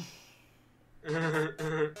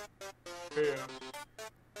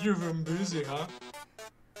 You've been busy, huh?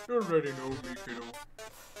 You already know me, kiddo.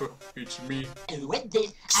 It's me.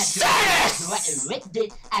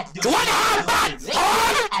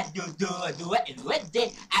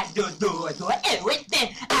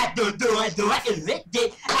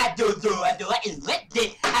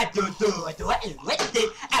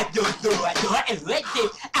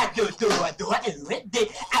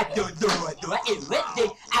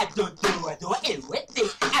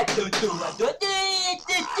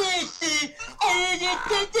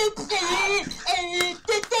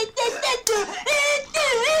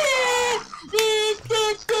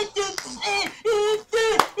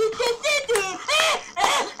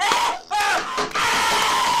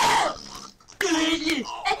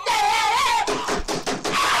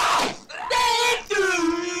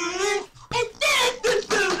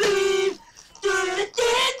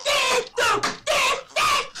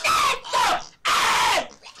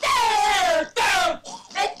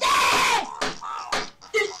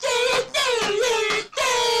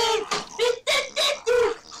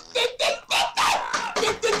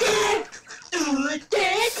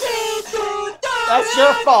 That's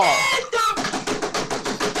your fault.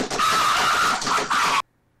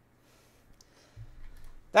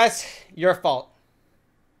 That's your fault.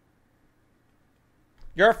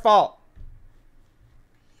 Your fault.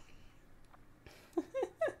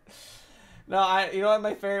 No, you know what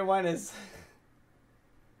my favorite one is?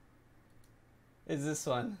 Is this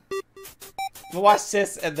one. I'm gonna watch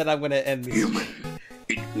this and then I'm gonna end this. Human,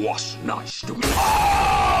 it was nice to meet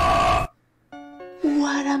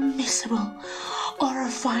What a miserable,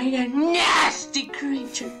 horrifying, and nasty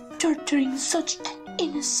creature, torturing such an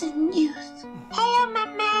innocent youth. Hello,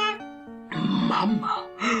 Mama. Mama.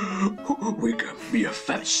 We can be a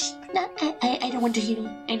first. No, I don't want to hear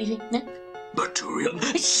anything. No. But to real.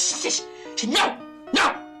 Shh, no,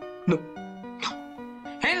 no, No.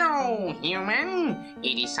 Hello, human.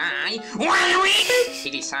 It is I, Flowey.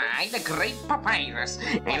 It is I, the Great Papyrus,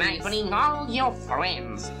 and I bring all your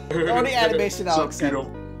friends. Only animation I'll Sup, kiddo?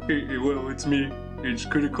 accept. Well, it's me. It's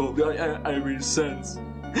critical. I mean, sense.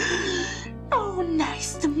 Oh,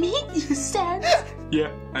 nice to meet you, Sans.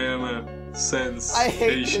 Yeah, I am a sense. I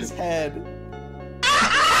hate his head.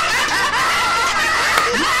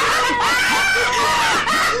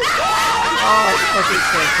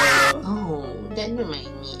 Oh, that reminds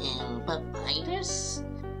me, Papyrus?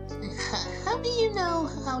 How do you know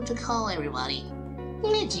how to call everybody?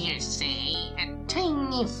 Let's just say a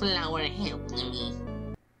tiny flower helped me.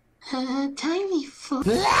 A tiny flower.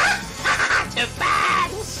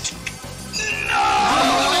 Underpants! I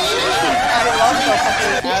love the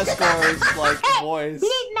fucking Asgard's like voice.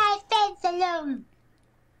 Leave my fence alone.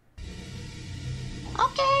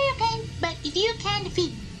 Okay, but if you can't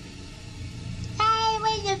defeat me, I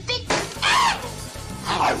will defeat you.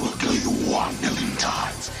 I will kill you 1,000,000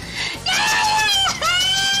 times.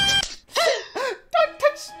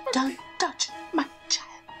 Don't touch my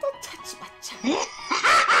child. Don't touch my child.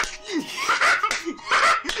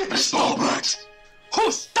 Stop it!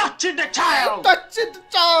 Who's touching the child? Touching the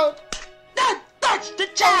child! Don't touch the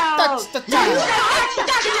child! Touch the child!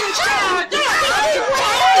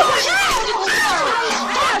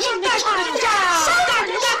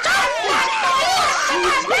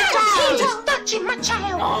 Just touching my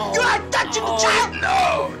child. You are touching the child!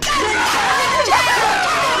 No!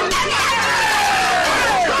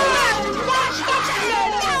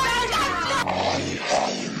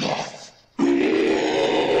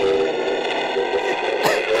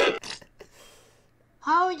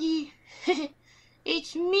 Howdy.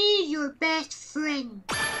 It's me, your best friend.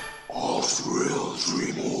 All thrills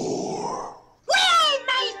more. Where are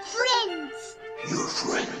my friends? Your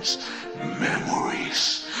friends'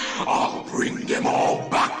 memories. I'll bring them all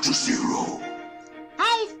back to zero.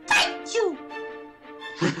 I fight you.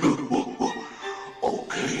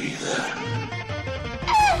 Okay then.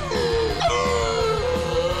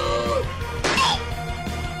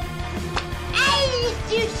 I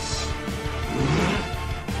refuse.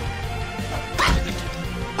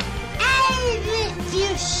 I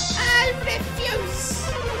refuse. I refuse.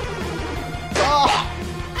 Oh.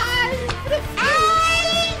 I refuse. I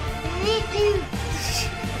refuse.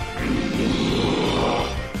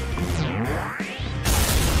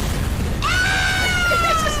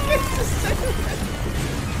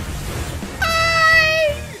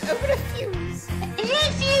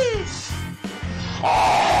 Refuse.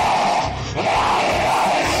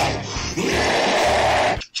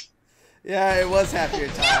 Yeah, it was happier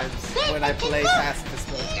times when I played pacifist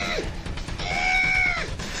mode.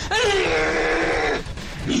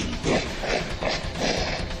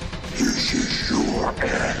 This is your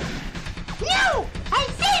end. No! I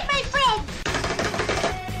saved my friend!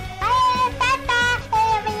 Papa!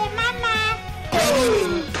 Mama!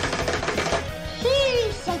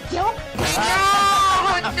 Here's a joke.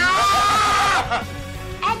 No!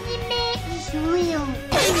 Anime is real.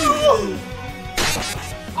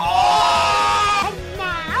 And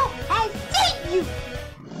now I save you!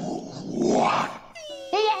 What?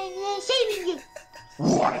 I'm saving you!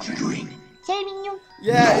 What are you doing? Saving you!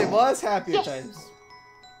 Yeah, it was happier Yes. times.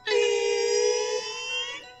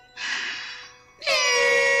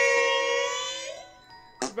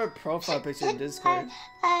 What's my profile picture in Discord?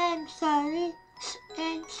 I'm sorry.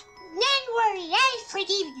 And don't worry, I forgive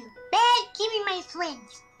you. But give me my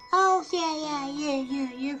friends. Oh, yeah,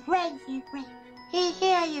 your friends.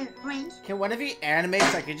 Here are your friends. Can one of you animate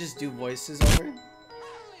so I can just do voices over it?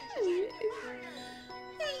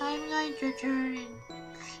 I'm going to turn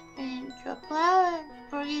into a flower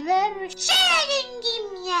for you ever. Chara didn't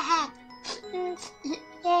give me a hat.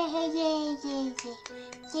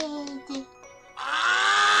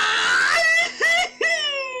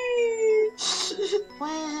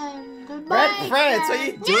 Well, goodbye. Red Friends, what are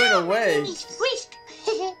you doing No, away? my name is Frisk.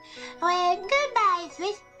 Well, goodbye,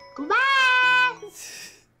 Frisk. Goodbye.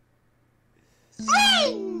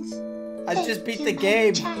 Friends! I just beat Thank the you,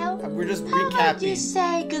 game. child. We're just How about you recapping.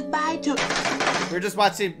 say goodbye to... We're just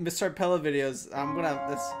watching Mr. Pelo videos.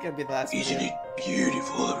 That's gonna be the last Isn't video. it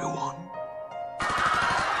beautiful, everyone?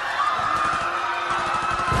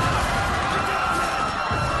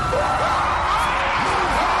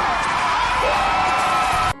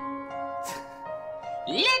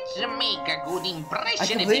 Let's make a good I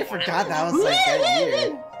impression. completely forgot that was like that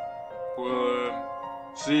year.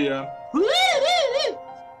 Well, see ya.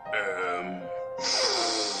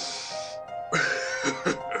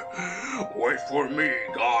 Wait for me,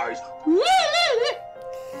 guys.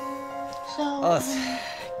 So, Oh,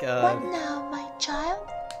 what God. now, my child?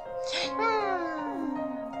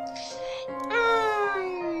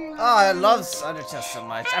 Oh, I love Undertale so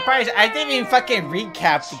much. I didn't even fucking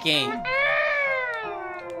recap the game.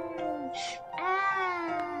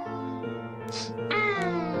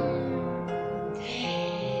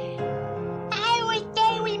 I will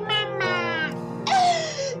stay with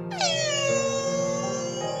Mama.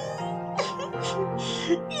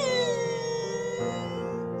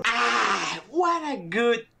 What a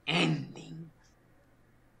good ending.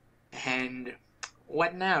 And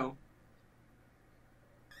what now?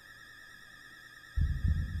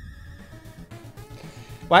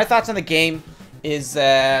 My thoughts on the game is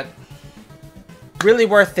really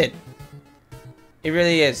worth it. It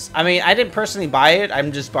really is. I mean, I didn't personally buy it.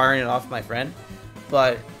 I'm just borrowing it off my friend.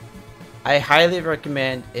 But I highly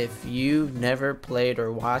recommend, if you've never played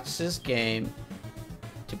or watched this game,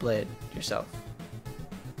 to play it yourself.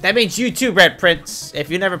 That means you too, Red Prince. If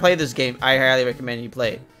you never played this game, I highly recommend you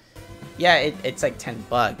play it. Yeah, it's like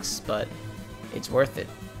 $10, but it's worth it.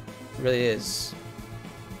 It really is.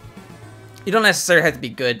 You don't necessarily have to be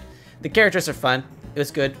good. The characters are fun. It was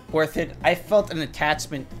good. Worth it. I felt an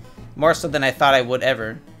attachment more so than I thought I would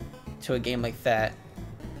ever to a game like that.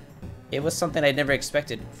 It was something I never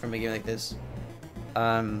expected from a game like this.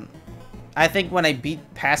 I think when I beat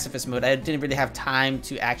Pacifist mode, I didn't really have time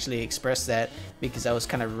to actually express that because I was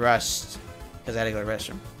kind of rushed because I had to go to the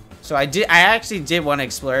restroom. So I actually did want to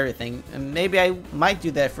explore everything, and maybe I might do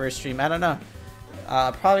that for a stream. I don't know.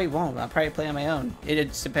 Probably won't. I'll probably play on my own. It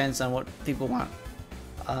just depends on what people want.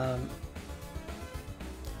 9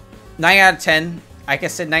 out of 10. Like I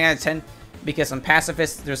said, 9 out of 10 because on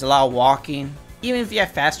Pacifist there's a lot of walking. Even if you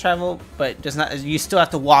have fast travel, but just not, you still have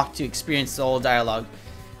to walk to experience the whole dialogue.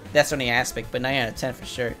 That's the only aspect, but 9 out of 10 for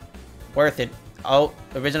sure. Worth it. Oh,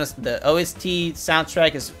 the OST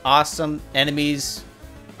soundtrack is awesome. Enemies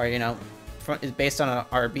are, you know, it's based on an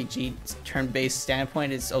RPG turn-based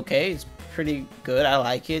standpoint. It's okay. It's pretty good. I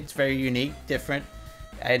like it. It's very unique, different.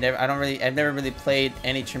 I've never really played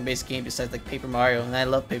any turn-based game besides like Paper Mario, and I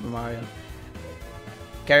love Paper Mario.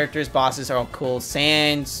 Characters, bosses are all cool.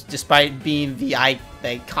 Sans, despite being the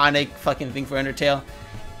iconic fucking thing for Undertale,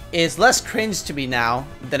 is less cringe to me now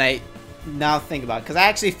than I now think about, because I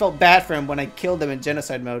actually felt bad for him when I killed him in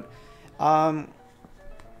Genocide mode.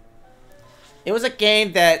 It was a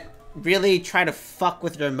game that really tried to fuck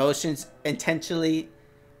with your emotions, intentionally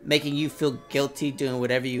making you feel guilty doing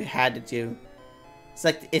whatever you had to do.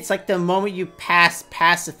 It's like the moment you pass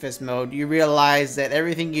pacifist mode, you realize that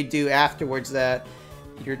everything you do afterwards, that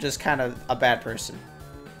you're just kind of a bad person.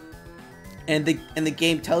 And the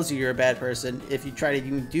game tells you you're a bad person if you try to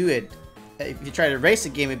even do it. If you try to erase the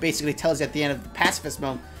game, it basically tells you at the end of the pacifist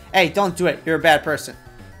mode, hey, don't do it, you're a bad person.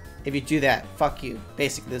 If you do that, fuck you.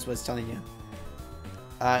 Basically, this is what it's telling you.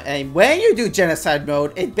 And when you do Genocide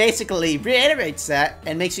mode, it basically reiterates that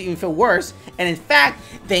and makes you even feel worse. And in fact,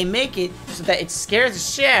 they make it so that it scares the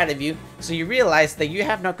shit out of you, so you realize that you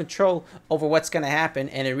have no control over what's going to happen,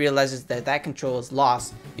 and it realizes that that control is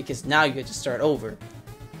lost because now you get to start over.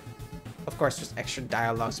 Of course, there's extra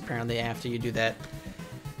dialogues apparently after you do that.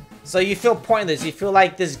 So you feel pointless. You feel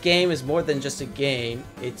like this game is more than just a game.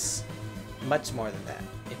 It's much more than that.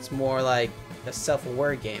 It's more like a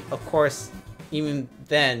self-aware game. Of course, even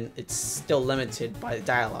then, it's still limited by the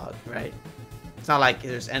dialogue, right? It's not like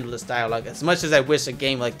there's endless dialogue, as much as I wish a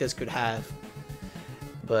game like this could have.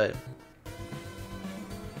 But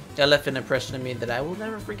that left an impression on me that I will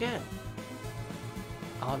never forget.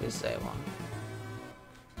 Obviously, I won't.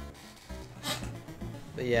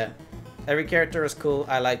 But yeah, every character was cool.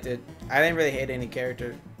 I liked it. I didn't really hate any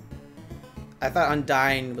character. I thought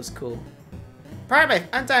Undying was cool. Probably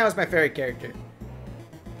Undying was my favorite character.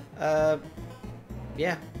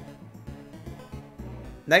 Yeah.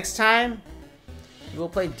 Next time, we'll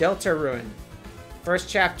play Deltarune. First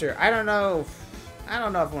chapter. I don't know if I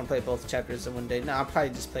want to play both chapters in one day. No, I'll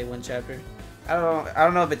probably just play one chapter. I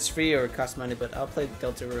don't know if it's free or it costs money, but I'll play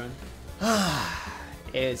Deltarune.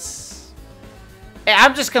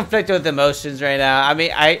 I'm just conflicted with emotions right now. I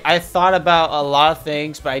mean, I thought about a lot of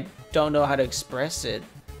things, but I don't know how to express it.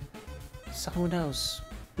 So who knows?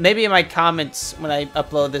 Maybe in my comments when I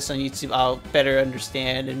upload this on YouTube, I'll better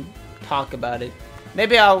understand and talk about it.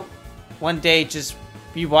 Maybe I'll one day just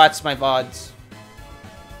rewatch my VODs,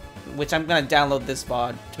 which I'm gonna download this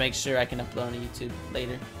VOD to make sure I can upload on YouTube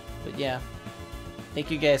later. But yeah, thank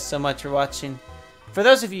you guys so much for watching. For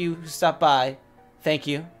those of you who stopped by, thank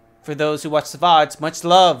you. For those who watch the VODs, much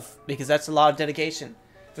love, because that's a lot of dedication.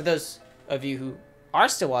 For those of you who are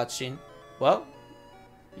still watching, well,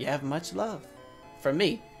 you have much love from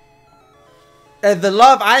me. And the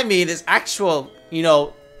love I mean is actual, you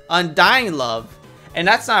know, undying love. And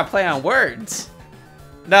that's not a play on words.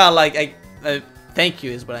 No, like, thank you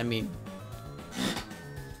is what I mean.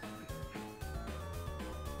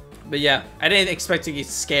 But yeah, I didn't expect to get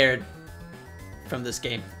scared from this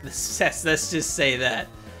game. Let's just say that.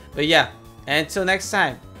 But yeah, and until next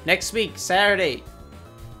time, next week, Saturday,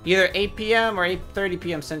 either 8 p.m. or 8:30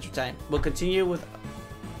 p.m. Central Time, we'll continue with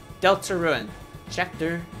Deltarune,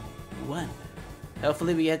 Chapter 1.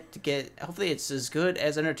 Hopefully hopefully it's as good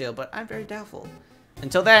as Undertale, but I'm very doubtful.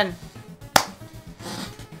 Until then,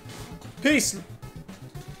 peace!